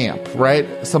need to camp, right?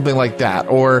 Something like that.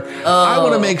 Or I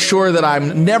want to make sure that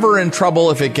I'm never in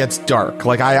trouble if it gets dark.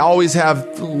 Like I always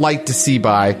have light to see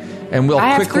by, and we'll I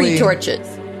have quickly... 3 torches.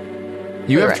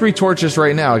 You have Correct. 3 torches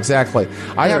right now, exactly.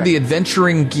 I have the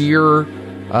adventuring gear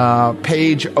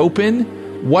page open.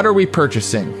 What are we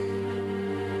purchasing?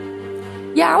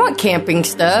 Yeah, I want camping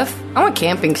stuff.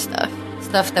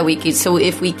 Stuff that we could, so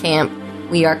if we camp,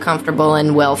 we are comfortable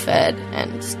and well fed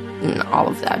and all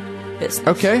of that business.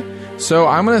 Okay, so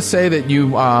I'm going to say that you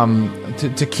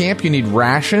to camp you need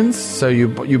rations. So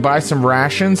you buy some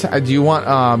rations. Do you want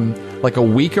like a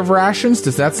week of rations?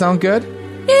 Does that sound good?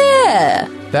 Yeah.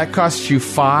 That costs you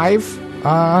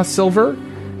 5 silver.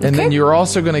 And then you're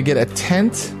also going to get a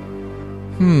tent.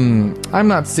 I'm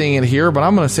not seeing it here, but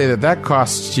I'm going to say that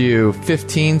costs you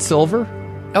 15 silver.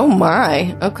 Oh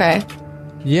my. Okay.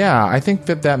 Yeah, I think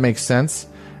that makes sense.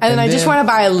 And then I just want to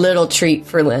buy a little treat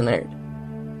for Leonard.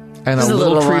 And Just a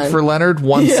little treat one. for Leonard,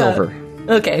 1 silver.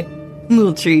 Okay.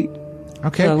 Little treat.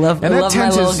 Okay. I love and my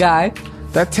little guy.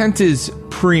 That tent is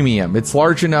premium. It's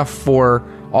large enough for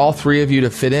all 3 of you to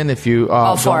fit in if you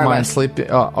All 4 don't of mind us. sleeping.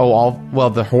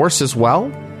 The horse as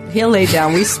well? He'll lay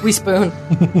down. We spoon.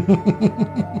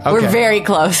 Okay. We're very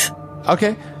close.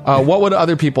 Okay. What would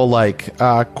other people like?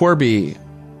 Corby,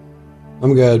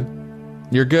 I'm good.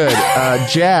 you're good.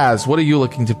 Jazz, what are you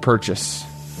looking to purchase?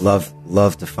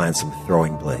 Love to find some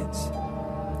throwing blades.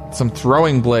 Some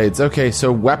throwing blades. Okay,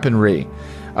 so weaponry.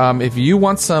 If you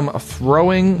want some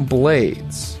throwing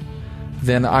blades,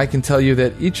 then I can tell you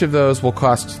that each of those will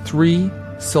cost 3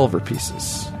 silver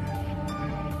pieces.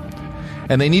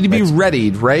 And they need to be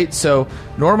readied, right? So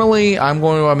normally I'm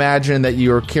going to imagine that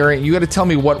you're carrying... You got to tell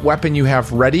me what weapon you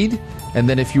have readied, and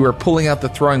then if you are pulling out the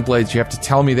throwing blades, you have to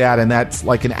tell me that, and that's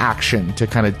like an action to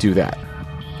kind of do that.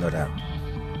 No doubt.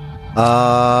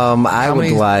 I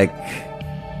would like...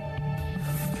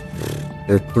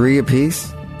 They're 3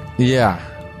 apiece? Yeah.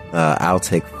 I'll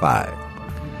take 5.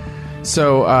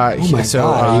 So, Oh my god,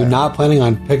 are you not planning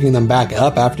on picking them back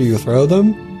up after you throw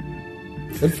them?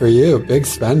 Good for you, big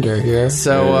spender here.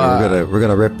 So we're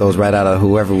gonna rip those right out of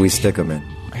whoever we stick them in.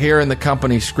 here in the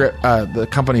company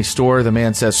store, the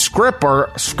man says scrip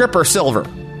or silver,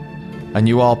 and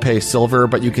you all pay silver.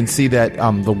 But you can see that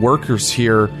the workers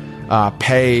here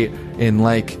pay in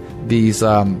like these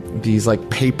like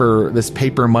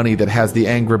paper money that has the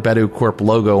Angra Bedu Corp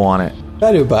logo on it.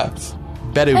 Bedu bucks.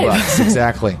 Bedu bucks,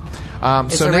 exactly.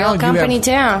 It's so a now real company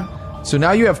town. So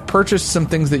now you have purchased some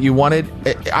things that you wanted.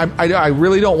 I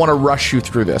really don't want to rush you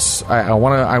through this. I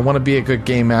want to be a good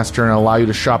game master and allow you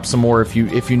to shop some more if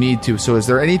you need to. So is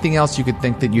there anything else you could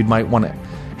think that you might want to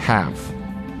have?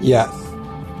 Yes.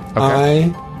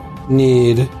 Okay. I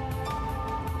need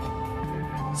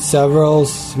several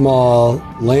small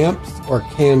lamps or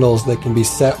candles that can be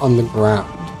set on the ground.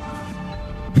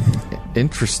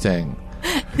 Interesting.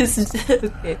 This is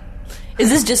okay. Is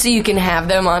this just so you can have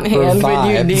them on hand when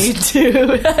you vibes. need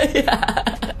to?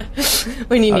 Yeah.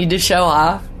 When you need to show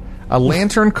off. A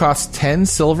lantern costs 10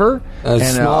 silver.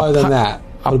 Smaller than that.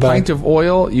 A pint of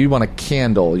oil. You want a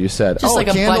candle, you said. Just like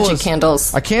a bunch of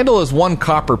candles. A candle is 1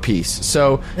 copper piece.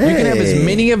 So you can have as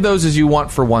many of those as you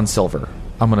want for 1 silver,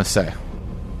 I'm going to say.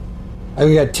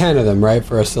 We got 10 of them, right,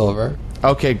 for a silver.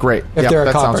 Okay, great. If Yep, they're a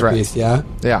that sounds copper right. piece, yeah?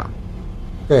 Yeah.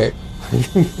 Great.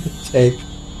 Take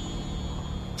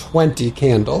 20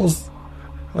 candles.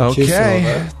 Or 2 Okay.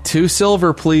 silver. 2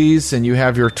 silver, please, and you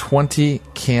have your 20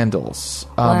 candles.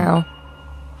 Wow.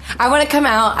 I want to come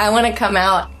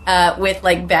out with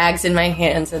like bags in my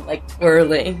hands and like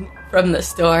twirling from the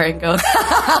store and go,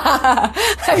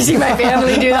 I've seen my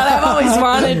family do that. I've always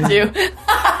wanted to.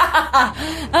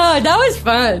 Oh, that was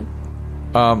fun.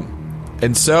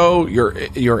 And so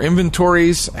your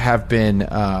inventories have been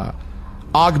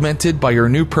augmented by your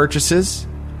new purchases.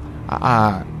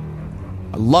 I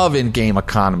love in-game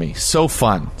economy. So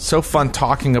fun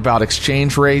talking about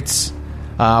exchange rates.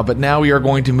 But now we are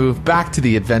going to move back to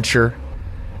the adventure,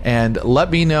 and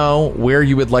let me know where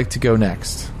you would like to go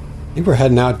next. I think we're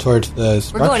heading out towards the We're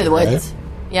structure, going to the woods. right?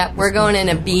 Yeah, we're going in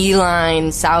a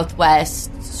beeline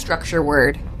southwest structure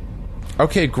word.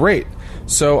 Okay, great.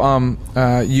 So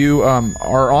you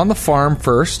are on the farm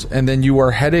first, and then you are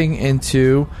heading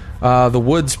into the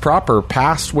woods proper,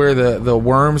 past where the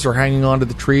worms are hanging onto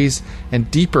the trees, and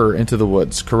deeper into the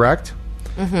woods, correct?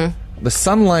 Mm-hmm. The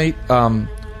sunlight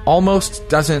almost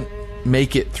doesn't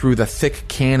make it through the thick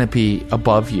canopy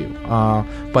above you,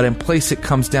 but in place it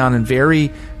comes down in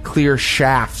very clear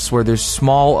shafts where there's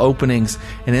small openings,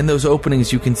 and in those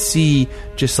openings you can see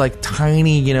just like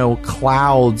tiny,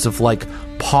 clouds of like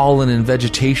pollen and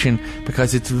vegetation,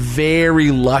 because it's very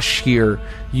lush here.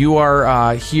 You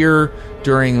are here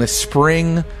during the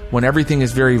spring when everything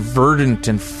is very verdant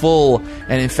and full,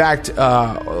 and in fact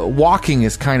walking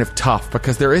is kind of tough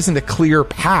because there isn't a clear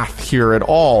path here at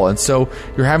all, and so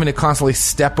you're having to constantly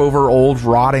step over old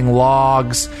rotting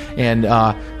logs, and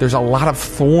there's a lot of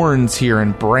thorns here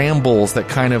and brambles that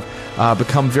kind of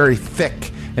become very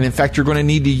thick, and in fact you're going to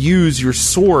need to use your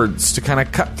swords to kind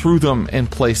of cut through them in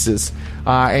places.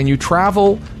 And you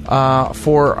travel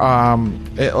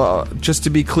just to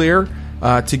be clear,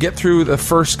 to get through the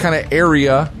first kind of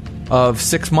area of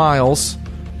 6 miles,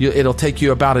 it'll take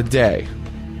you about a day.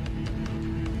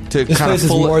 to This kind of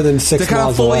place is more than 6 to kind of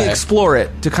miles fully away. explore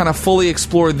it. To kind of fully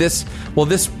explore this. Well,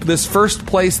 this first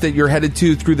place that you're headed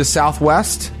to through the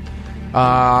southwest.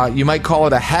 You might call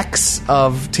it a hex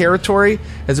of territory.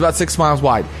 It's about 6 miles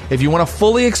wide. If you want to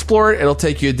fully explore it, it'll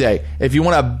take you a day. If you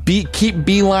want to keep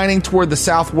beelining toward the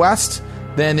southwest,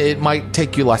 then it might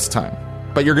take you less time.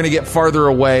 But you're going to get farther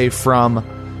away from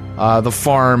the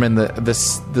farm and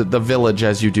the village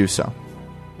as you do so.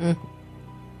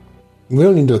 We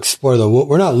don't need to explore the wood.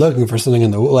 We're not looking for something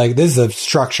in the wood. Like, this is a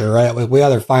structure, right? We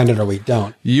either find it or we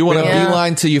don't. You want to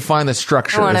beeline till you find the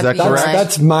structure. Is that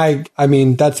correct?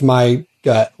 That's my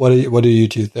gut. What do you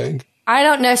two think? I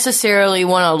don't necessarily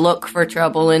want to look for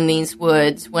trouble in these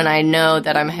woods when I know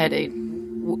that I'm headed.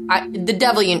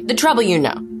 The trouble you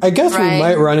know. I guess right? we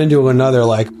might run into another,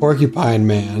 like, porcupine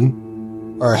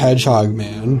man or hedgehog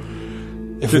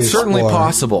man. It's certainly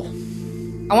possible.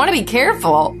 I want to be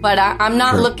careful, but I'm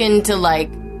not looking to, like,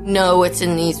 know what's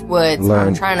in these woods.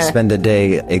 I'm trying to spend a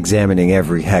day examining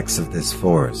every hex of this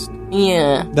forest.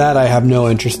 Yeah. That I have no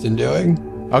interest in doing.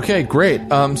 Okay, great.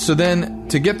 So then,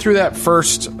 to get through that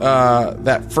first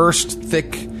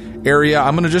thick area,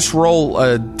 I'm going to just roll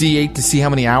a D8 to see how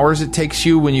many hours it takes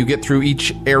you when you get through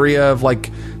each area of like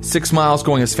 6 miles,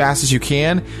 going as fast as you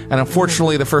can. And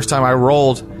unfortunately, the first time I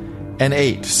rolled an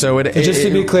 8. So just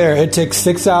to be clear, it takes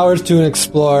 6 hours to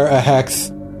explore a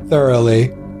hex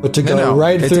thoroughly, but to go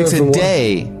right through it takes a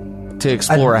day to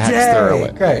explore a hex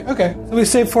thoroughly. Great. Okay, so we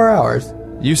saved 4 hours.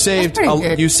 You saved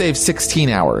 16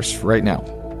 hours right now.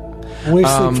 And we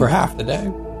sleep for half the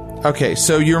day. Okay,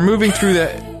 so you're moving through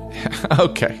the.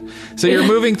 Okay, so you're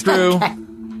moving through.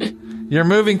 You're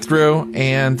moving through,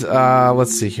 and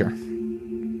let's see here.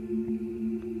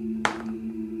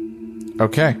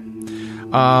 Okay.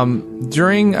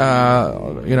 During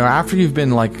after you've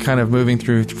been like kind of moving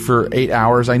through for 8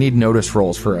 hours, I need notice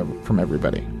rolls from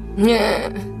everybody. Yeah.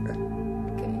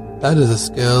 That is a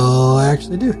skill I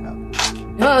actually do have.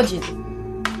 Oh, Jesus.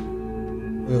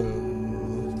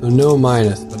 So no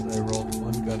minus, but I rolled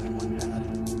one good and one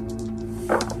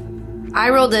bad. I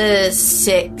rolled a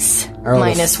 6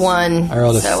 minus 1. I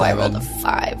rolled a 7. I rolled a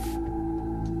 5.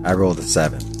 I rolled a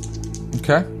 7.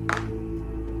 Okay.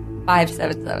 5,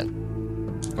 7, 7.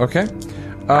 Okay.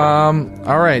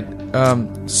 All right.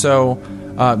 So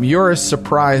you're as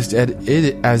surprised at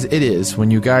it as it is when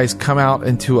you guys come out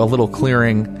into a little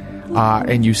clearing,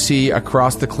 and you see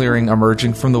across the clearing,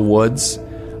 emerging from the woods,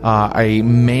 a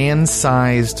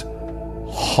man-sized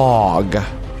hog,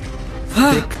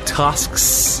 thick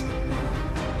tusks,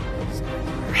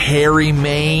 hairy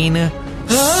mane,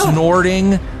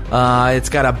 snorting. It's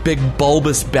got a big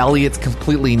bulbous belly. It's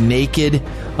completely naked,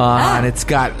 and it's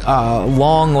got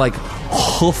long, like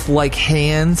hoof-like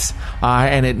hands.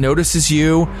 And it notices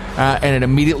you, and it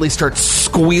immediately starts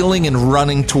squealing and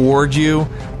running toward you.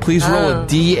 Please roll a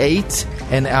D8.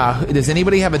 And does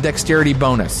anybody have a dexterity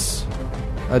bonus?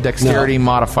 A dexterity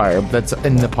modifier that's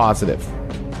in the positive?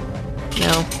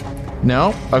 No.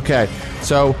 No? Okay.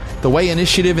 So the way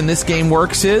initiative in this game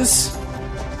works is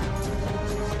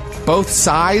both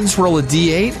sides roll a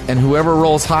D8, and whoever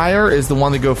rolls higher is the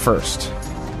one to go first.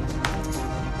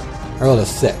 I rolled a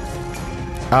 6.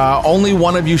 Only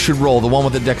one of you should roll, the one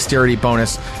with the dexterity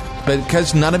bonus. But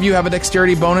because none of you have a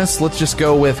dexterity bonus, let's just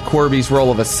go with Corby's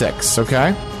roll of a 6,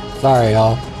 okay? Sorry,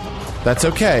 y'all. That's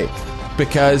okay,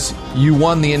 because you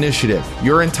won the initiative.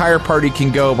 Your entire party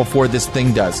can go before this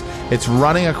thing does. It's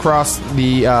running across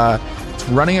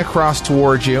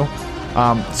towards you.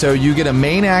 So you get a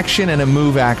main action and a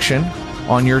move action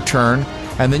on your turn,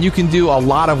 and then you can do a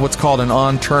lot of what's called an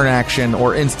on-turn action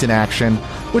or instant action,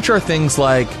 which are things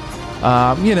like,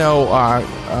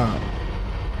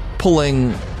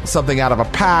 pulling something out of a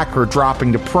pack or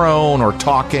dropping to prone or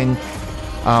talking.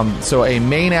 So a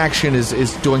main action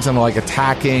is doing something like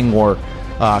attacking or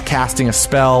casting a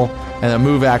spell, and a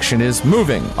move action is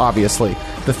moving, obviously.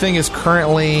 The thing is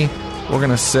currently, we're going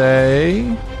to say...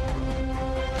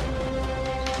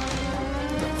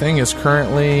 The thing is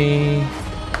currently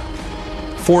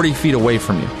 40 feet away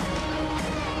from you.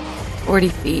 40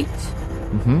 feet.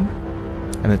 Mm-hmm.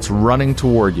 And it's running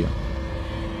toward you.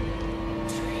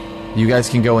 You guys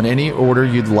can go in any order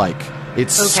you'd like. It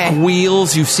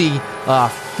squeals. You see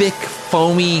thick,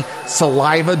 foamy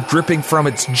saliva dripping from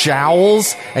its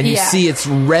jowls, and you see its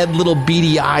red little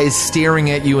beady eyes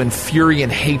staring at you in fury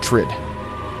and hatred.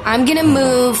 I'm going to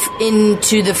move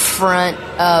into the front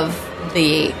of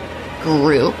the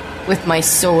group with my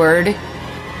sword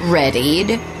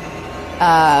readied.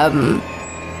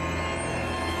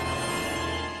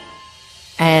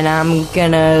 And I'm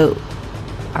gonna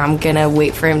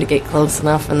wait for him to get close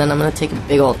enough, and then I'm gonna take a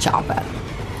big old chop at him.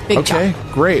 Big chop. Okay,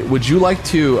 great. Would you like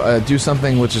to do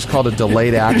something which is called a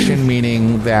delayed action,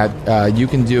 meaning that you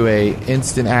can do a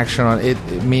instant action on it,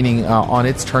 meaning on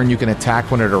its turn you can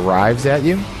attack when it arrives at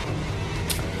you?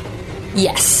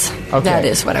 Yes. Okay. That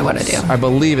is what I want to do. I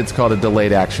believe it's called a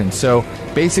delayed action. So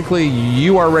basically,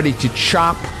 you are ready to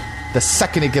chop the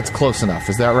second it gets close enough.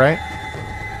 Is that right?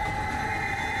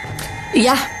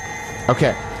 Yeah.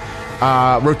 Okay.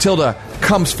 Rotilda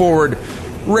comes forward,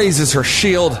 raises her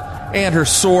shield and her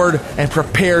sword, and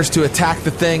prepares to attack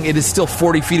the thing. It is still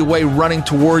 40 feet away, running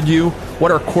toward you.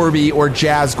 What are Corby or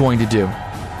Jazz going to do?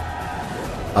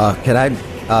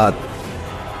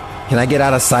 Can I get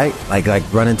out of sight? Like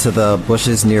run into the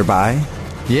bushes nearby?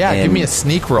 Yeah, give me a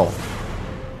sneak roll.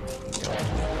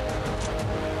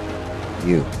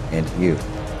 You and you.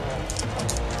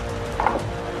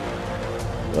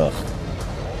 Ugh.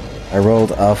 I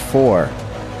rolled a 4.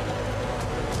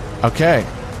 Okay.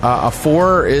 A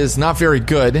 4 is not very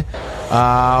good,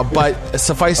 but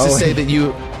suffice to say that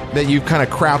you kind of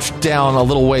crouched down a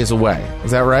little ways away.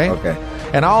 Is that right? Okay.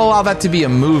 And I'll allow that to be a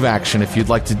move action if you'd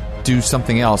like to do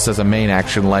something else as a main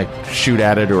action, like shoot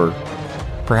at it, or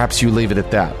perhaps you leave it at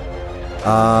that.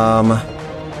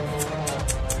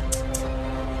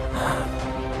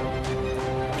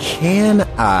 Can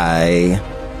I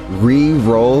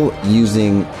re-roll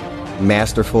using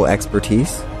masterful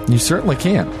expertise? You certainly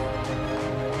can.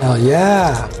 Hell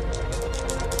yeah.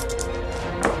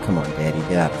 Come on, Daddy,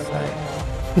 get out of sight.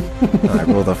 No, I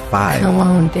rolled a 5. Come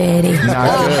on, Daddy.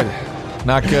 Not good.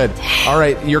 Not good. All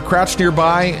right, you're crouched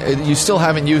nearby. You still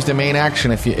haven't used a main action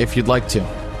if you'd like to.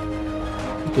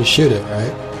 You can shoot it,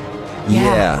 right?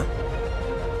 Yeah.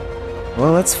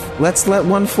 Well, let's let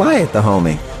one fly at the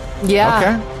homie. Yeah.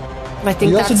 Okay. I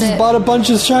think You that's also just it. bought a bunch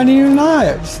of shiny new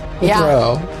knives to Yeah.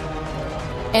 throw.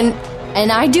 And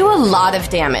I do a lot of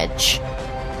damage,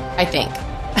 I think.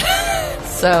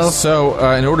 So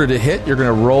in order to hit, you're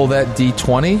going to roll that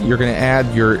d20. You're going to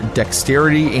add your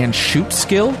dexterity and shoot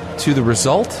skill to the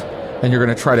result, and you're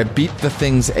going to try to beat the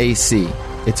thing's AC,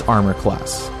 its armor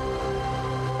class.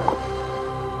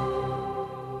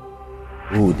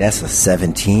 Ooh, that's a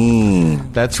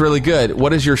 17. That's really good.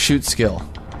 What is your shoot skill?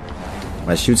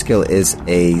 My shoot skill is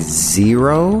a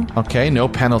 0. Okay, no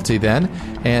penalty then.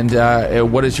 And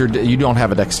what is you don't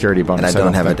have a dexterity bonus. And I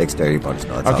don't have a think. dexterity bonus.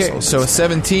 No, that's Okay, also so a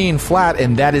 17 flat,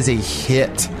 and that is a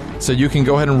hit. So you can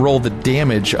go ahead and roll the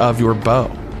damage of your bow.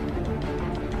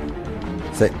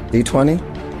 Is that D20?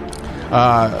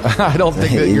 I don't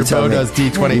think that You your tell bow me. does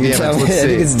D20 You damage. tell me. Let's I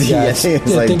think see. it's D. Yeah, I think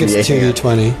it's I like think it's D8.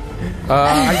 2d20.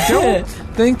 I don't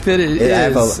think that it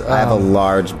is. I have a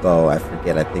large bow. I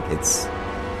forget. I think it's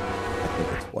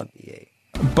 1d8.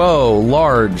 Bow,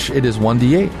 large. It is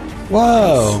 1d8.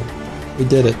 Whoa. We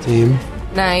did it, team.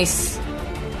 Nice.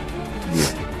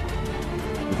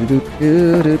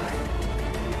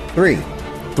 3.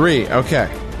 3, okay.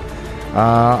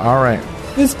 All right.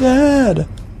 It's dead.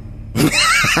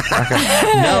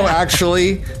 No,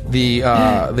 actually, the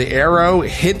arrow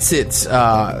hits its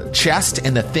chest,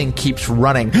 and the thing keeps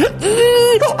running.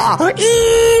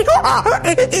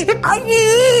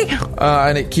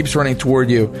 And it keeps running toward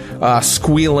you,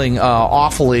 squealing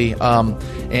awfully.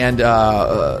 And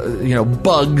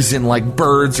bugs and like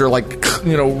birds are like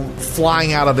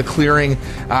flying out of the clearing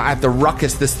at the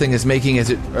ruckus this thing is making as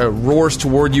it roars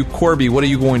toward you. Corby, what are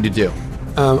you going to do?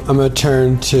 I'm going to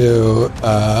turn to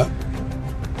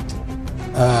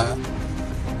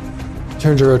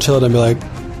Rotilda and be like,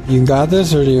 you got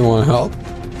this, or do you want help?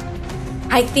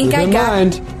 I think Keep I in got.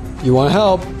 mind, you want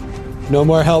help. No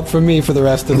more help from me for the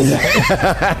rest of the day.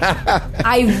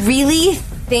 I really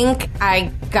think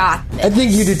I got this. I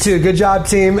think you do too. Good job,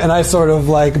 team. And I sort of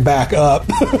like back up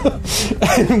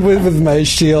and with my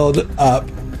shield up.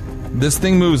 This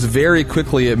thing moves very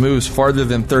quickly. It moves farther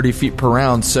than 30 feet per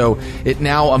round, so it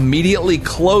now immediately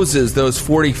closes those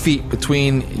 40 feet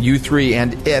between you three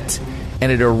and it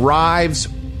arrives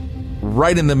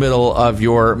right in the middle of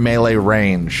your melee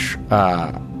range,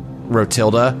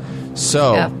 Rotilda.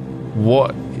 So, Yeah.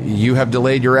 what you have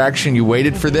delayed your action. You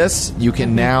waited for this. You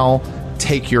can now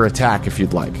take your attack if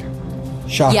you'd like.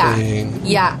 Shocking.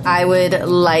 Yeah, I would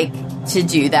like to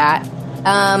do that.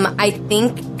 I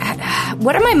think.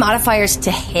 What are my modifiers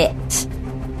to hit?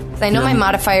 'Cause I know my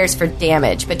modifiers for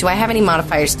damage, but do I have any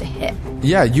modifiers to hit?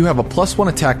 Yeah, you have a +1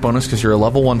 attack bonus because you're a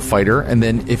level 1 fighter, and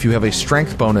then if you have a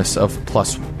strength bonus of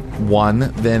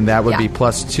 +1, then that would be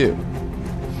 +2.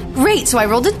 Great, so I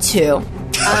rolled a 2.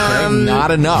 Okay,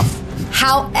 not enough.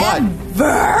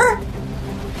 However,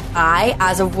 I,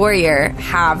 as a warrior,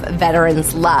 have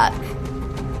veteran's luck,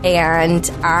 and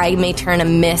I may turn a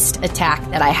missed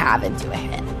attack that I have into a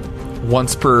hit.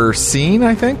 Once per scene,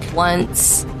 I think.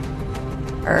 Once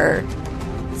per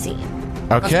scene.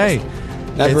 Okay.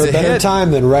 Never It's a better hit.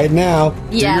 time than right now.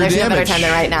 Yeah, your there's no better damage. time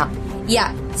than right now.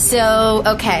 Yeah. So,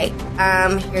 okay.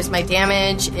 Here's my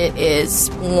damage. It is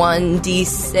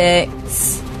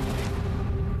 1d6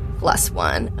 plus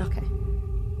 1. Okay.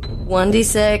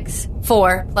 1d6,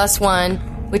 4 plus 1,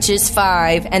 which is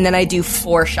 5, and then I do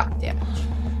 4 shock damage.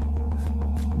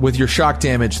 With your shock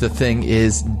damage, the thing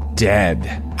is dead.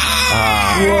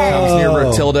 Comes near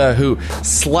Matilda, who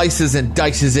slices and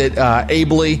dices it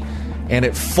ably, and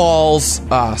it falls,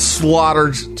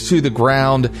 slaughtered to the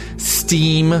ground.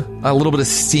 Steam, a little bit of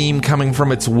steam coming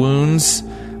from its wounds,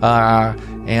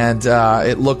 and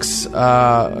it looks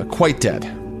quite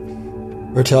dead.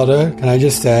 Matilda, can I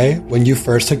just say, when you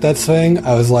first took that swing,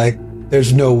 I was like,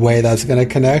 there's no way that's going to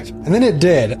connect. And then it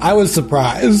did. I was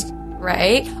surprised.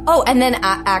 Right? Oh, and then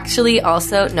actually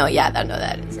also... No,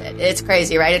 that is it. It's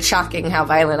crazy, right? It's shocking how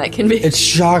violent I can be. It's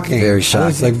shocking. Very I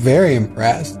was like very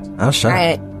impressed. I was shocked.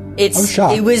 Right. I'm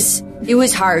shocked. It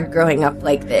was hard growing up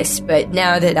like this, but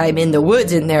now that I'm in the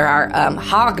woods and there are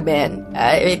hogmen,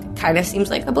 it kind of seems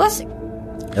like a blessing.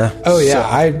 Oh yeah,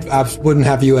 I wouldn't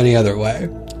have you any other way.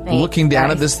 Looking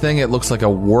down at this thing, it looks like a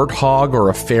warthog or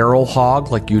a feral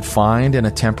hog, like you'd find in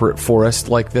a temperate forest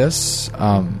like this.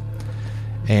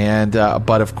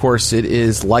 But of course, it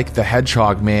is like the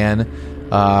hedgehog man.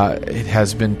 It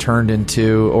has been turned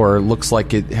into, or looks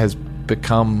like it has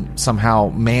become somehow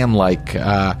man-like.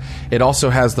 It also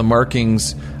has the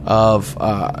markings of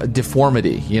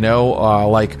deformity.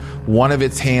 Like one of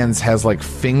its hands has like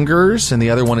fingers, and the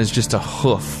other one is just a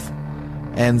hoof.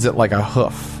 Ends at like a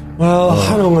hoof. Well,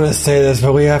 I don't want to say this,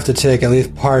 but we have to take at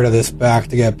least part of this back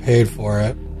to get paid for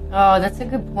it. Oh, that's a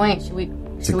good point. Should we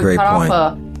great cut point.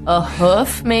 off a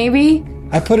hoof, maybe?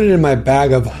 I put it in my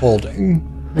bag of holding.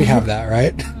 We have that,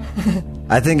 right?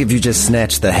 I think if you just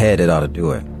snatch the head, it ought to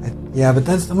do it. Yeah, but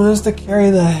someone has to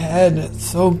carry the head. It's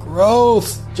so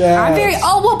gross, Jazz.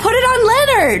 We'll put it on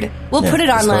Leonard. We'll put it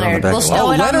on just throw it on the Leonard. back We'll of stow it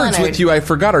on Leonard's Leonard. with you. I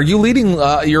forgot. Are you leading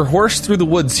your horse through the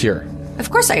woods here?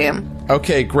 Of course I am.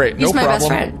 Okay, great. He's no my problem. best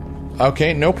friend.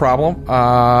 Okay, no problem.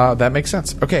 That makes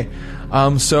sense. Okay,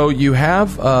 so you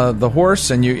have the horse,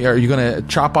 and are you going to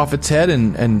chop off its head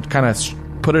and kind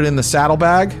of put it in the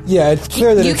saddlebag? Yeah, it's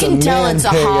clear that You it's a can tell man it's a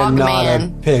pig hog and not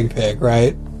man. a pig,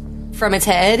 right? From its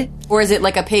head? Or is it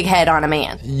like a pig head on a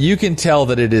man? You can tell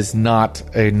that it is not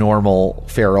a normal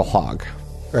feral hog.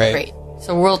 Great.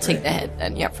 So we'll take the head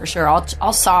then. Yeah, for sure.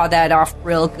 I'll saw that off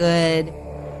real good,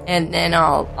 and then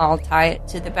I'll tie it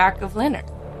to the back of Leonard.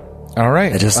 All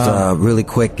right. I just, really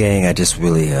quick, gang, I just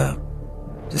really, I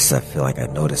feel like I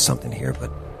noticed something here,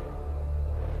 but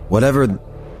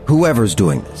whoever's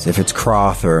doing this, if it's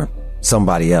Croth or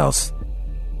somebody else,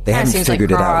 they haven't seems like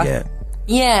figured it out Croth. yet.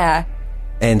 Yeah.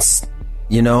 And,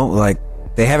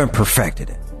 they haven't perfected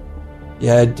it.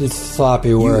 Yeah, it's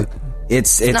sloppy work.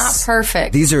 It's not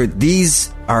perfect.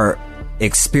 These are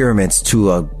experiments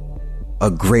to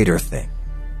a greater thing.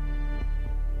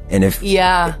 And if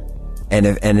Yeah. And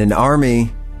an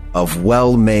army of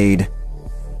well-made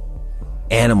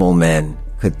animal men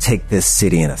could take this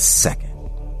city in a second.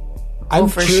 I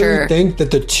for truly sure. think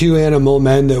that the 2 animal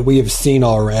men that we have seen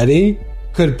already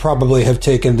could probably have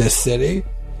taken this city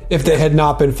if they had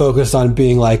not been focused on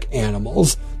being like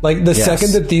animals. Like the Yes.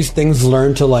 second that these things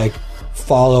learn to like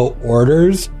follow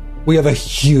orders, we have a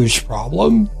huge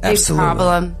problem.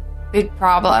 Absolutely. Big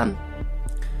problem.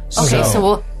 Okay,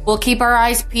 so we'll keep our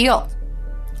eyes peeled.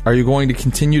 Are you going to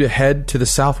continue to head to the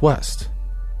southwest?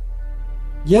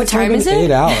 Yeah, What it's time been is it?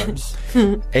 8 hours.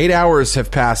 8 hours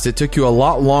have passed. It took you a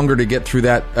lot longer to get through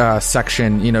that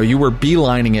section. You were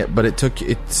beelining it, but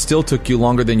it still took you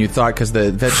longer than you thought because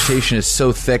the vegetation is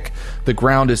so thick, the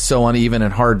ground is so uneven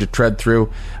and hard to tread through.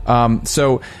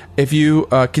 So if you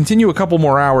continue a couple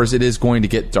more hours, it is going to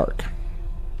get dark.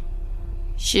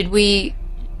 Should we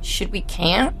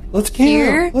camp? Let's camp.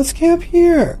 Here? Let's camp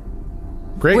here.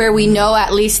 Great. Where we know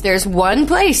at least there's one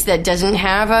place that doesn't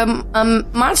have a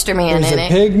monster man There's in a it.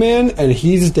 pig man, and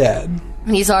he's dead.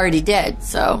 He's already dead,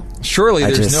 so Surely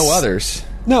there's just- no others.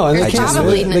 No, and they There's can't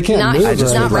probably move. They can't not- move. I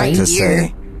just Not would like right to here.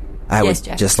 say, I Yes, would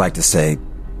Jack. just like to say,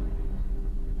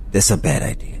 this is a bad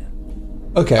idea.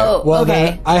 Okay. Oh, well, okay.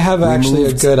 then I have actually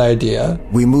a good idea.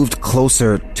 We moved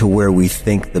closer to where we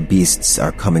think the beasts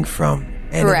are coming from,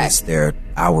 and Correct. it is their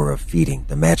hour of feeding,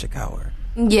 the magic hour.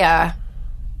 yeah.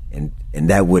 And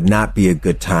that would not be a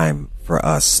good time for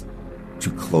us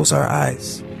to close our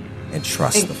eyes and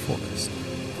trust the forest.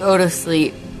 Go to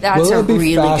sleep. That's Will a it be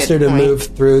really faster good to point. move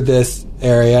through this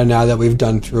area now that we've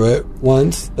done through it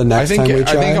once. The next time we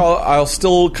try? I think I'll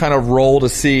still kind of roll to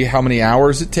see how many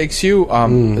hours it takes you.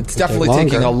 It's definitely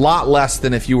taking a lot less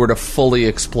than if you were to fully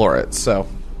explore it. So,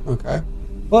 okay.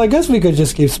 Well, I guess we could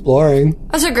just keep exploring.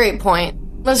 That's a great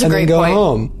point. That's a and great then go point.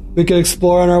 home. We could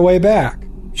explore on our way back.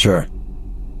 Sure.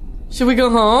 Should we go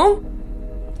home?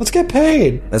 Let's get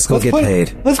paid. Let's get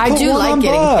paid. Let's I put do one like on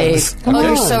getting Bugs. paid. Come You're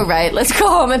on. so right. Let's go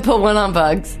home and put one on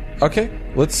Bugs. okay,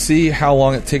 let's see how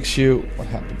long it takes you. What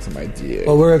happened to my DA?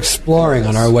 Well, we're exploring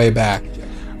on our way back.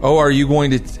 Oh, are you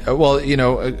going to? Well,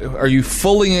 are you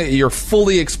you're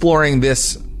fully exploring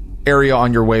this area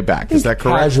on your way back? Is that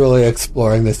correct? Casually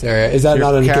exploring this area. Is that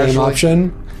You're not a game casually-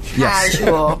 option? Yes.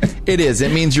 Casual. It is.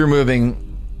 It means you're moving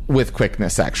with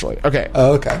quickness. Actually, okay.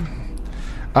 Oh, okay.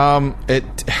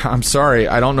 I'm sorry.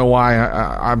 I don't know why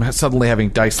I'm suddenly having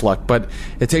dice luck, but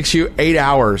it takes you 8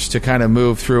 hours to kind of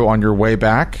move through on your way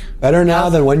back. Better now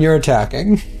than when you're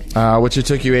attacking. Which it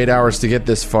took you 8 hours to get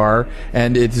this far,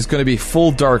 and it is going to be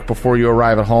full dark before you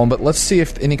arrive at home. But let's see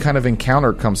if any kind of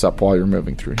encounter comes up while you're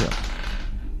moving through here.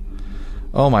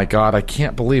 Oh my god, I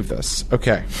can't believe this.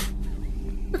 Okay.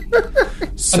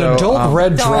 So, An adult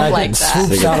red don't dragon like that.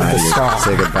 swoops out of the sky.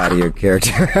 Say goodbye to your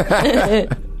character.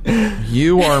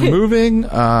 you are moving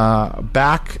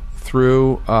back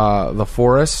through the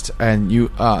forest, and you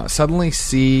suddenly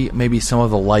see maybe some of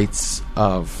the lights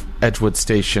of Edgewood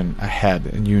Station ahead,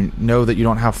 and you know that you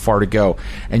don't have far to go,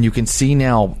 and you can see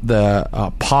now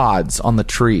the pods on the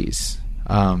trees,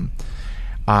 and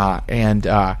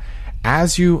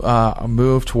as you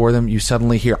move toward them, you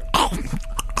suddenly hear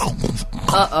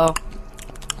Uh-oh.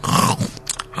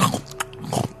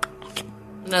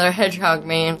 Another hedgehog,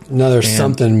 man. Another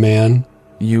something, man.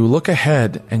 you look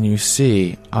ahead and you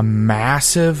see a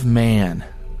massive man,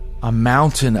 a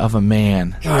mountain of a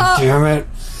man God damn it.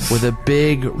 with a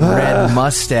big red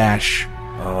mustache.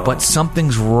 But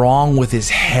something's wrong with his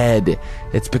head.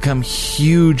 It's become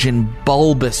huge and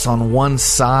bulbous on one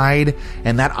side,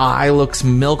 and that eye looks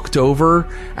milked over,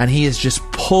 and he is just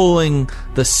pulling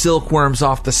the silkworms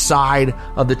off the side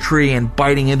of the tree and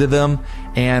biting into them.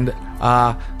 And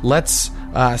let's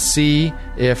see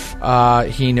if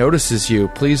he notices you.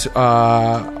 Please,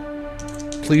 let's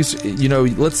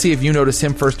see if you notice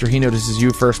him first or he notices you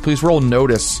first. Please roll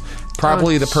notice.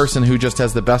 Probably the person who just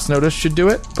has the best notice should do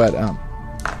it, but...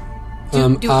 Do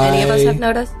any of us have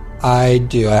notice? I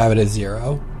do. I have it at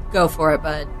 0. Go for it,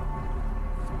 bud.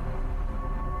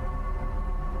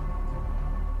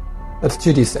 That's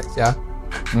 2d6, yeah?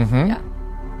 Mm-hmm. Yeah.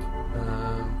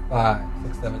 5,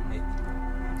 6, 7,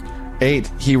 8.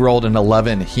 8. He rolled an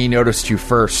 11. He noticed you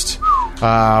first.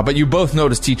 But you both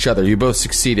noticed each other. You both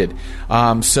succeeded.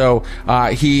 So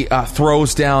he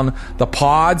throws down the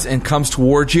pods and comes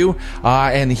towards you.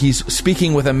 And he's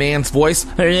speaking with a man's voice.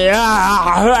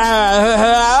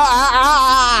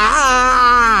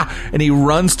 And he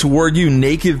runs toward you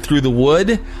naked through the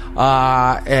wood.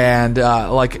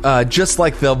 Just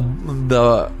like the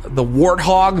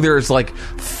warthog, there's like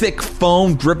thick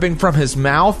foam dripping from his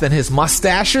mouth and his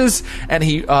mustaches, and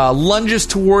he lunges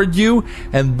toward you,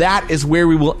 and that is where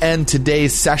we will end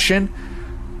today's session.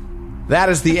 That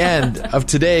is the end of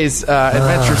today's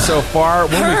adventure so far.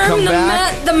 When we come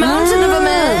back, The mountain of a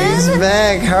man. He's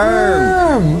back,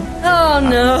 Herm. Oh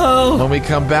no. when we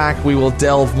come back, we will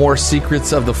delve more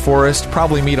secrets of the forest,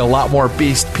 probably meet a lot more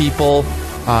beast people,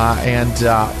 and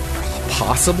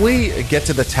possibly get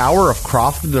to the Tower of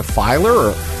Croft the Defiler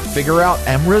or figure out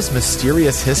Emra's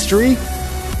mysterious history.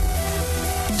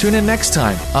 Tune in next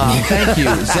time. Thank you,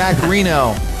 Zach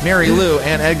Reno, Mary Lou,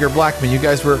 and Edgar Blackman. You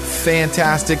guys were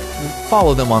fantastic.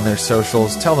 Follow them on their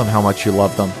socials. Tell them how much you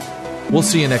love them. We'll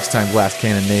see you next time, Glass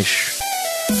Cannon Nation.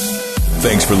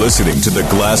 Thanks for listening to the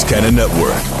Glass Cannon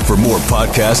Network. For more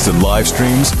podcasts and live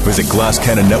streams, visit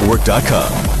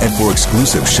glasscannonnetwork.com. And for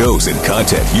exclusive shows and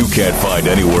content you can't find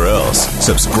anywhere else,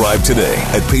 subscribe today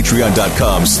at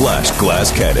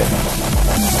patreon.com/glasscannon.